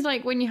 Maybe it's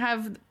like when you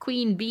have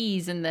queen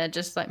bees and they're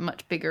just, like,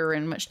 much bigger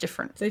and much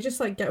different. They just,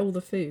 like, get all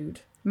the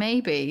food.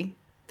 Maybe.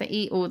 They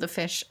eat all the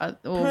fish or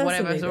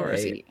whatever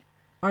Zoras eat.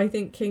 I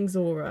think King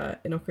Zora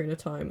in Ocarina of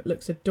Time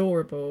looks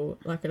adorable,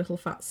 like a little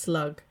fat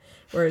slug,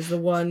 whereas the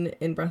one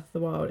in Breath of the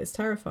Wild is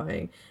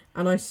terrifying.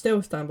 And I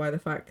still stand by the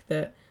fact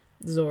that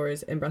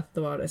Zoras in Breath of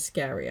the Wild are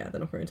scarier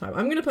than Ocarina of Time.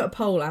 I'm going to put a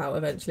poll out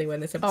eventually when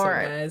this episode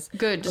airs.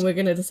 Good. And we're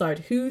going to decide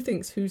who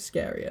thinks who's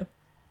scarier.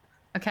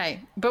 Okay,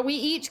 but we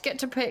each get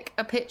to pick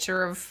a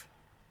picture of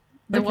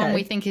the one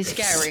we think is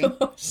scary.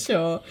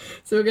 Sure.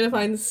 So we're going to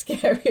find the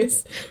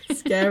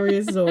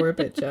scariest Zora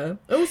picture.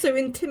 Also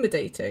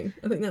intimidating.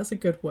 I think that's a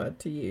good word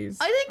to use.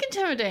 I think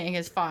intimidating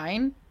is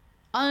fine.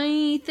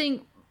 I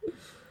think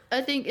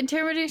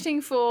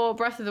intimidating for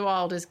Breath of the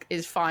Wild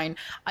is fine.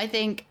 I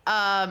think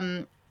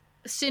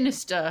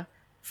sinister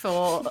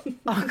for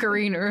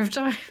Ocarina of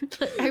Time.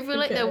 I feel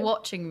like they're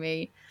watching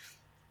me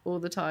all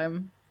the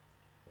time.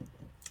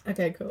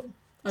 Okay, cool.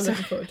 I'm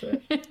looking forward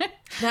to it.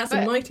 That's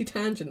a mighty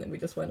tangent that we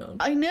just went on.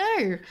 I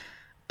know.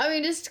 I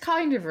mean, it's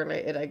kind of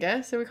related, I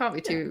guess, so we can't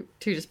be too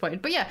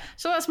disappointed. But yeah,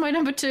 so that's my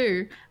number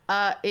 2.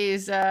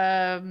 Is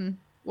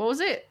what was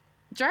it?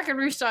 Dragon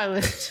Roost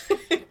Island.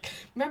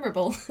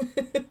 Memorable.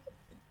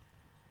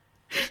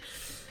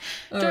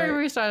 Dragon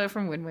Roost Island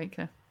from Wind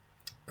Waker.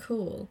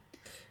 Cool.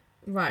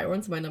 Right, we're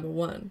on to my number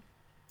 1.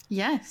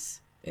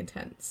 Yes.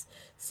 Intense.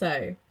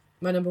 So,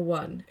 my number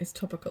 1 is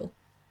topical.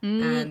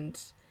 And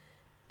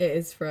it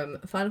is from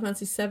Final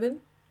Fantasy VII,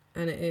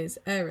 and it is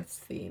Aerith's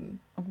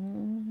theme.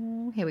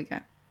 Oh, here we go.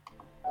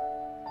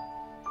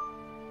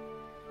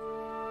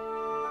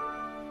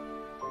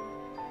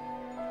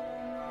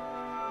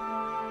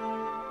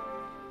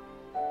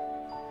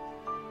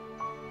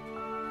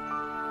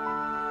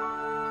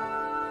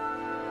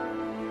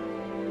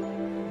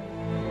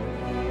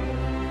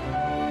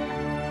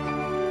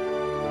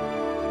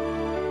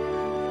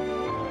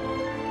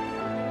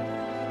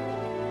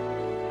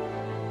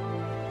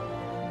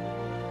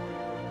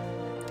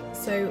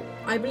 So,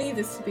 I believe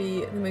this to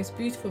be the most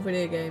beautiful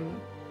video game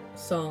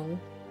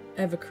song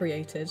ever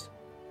created.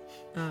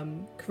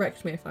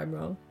 Correct me if I'm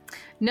wrong.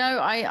 No,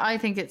 I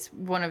think it's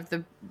one of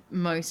the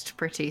most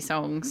pretty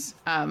songs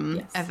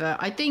ever.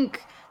 I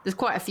think there's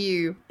quite a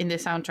few in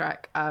this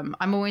soundtrack.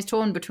 I'm always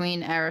torn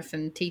between Aerith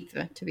and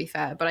Tifa, to be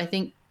fair, but I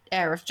think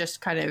Aerith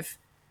just kind of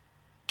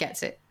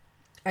gets it.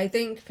 I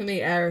think for me,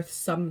 Aerith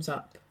sums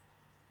up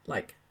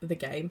like the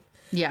game.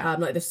 Yeah.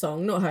 Like the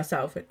song, not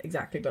herself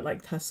exactly, but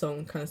like her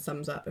song kind of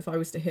sums up. If I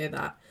was to hear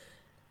that,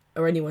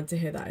 or anyone to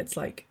hear that, it's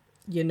like,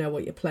 you know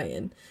what you're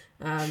playing.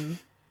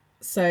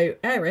 So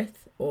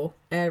Aerith, or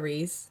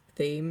Ares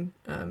theme,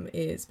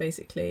 is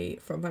basically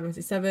from Final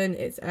Fantasy VII.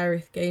 It's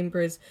Aerith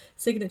Gamebre's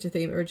signature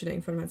theme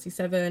originating from Final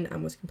Fantasy VII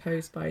and was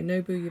composed by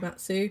Nobu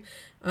Uematsu.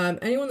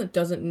 Anyone that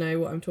doesn't know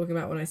what I'm talking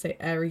about when I say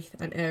Aerith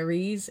and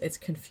Ares, it's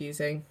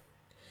confusing.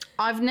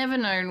 I've never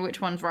known which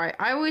one's right.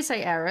 I always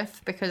say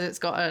Aerith because it's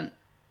got an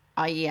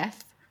IEF,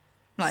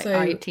 like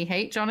So-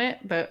 ITH on it,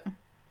 but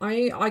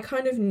I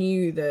kind of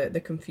knew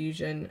the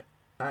confusion,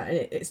 and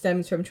it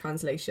stems from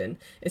translation.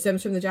 It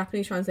stems from the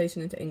Japanese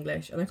translation into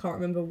English, and I can't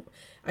remember.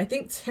 I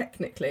think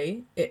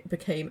technically it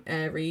became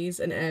Ares,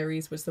 and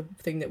Ares was the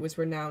thing that was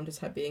renowned as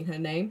her being her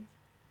name.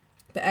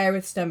 But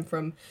Aerith stemmed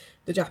from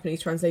the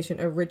Japanese translation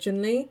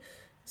originally.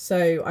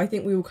 So I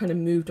think we all kind of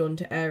moved on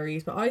to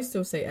Ares, but I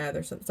still say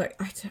Aerith. It's like,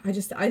 I think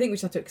we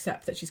just have to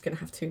accept that she's going to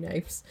have two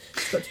names.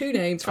 She's got two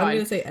names. I'm going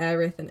to say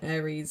Aerith and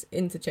Ares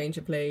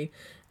interchangeably,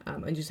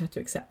 and you just have to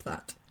accept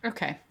that.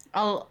 Okay,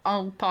 I'll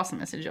pass the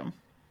message on.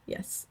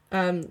 Yes.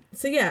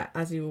 So yeah,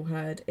 as you all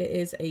heard, it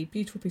is a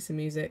beautiful piece of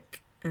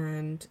music,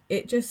 and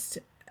it just,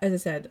 as I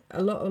said,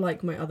 a lot of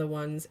like my other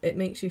ones, it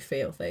makes you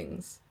feel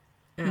things,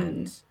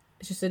 and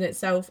it's just in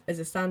itself as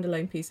a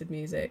standalone piece of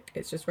music.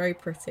 It's just very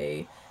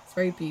pretty. It's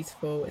very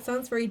beautiful. It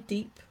sounds very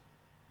deep.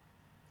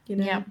 You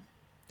know. Yeah.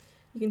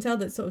 You can tell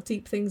that sort of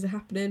deep things are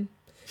happening.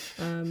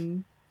 I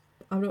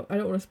don't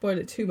want to spoil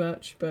it too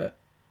much, but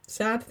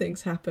sad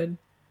things happen.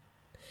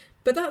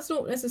 But that's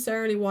not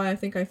necessarily why I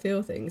think I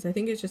feel things. I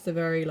think it's just a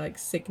very like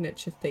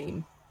signature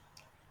theme.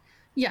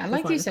 Yeah,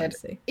 like you said,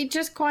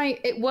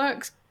 it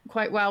works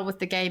quite well with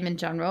the game in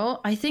general.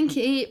 I think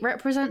it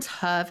represents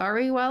her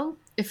very well.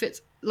 If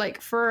it's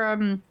like for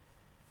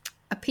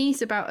a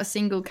piece about a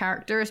single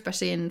character,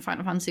 especially in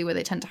Final Fantasy where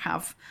they tend to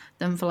have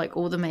them for like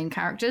all the main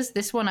characters,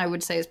 this one I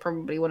would say is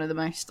probably one of the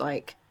most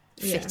like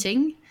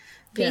fitting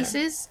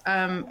pieces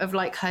of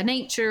like her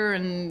nature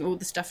and all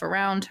the stuff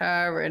around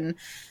her, and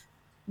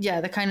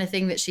the kind of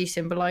thing that she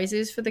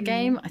symbolizes for the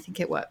game. I think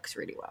it works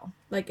really well.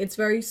 Like, it's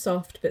very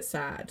soft but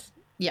sad.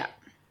 Yeah.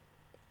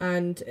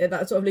 And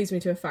that sort of leads me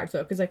to a fact,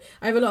 though, because I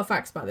have a lot of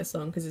facts about this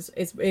song, because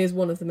it is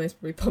one of the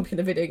most probably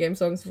popular video game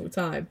songs of all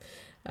time.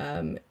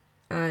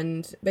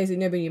 And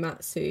basically Nobuo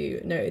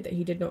Uematsu noted that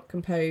he did not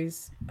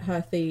compose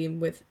her theme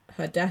with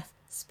her death.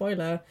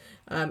 Spoiler,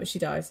 she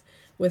dies,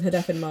 with her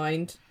death in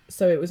mind.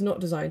 So it was not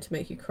designed to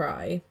make you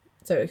cry.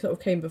 So it sort of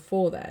came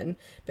before then.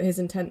 But his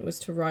intent was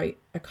to write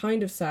a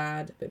kind of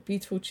sad but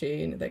beautiful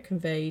tune that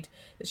conveyed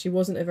that she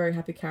wasn't a very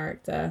happy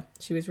character.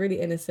 She was really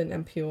innocent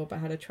and pure, but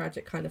had a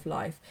tragic kind of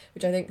life,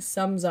 which I think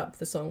sums up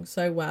the song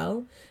so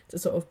well, to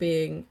sort of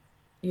being,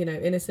 you know,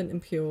 innocent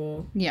and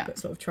pure, but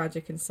sort of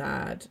tragic and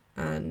sad.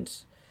 And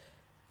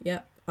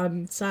yeah,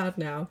 I'm sad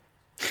now.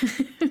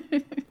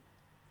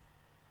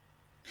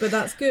 But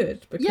that's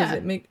good, because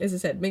as I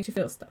said, makes you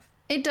feel stuff.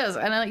 It does,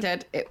 and like I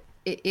said,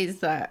 it is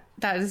that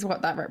is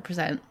what that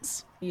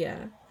represents.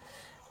 Yeah.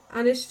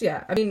 And it's,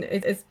 I mean,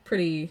 it's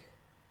pretty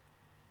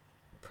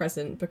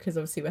present, because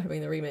obviously we're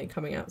having the remake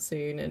coming out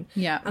soon, and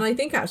I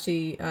think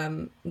actually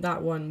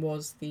that one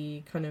was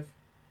the kind of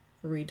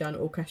redone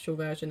orchestral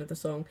version of the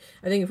song.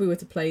 I think if we were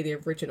to play the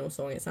original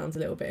song, it sounds a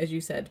little bit, as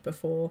you said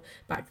before,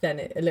 back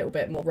then a little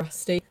bit more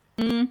rusty.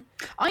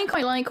 I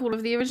quite like all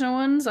of the original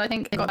ones. I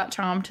think they got that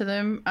charm to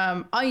them.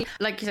 I,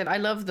 like you said, I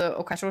love the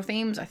orchestral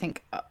themes. I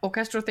think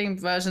orchestral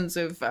themed versions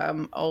of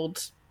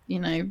old, you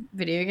know,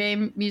 video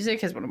game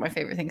music is one of my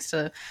favorite things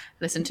to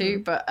listen to.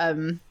 But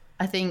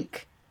I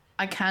think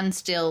I can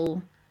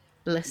still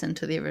listen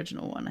to the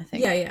original one, I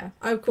think. Yeah,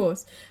 of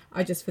course.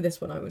 I just, for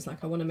this one, I was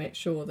like, I want to make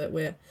sure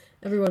that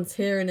everyone's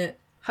hearing it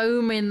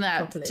home in that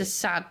properly. Just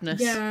sadness.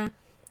 Yeah.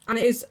 And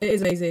it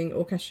is amazing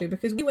orchestra,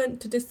 because we went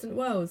to Distant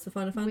Worlds, the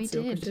Final Fantasy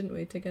orchestra, didn't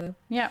we, together?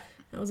 Yeah.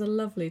 That was a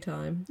lovely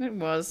time. It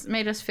was. It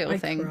made us feel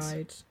things.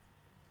 I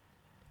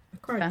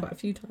cried quite a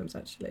few times,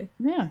 actually.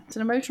 Yeah, it's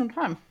an emotional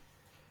time.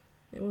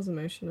 It was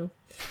emotional.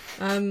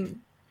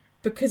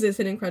 Because it's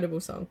an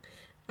incredible song.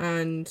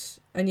 And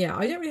yeah,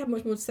 I don't really have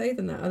much more to say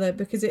than that, other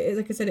because it is,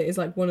 like I said, it is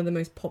like one of the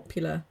most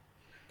popular.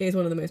 It is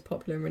one of the most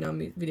popular and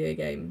renowned video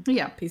game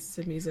pieces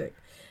of music,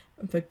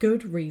 for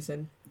good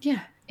reason.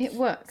 Yeah, it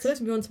works. So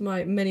let's move on to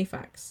my many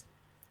facts.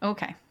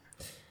 Okay.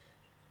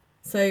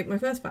 So my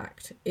first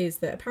fact is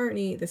that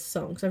apparently this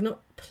song, so I've not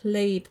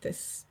played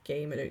this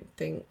game, I don't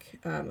think,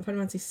 Final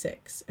Fantasy VI,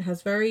 it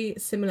has very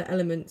similar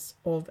elements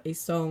of a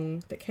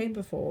song that came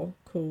before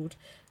called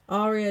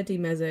Aria di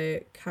Mezzo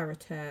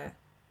Caractere.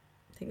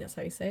 I think that's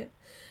how you say it.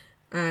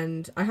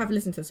 And I have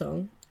listened to the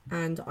song,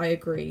 and I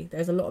agree.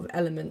 There's a lot of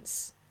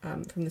elements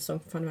from the song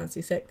from Final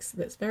Fantasy VI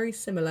that's very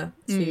similar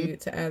to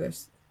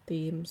Aerith's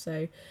theme.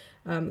 So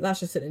that's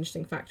just an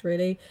interesting fact,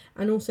 really.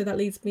 And also that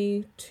leads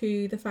me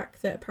to the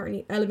fact that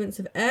apparently elements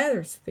of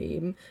Aerith's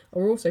theme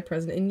are also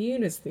present in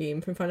Yuna's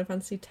theme from Final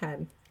Fantasy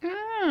X.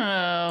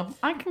 Oh,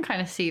 I can kind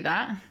of see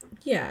that.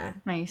 Yeah.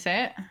 Now you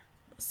say it.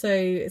 So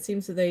it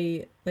seems that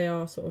they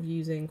are sort of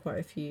using quite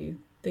a few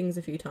things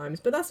a few times,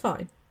 but that's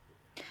fine.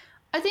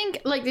 I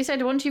think, like they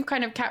said, once you've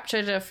kind of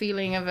captured a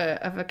feeling of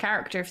a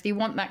character, if you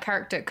want that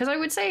character, because I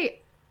would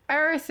say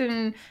Aerith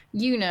and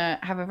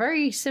Yuna have a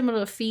very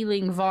similar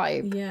feeling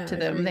vibe to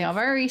them. Agreed. They are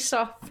very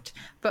soft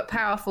but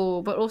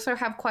powerful, but also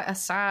have quite a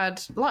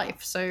sad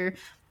life. So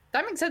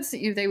that makes sense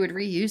that they would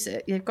reuse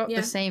it. They've got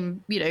the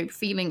same,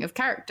 feeling of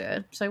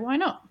character. So why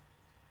not?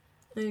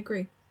 I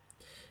agree.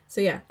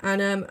 So yeah,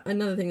 and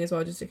another thing as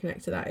well, just to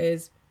connect to that,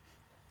 is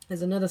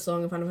there's another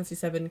song of Final Fantasy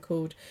VII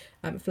called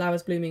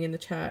Flowers Blooming in the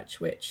Church,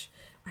 which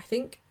I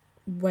think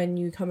when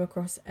you come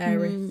across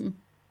Aerith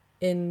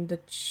in the...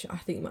 I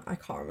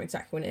can't remember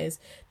exactly when it is.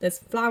 There's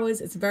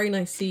flowers. It's a very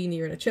nice scene.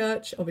 You're in a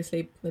church.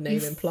 Obviously, the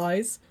name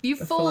implies. You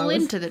fall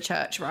flowers. into the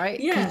church, right?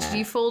 Yeah.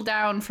 You fall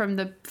down from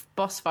the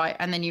boss fight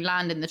and then you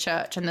land in the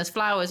church and there's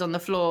flowers on the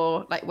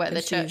floor, like where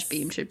the church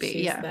beam should be.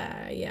 She's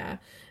there, yeah.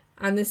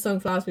 And this song,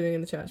 Flowers Blooming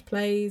in the Church,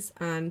 plays,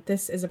 and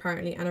this is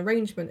apparently an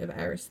arrangement of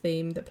Eris'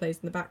 theme that plays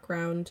in the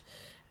background,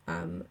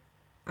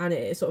 and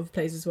it sort of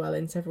plays as well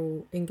in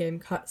several in-game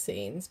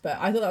cutscenes. But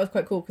I thought that was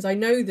quite cool because I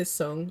know this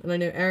song and I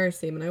know Eris'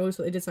 theme, and I always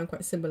thought they did sound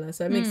quite similar,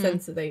 so it makes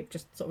sense that they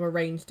just sort of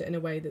arranged it in a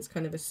way that's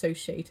kind of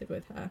associated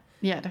with her.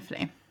 Yeah,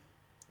 definitely.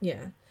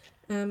 Yeah.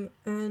 And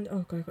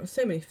oh god, I've got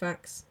so many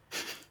facts.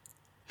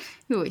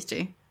 You always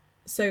do.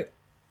 So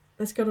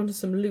let's get on to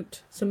some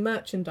loot, some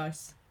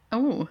merchandise.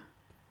 Oh.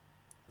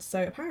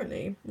 So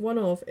apparently, one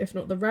of, if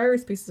not the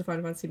rarest pieces of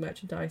Final Fantasy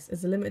merchandise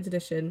is a limited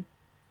edition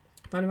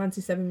Final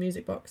Fantasy VII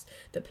music box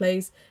that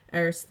plays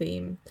Eris'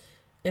 theme.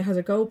 It has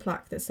a gold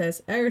plaque that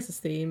says Eris'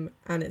 theme,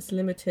 and it's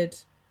limited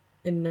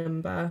in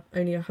number.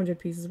 Only 100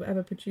 pieces were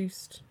ever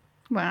produced.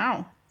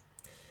 Wow.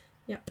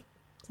 Yep.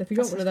 So if you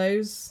got one of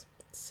those,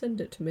 send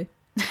it to me.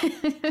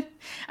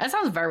 That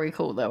sounds very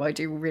cool, though. I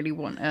do really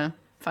want a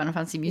Final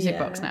Fantasy music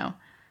box now.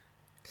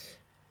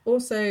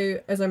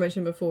 Also, as I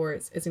mentioned before,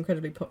 it's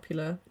incredibly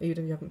popular. Even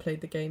if you haven't played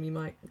the game,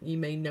 you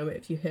may know it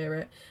if you hear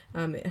it.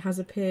 It has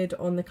appeared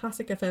on the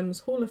Classic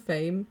FM's Hall of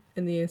Fame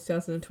in the years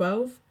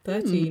 2012,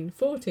 13,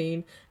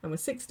 14, and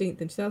was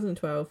 16th in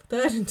 2012,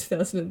 3rd in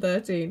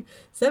 2013,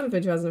 7th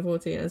in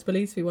 2014, and is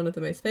believed to be one of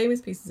the most famous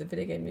pieces of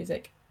video game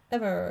music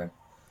ever.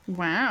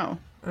 Wow.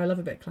 I love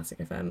a bit of Classic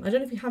FM. I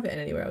don't know if you have it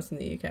anywhere else in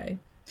the UK.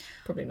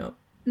 Probably not.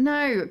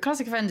 No,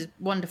 Classic FM is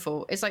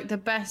wonderful. It's like the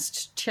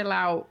best chill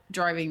out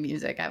driving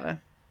music ever.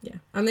 Yeah,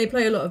 and they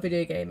play a lot of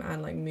video game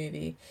and like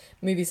movie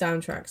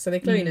soundtracks, so they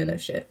clearly know their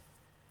shit.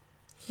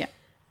 Yeah,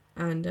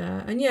 and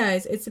yeah,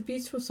 it's a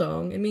beautiful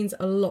song. It means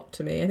a lot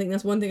to me. I think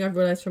that's one thing I've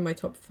realised from my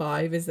top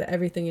 5 is that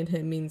everything in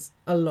here means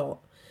a lot.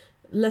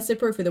 Less so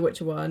probably for the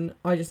Witcher one.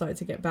 I just like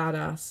to get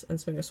badass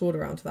and swing a sword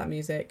around to that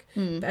music.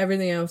 But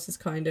everything else is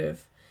kind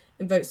of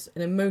invokes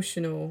an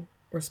emotional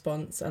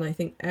response, and I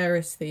think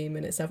Eris' theme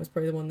in itself is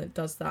probably the one that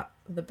does that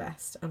the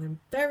best. And I'm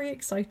very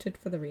excited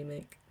for the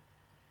remake.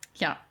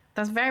 Yeah.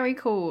 That's very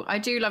cool. I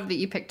do love that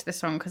you picked this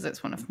song because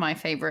it's one of my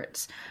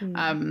favourites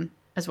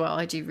as well.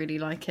 I do really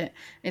like it.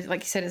 It's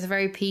like you said, it's a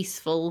very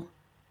peaceful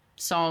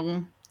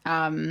song.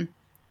 I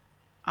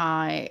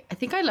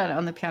think I learned it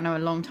on the piano a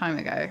long time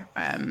ago.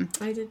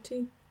 I did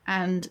too.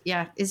 And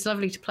yeah, it's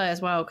lovely to play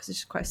as well because it's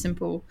just quite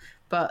simple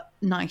but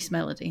nice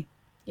melody.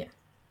 Yeah.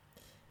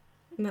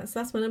 And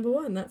that's my number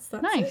 1. That's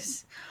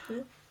nice. Yeah.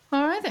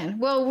 All right then.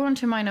 Well, we're on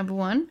to my number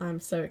 1. I'm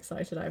so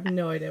excited. I have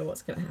no idea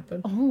what's going to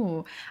happen.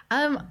 Oh,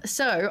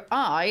 so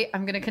I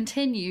am going to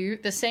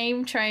continue the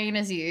same train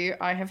as you.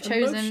 I have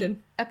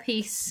chosen a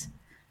piece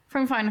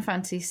from Final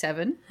Fantasy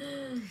VII,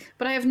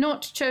 but I have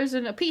not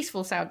chosen a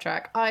peaceful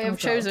soundtrack. I have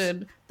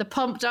chosen the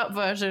pumped up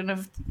version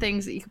of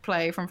things that you could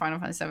play from Final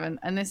Fantasy VII,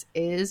 and this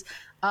is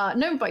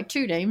known by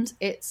 2 names.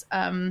 It's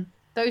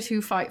Those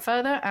Who Fight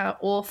Further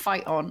or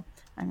Fight On.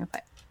 I'm going to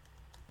play it.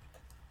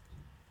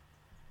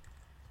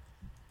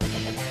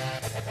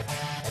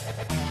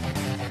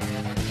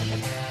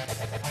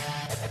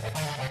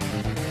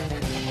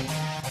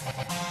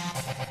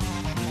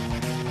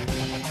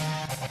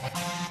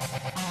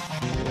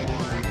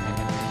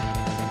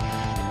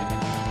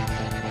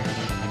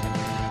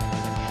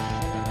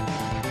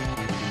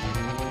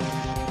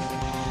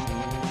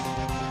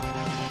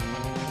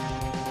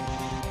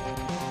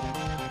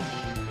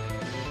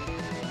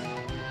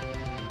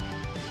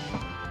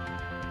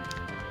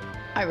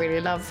 I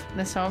really love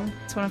this song.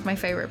 It's one of my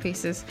favourite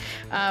pieces.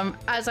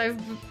 As I've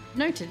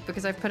noted,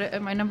 because I've put it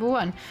at my number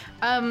 1.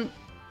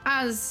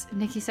 As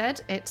Nikki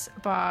said, it's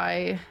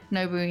by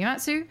Nobuo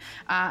Uematsu,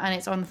 and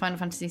it's on Final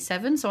Fantasy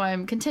VII. So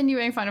I'm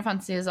continuing Final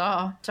Fantasy as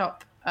our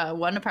top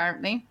 1,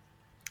 apparently,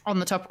 on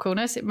the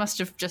topicalness. It must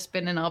have just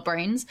been in our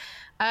brains.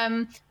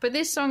 But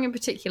this song in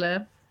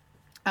particular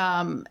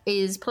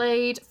is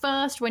played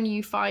first when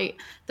you fight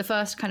the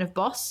first kind of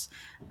boss,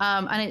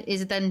 and it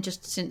is then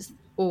just since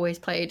always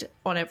played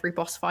on every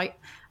boss fight.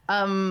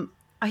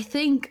 I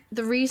think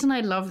the reason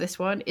I love this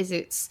one is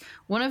it's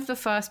one of the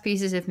first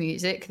pieces of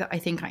music that I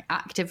think I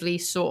actively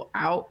sought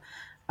out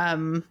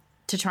to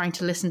trying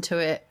to listen to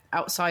it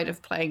outside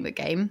of playing the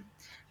game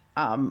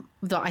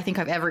that I think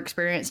I've ever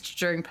experienced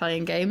during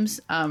playing games.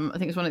 I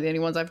think it's one of the only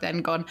ones I've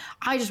then gone,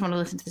 I just want to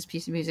listen to this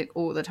piece of music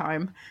all the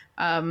time.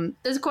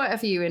 There's quite a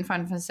few in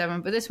Final Fantasy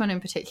VII, but this one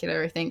in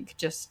particular I think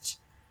just...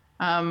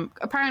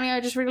 apparently I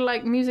just really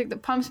like music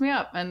that pumps me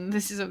up, and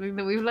this is something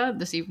that we've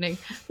learned this evening.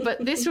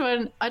 But this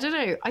one, I don't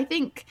know, I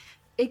think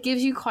it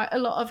gives you quite a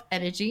lot of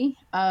energy.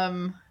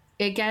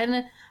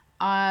 Again,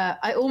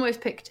 I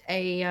almost picked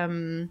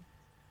a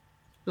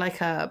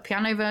like a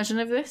piano version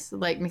of this,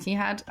 like Mickey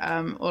had,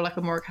 or like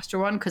a more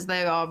orchestral one, because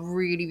they are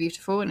really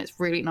beautiful and it's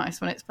really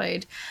nice when it's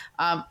played.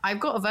 I've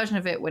got a version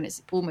of it when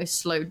it's almost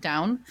slowed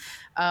down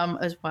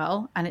as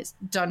well, and it's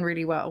done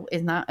really well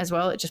in that as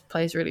well. It just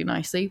plays really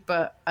nicely.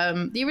 But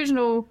the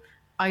original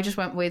I just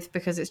went with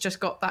because it's just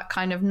got that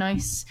kind of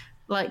nice,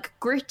 like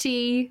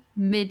gritty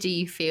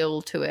MIDI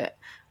feel to it.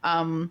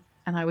 And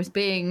I was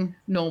being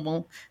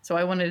normal, so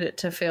I wanted it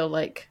to feel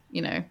like,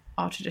 you know,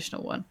 our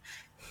traditional one.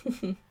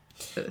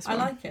 I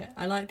like it.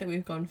 I like that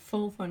we've gone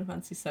full Final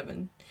Fantasy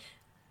VII.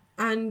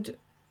 And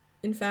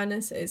in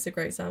fairness, it's a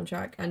great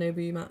soundtrack, and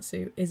Nobuo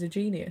Uematsu is a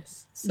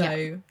genius, so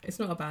Yeah. it's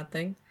not a bad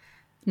thing.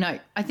 No,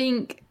 I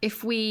think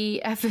if we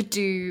ever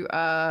do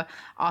our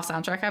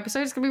soundtrack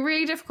episode, it's going to be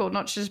really difficult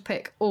not to just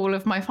pick all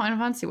of my Final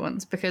Fantasy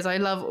ones, because I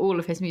love all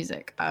of his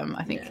music.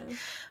 I think Yeah.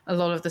 a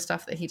lot of the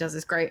stuff that he does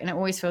is great, and it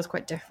always feels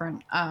quite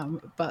different,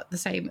 but the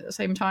same at the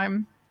same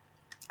time.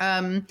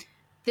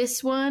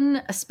 This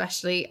one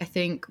especially, I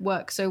think,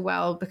 works so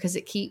well because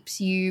it keeps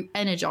you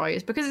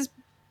energized, because it's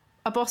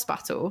a boss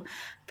battle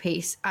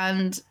piece,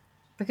 and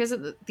because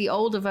the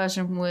older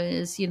version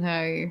was, you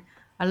know,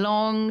 a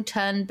long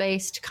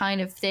turn-based kind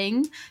of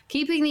thing,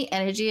 keeping the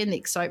energy and the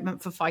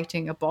excitement for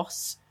fighting a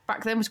boss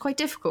back then was quite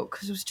difficult,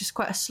 because it was just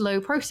quite a slow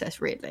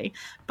process, really.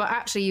 But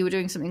actually you were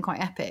doing something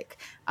quite epic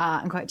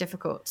and quite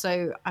difficult.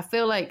 So I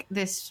feel like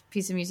this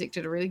piece of music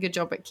did a really good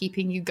job at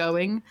keeping you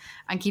going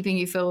and keeping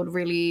you feel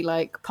really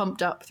like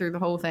pumped up through the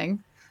whole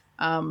thing,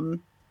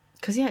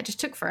 because yeah, it just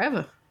took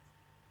forever.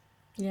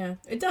 Yeah,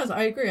 it does.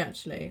 I agree,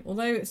 actually.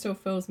 Although it still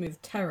fills me with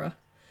terror,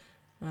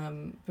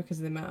 because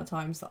of the amount of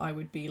times that I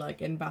would be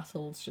like in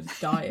battles just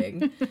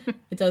dying.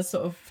 It does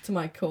sort of, to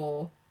my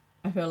core,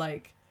 I feel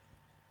like,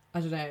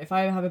 I don't know, if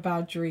I have a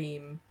bad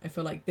dream, I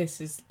feel like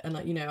this is, and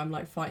like, you know, I'm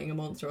like fighting a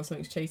monster or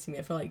something's chasing me,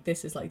 I feel like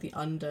this is like the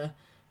under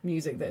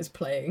music that is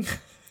playing.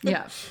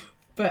 Yeah.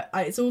 But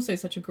it's also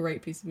such a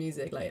great piece of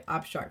music, like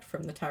abstract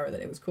from the terror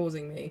that it was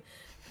causing me.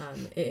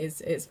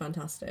 It's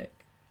fantastic.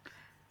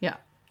 Yeah.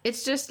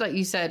 It's just like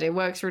you said, it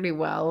works really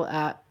well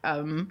at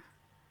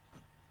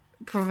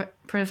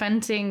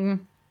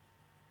preventing,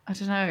 I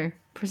don't know,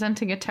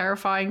 presenting a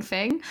terrifying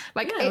thing.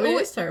 Like Yeah, it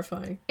is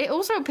terrifying. It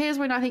also appears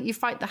when I think you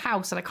fight the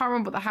house, and I can't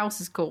remember what the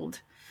house is called.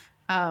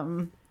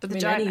 But the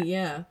giant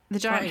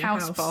fighting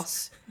house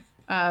boss.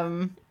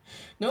 No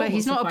But one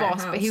he's wants to not a fight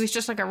boss, but house. he was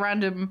just like a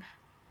random,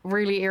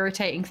 really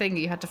irritating thing that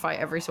you had to fight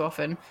every so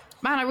often.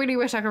 Man, I really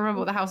wish I could remember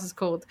what the house is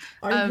called.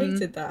 I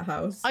hated that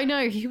house. I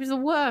know, he was the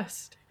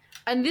worst.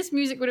 And this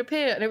music would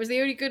appear, and it was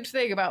the only good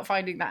thing about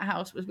finding that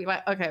house was be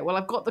like, okay, well,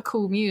 I've got the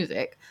cool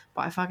music,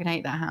 but I fucking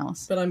hate that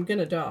house. But I'm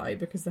gonna die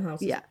because the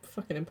house is Yeah.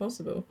 fucking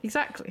impossible.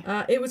 Exactly.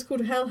 It was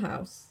called Hell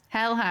House.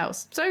 Hell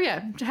House. So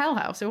yeah, Hell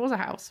House. It was a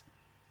house.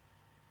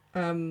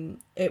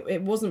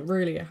 It wasn't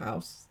really a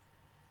house.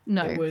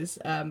 No. It was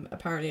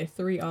apparently a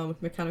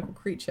 3-armed mechanical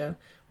creature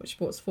which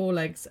sports 4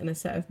 legs and a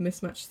set of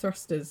mismatched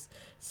thrusters.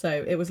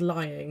 So it was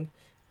lying.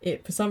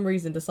 It, for some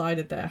reason,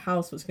 decided that a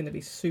house was going to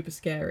be super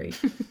scary.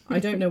 I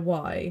don't know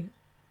why.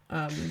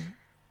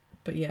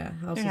 But yeah,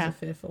 houses Yeah. are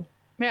fearful.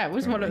 Yeah, it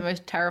was one of the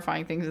most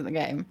terrifying things in the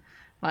game.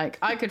 Like,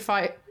 I could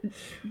fight,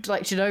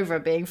 like, Genova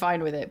being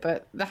fine with it,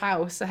 but the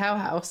house, the Hell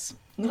House,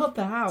 Not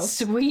the house.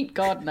 sweet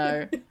God,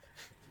 no.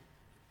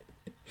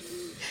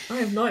 I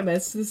have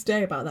nightmares to this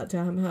day about that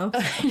damn house.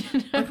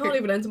 I can't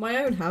even enter my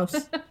own house.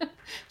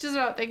 Just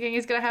about thinking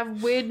it's going to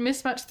have weird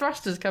mismatched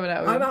thrusters coming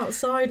out of I'm it.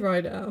 outside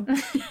right now.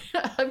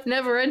 I've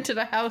never entered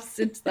a house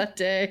since that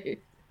day.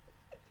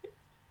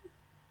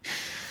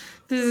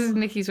 This is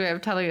Nikki's way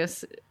of telling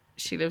us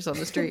she lives on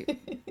the street,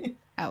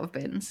 out of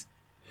bins.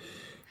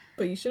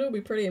 But you should all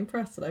be pretty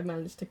impressed that I've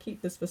managed to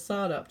keep this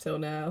facade up till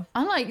now.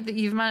 I like that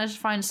you've managed to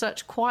find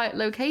such quiet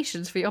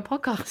locations for your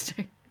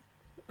podcasting.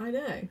 I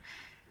know.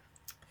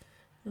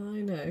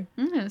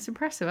 It's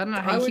impressive. I don't know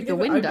I how you would keep the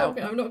give it- wind I'm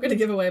out. not going to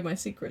give away my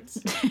secrets.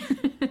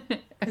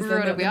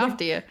 Everyone will be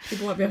after you.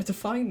 People won't be able to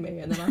find me,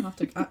 and then I have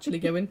to actually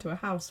go into a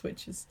house,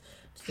 which is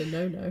just a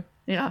no-no.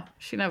 Yeah,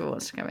 she never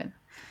wants to come in.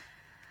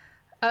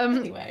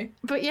 Anyway,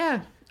 But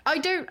yeah, I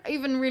don't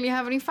even really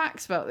have any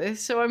facts about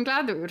this, so I'm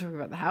glad that we were talking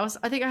about the house.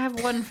 I think I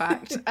have one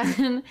fact,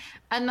 and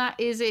that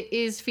is it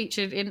is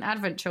featured in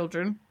Advent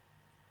Children.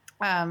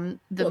 The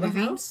what, the movie.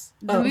 house?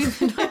 The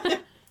movie.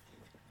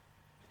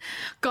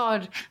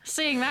 God,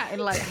 seeing that in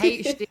like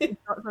HD.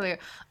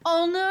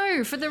 Oh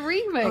no, for the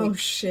remake. Oh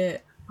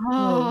shit!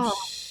 Oh.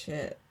 Oh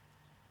shit!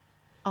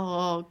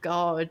 Oh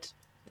God.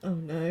 Oh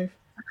no!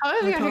 I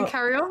don't think I can can't-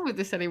 carry on with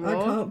this anymore.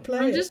 I can't play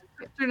I'm it. just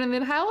picturing in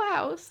the Hell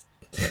House.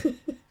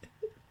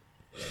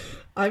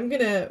 I'm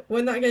gonna,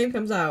 when that game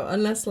comes out,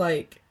 unless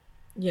like,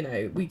 you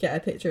know, we get a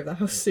picture of the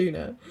house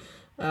sooner,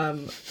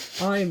 I'm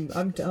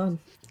done.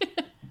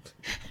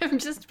 I'm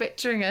just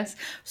picturing us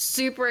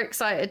super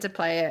excited to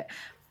play it.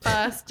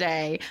 First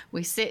day,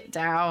 we sit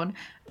down,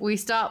 we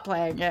start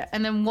playing it,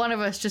 and then one of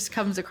us just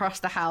comes across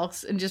the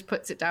house and just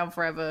puts it down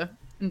forever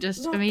and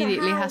just Not the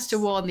immediately has house. to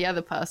warn the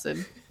other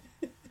person.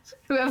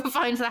 Whoever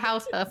finds the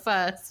house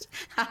first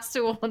has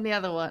to warn the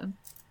other one.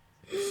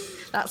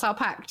 That's our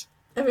pact.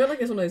 I feel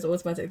like it's one of those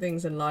automatic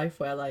things in life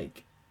where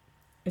like,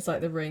 it's like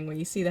The Ring, where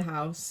you see the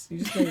house, you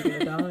just know you're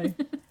gonna die.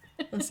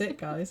 That's it,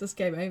 guys. That's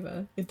game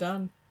over. You're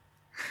done.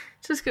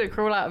 Just gonna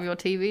crawl out of your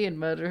TV and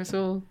murder us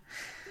all.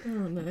 Oh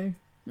no.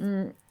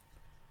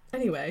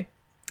 Anyway,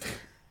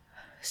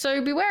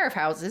 So beware of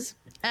houses,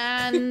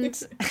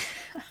 and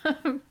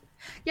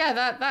yeah,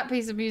 that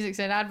piece of music's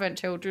in Advent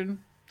Children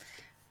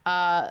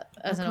as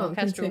an can't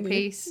orchestral continue.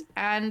 piece,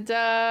 and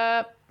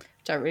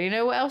don't really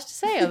know what else to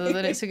say other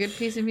than it's a good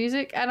piece of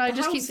music. And I The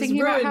just keep house has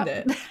thinking about how ruined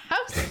it. the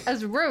house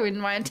has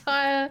ruined my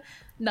entire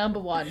number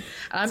one, and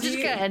I'm Do just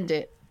you- gonna end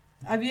it.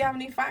 Have you have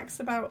any facts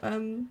about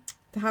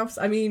the house?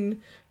 I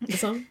mean, the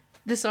song.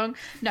 The song?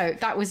 No,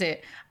 that was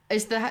it.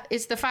 It's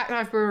the fact that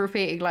I've been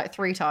repeating like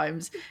 3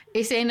 times.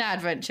 It's in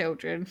Advent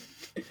Children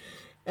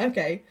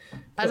Okay.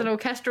 as an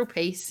orchestral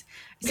piece.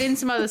 It's in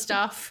some other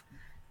stuff.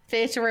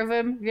 Theatre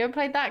Rhythm. Have you ever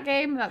played that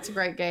game? That's a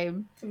great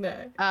game.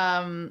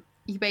 No.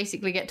 You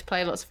basically get to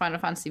play lots of Final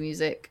Fantasy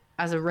music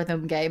as a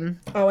rhythm game.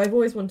 Oh, I've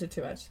always wanted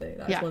to actually.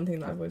 That's Yeah. one thing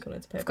that I've always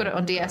wanted to play. I've got it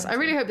on DS. I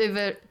really hope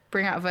they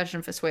bring out a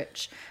version for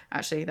Switch.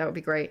 Actually, that would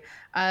be great.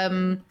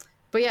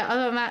 But yeah,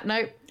 other than that,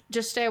 no.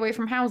 Just stay away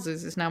from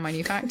houses is now my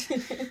new fact.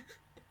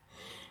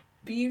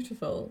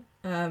 Beautiful.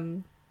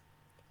 Well,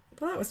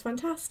 that was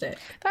fantastic.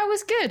 That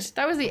was good.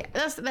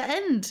 That's the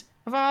end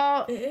of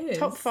our It is.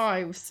 top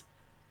 5s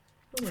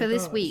Oh my for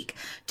this gosh. week.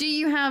 Do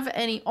you have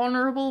any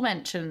honourable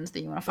mentions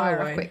that you want to fire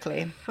Oh, off I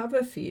quickly? Have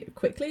a few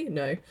quickly?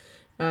 No.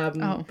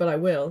 Oh. But I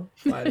will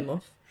fire them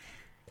off.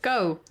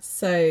 Go.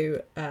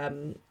 So,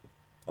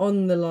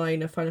 on the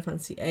line of Final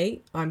Fantasy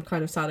VIII, I'm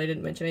kind of sad I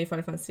didn't mention any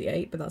Final Fantasy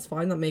VIII, but that's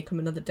fine. That may come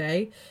another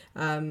day.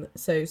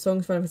 So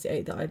songs Final Fantasy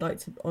VIII that I'd like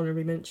to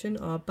honourably mention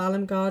are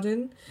Balam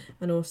Garden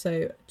and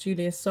also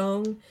Julia's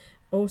Song.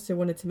 Also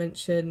wanted to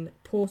mention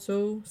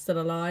Portal,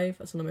 Still Alive.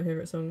 That's one of my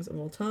favourite songs of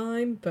all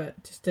time,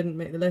 but just didn't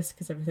make the list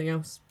because everything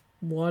else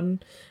won.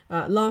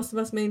 Last of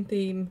Us main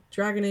theme,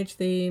 Dragon Age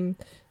theme,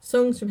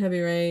 songs from Heavy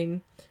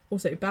Rain,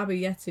 also Babu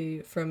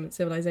Yetu from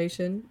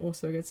Civilization,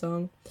 also a good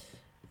song.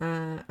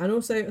 And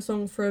also a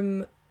song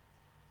from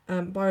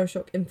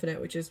Bioshock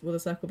Infinite, which is Will the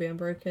Circle Be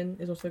Unbroken,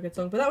 is also a good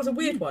song. But that was a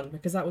weird one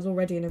because that was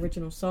already an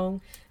original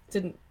song.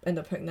 Didn't end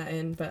up putting that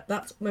in, but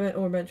that's my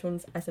honourable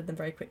ones. I said them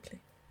very quickly.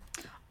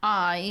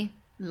 I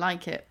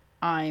like it.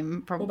 I'm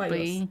about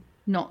probably yours?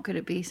 not going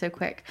to be so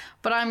quick,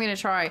 but I'm going to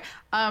try.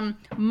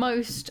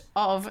 Most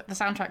of the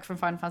soundtrack from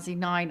Final Fantasy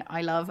IX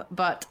I love,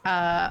 but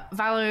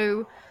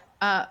Valmo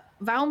a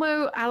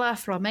la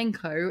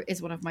Flamenco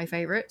is one of my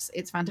favourites.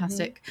 It's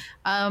fantastic.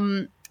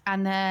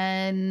 And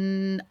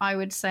then I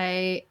would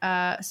say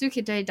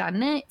Tsukide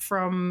Dane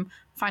from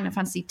Final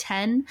Fantasy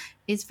X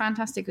is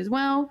fantastic as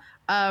well.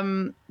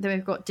 Then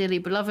we've got Dearly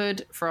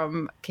Beloved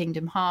from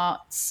Kingdom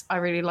Hearts. I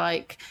really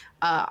like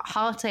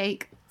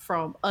Heartache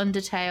from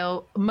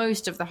Undertale.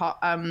 Most of the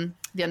Undertale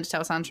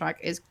soundtrack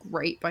is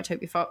great by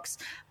Toby Fox.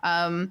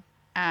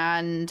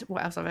 And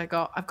what else have I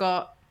got? I've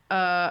got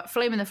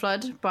Flame in the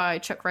Flood by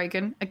Chuck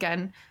Reagan.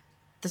 Again,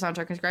 the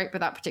soundtrack is great,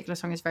 but that particular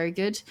song is very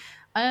good.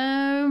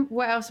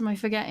 What else am I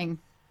forgetting?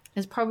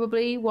 There's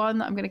probably one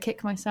that I'm going to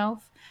kick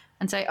myself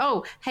and say,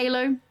 oh,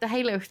 Halo. The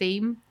Halo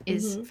theme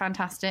is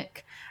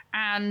fantastic.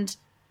 And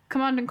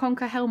Command and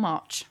Conquer Hell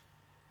March.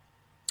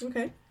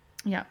 Okay,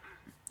 Yeah,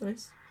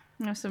 nice.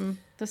 there's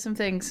some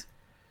things.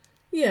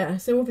 Yeah,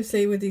 so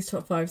obviously with these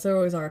top 5s, they're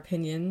always our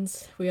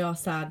opinions. We are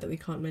sad that we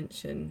can't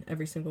mention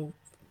every single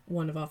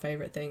one of our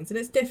favourite things. And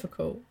it's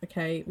difficult,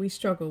 okay? We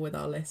struggle with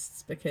our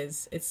lists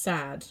because it's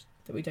sad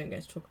that we don't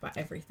get to talk about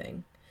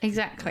everything.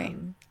 Exactly.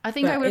 I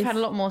think but I would have if- had a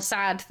lot more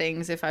sad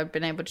things if I'd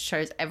been able to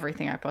choose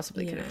everything I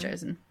possibly could have Yeah.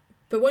 chosen.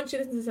 But once you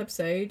listen to this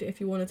episode, if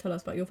you want to tell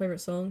us about your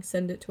favourite song,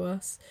 send it to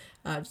us.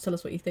 Just tell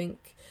us what you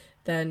think.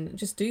 Then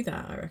just do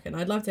that, I reckon.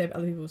 I'd love to have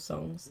other people's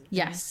songs.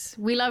 Yes,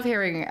 we love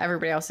hearing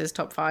everybody else's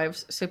top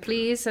 5s, so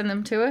please send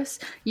them to us.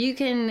 You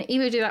can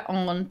either do that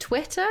on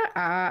Twitter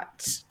at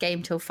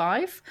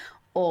GameTill5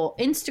 or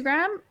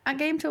Instagram at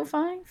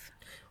GameTill5.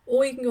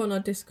 Or you can go on our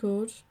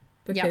Discord,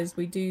 because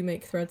we do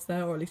make threads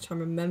there, or at least try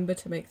and remember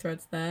to make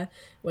threads there,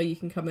 where you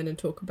can come in and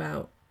talk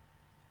about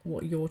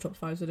what your top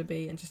 5s would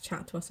be and just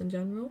chat to us in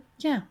general.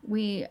 Yeah,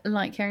 we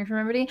like hearing from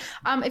everybody.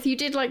 If you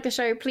did like the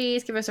show,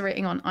 please give us a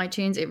rating on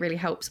iTunes. It really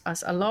helps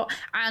us a lot.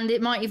 And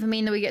it might even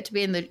mean that we get to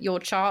be in your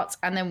charts,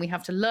 and then we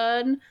have to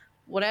learn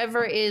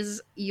whatever it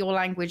is your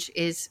language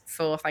is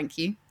for thank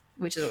you,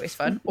 which is always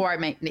fun. Or I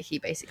make Nikki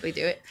basically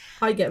do it.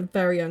 I get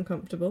very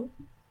uncomfortable.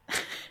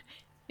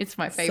 It's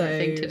my favourite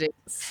thing to do.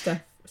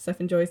 Steph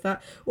enjoys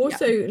that.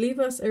 Also, leave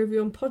us a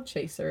review on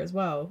Podchaser as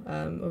well.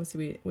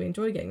 Obviously, we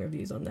enjoy getting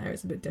reviews on there.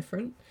 It's a bit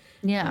different.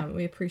 Yeah.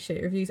 We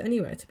appreciate reviews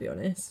anywhere, to be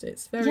honest.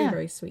 It's very,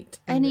 very sweet.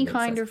 and Any it makes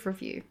kind us of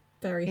review.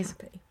 very is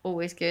happy.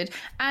 Always good.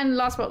 And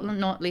last but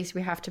not least,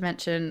 we have to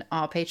mention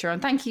our Patreon.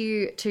 Thank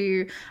you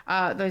to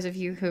those of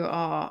you who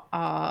are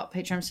our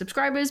Patreon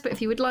subscribers. But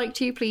if you would like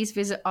to, please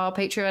visit our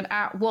Patreon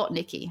at what,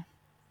 Nikki?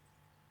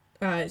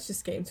 It's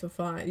just Game Till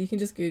 5. You can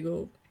just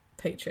Google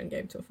Patreon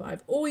Game Till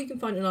 5, or you can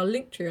find it on our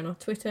Linktree on our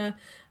Twitter.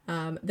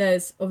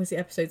 There's obviously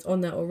episodes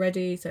on there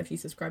already, so if you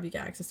subscribe, you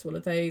get access to all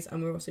of those,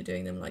 and we're also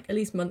doing them like at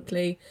least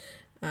monthly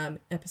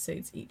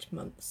episodes each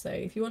month. So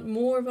if you want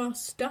more of our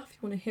stuff,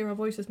 you want to hear our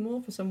voices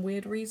more for some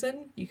weird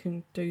reason, you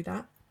can do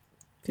that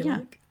if you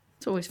like.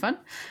 It's always fun.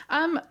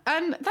 And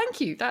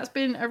thank you. That's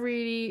been a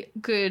really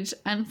good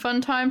and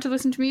fun time to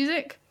listen to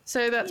music.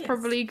 So that's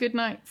probably good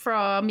night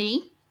from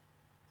me.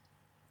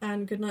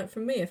 And good night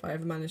from me if I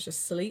ever manage to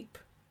sleep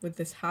with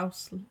this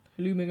house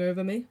looming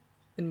over me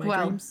in my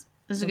Well, dreams.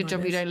 it's a good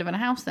job you don't live in a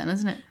house then,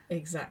 isn't it?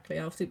 Exactly.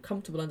 I'll sleep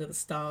comfortable under the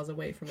stars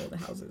away from all the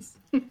houses.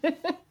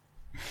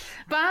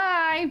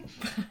 Bye!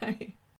 Bye.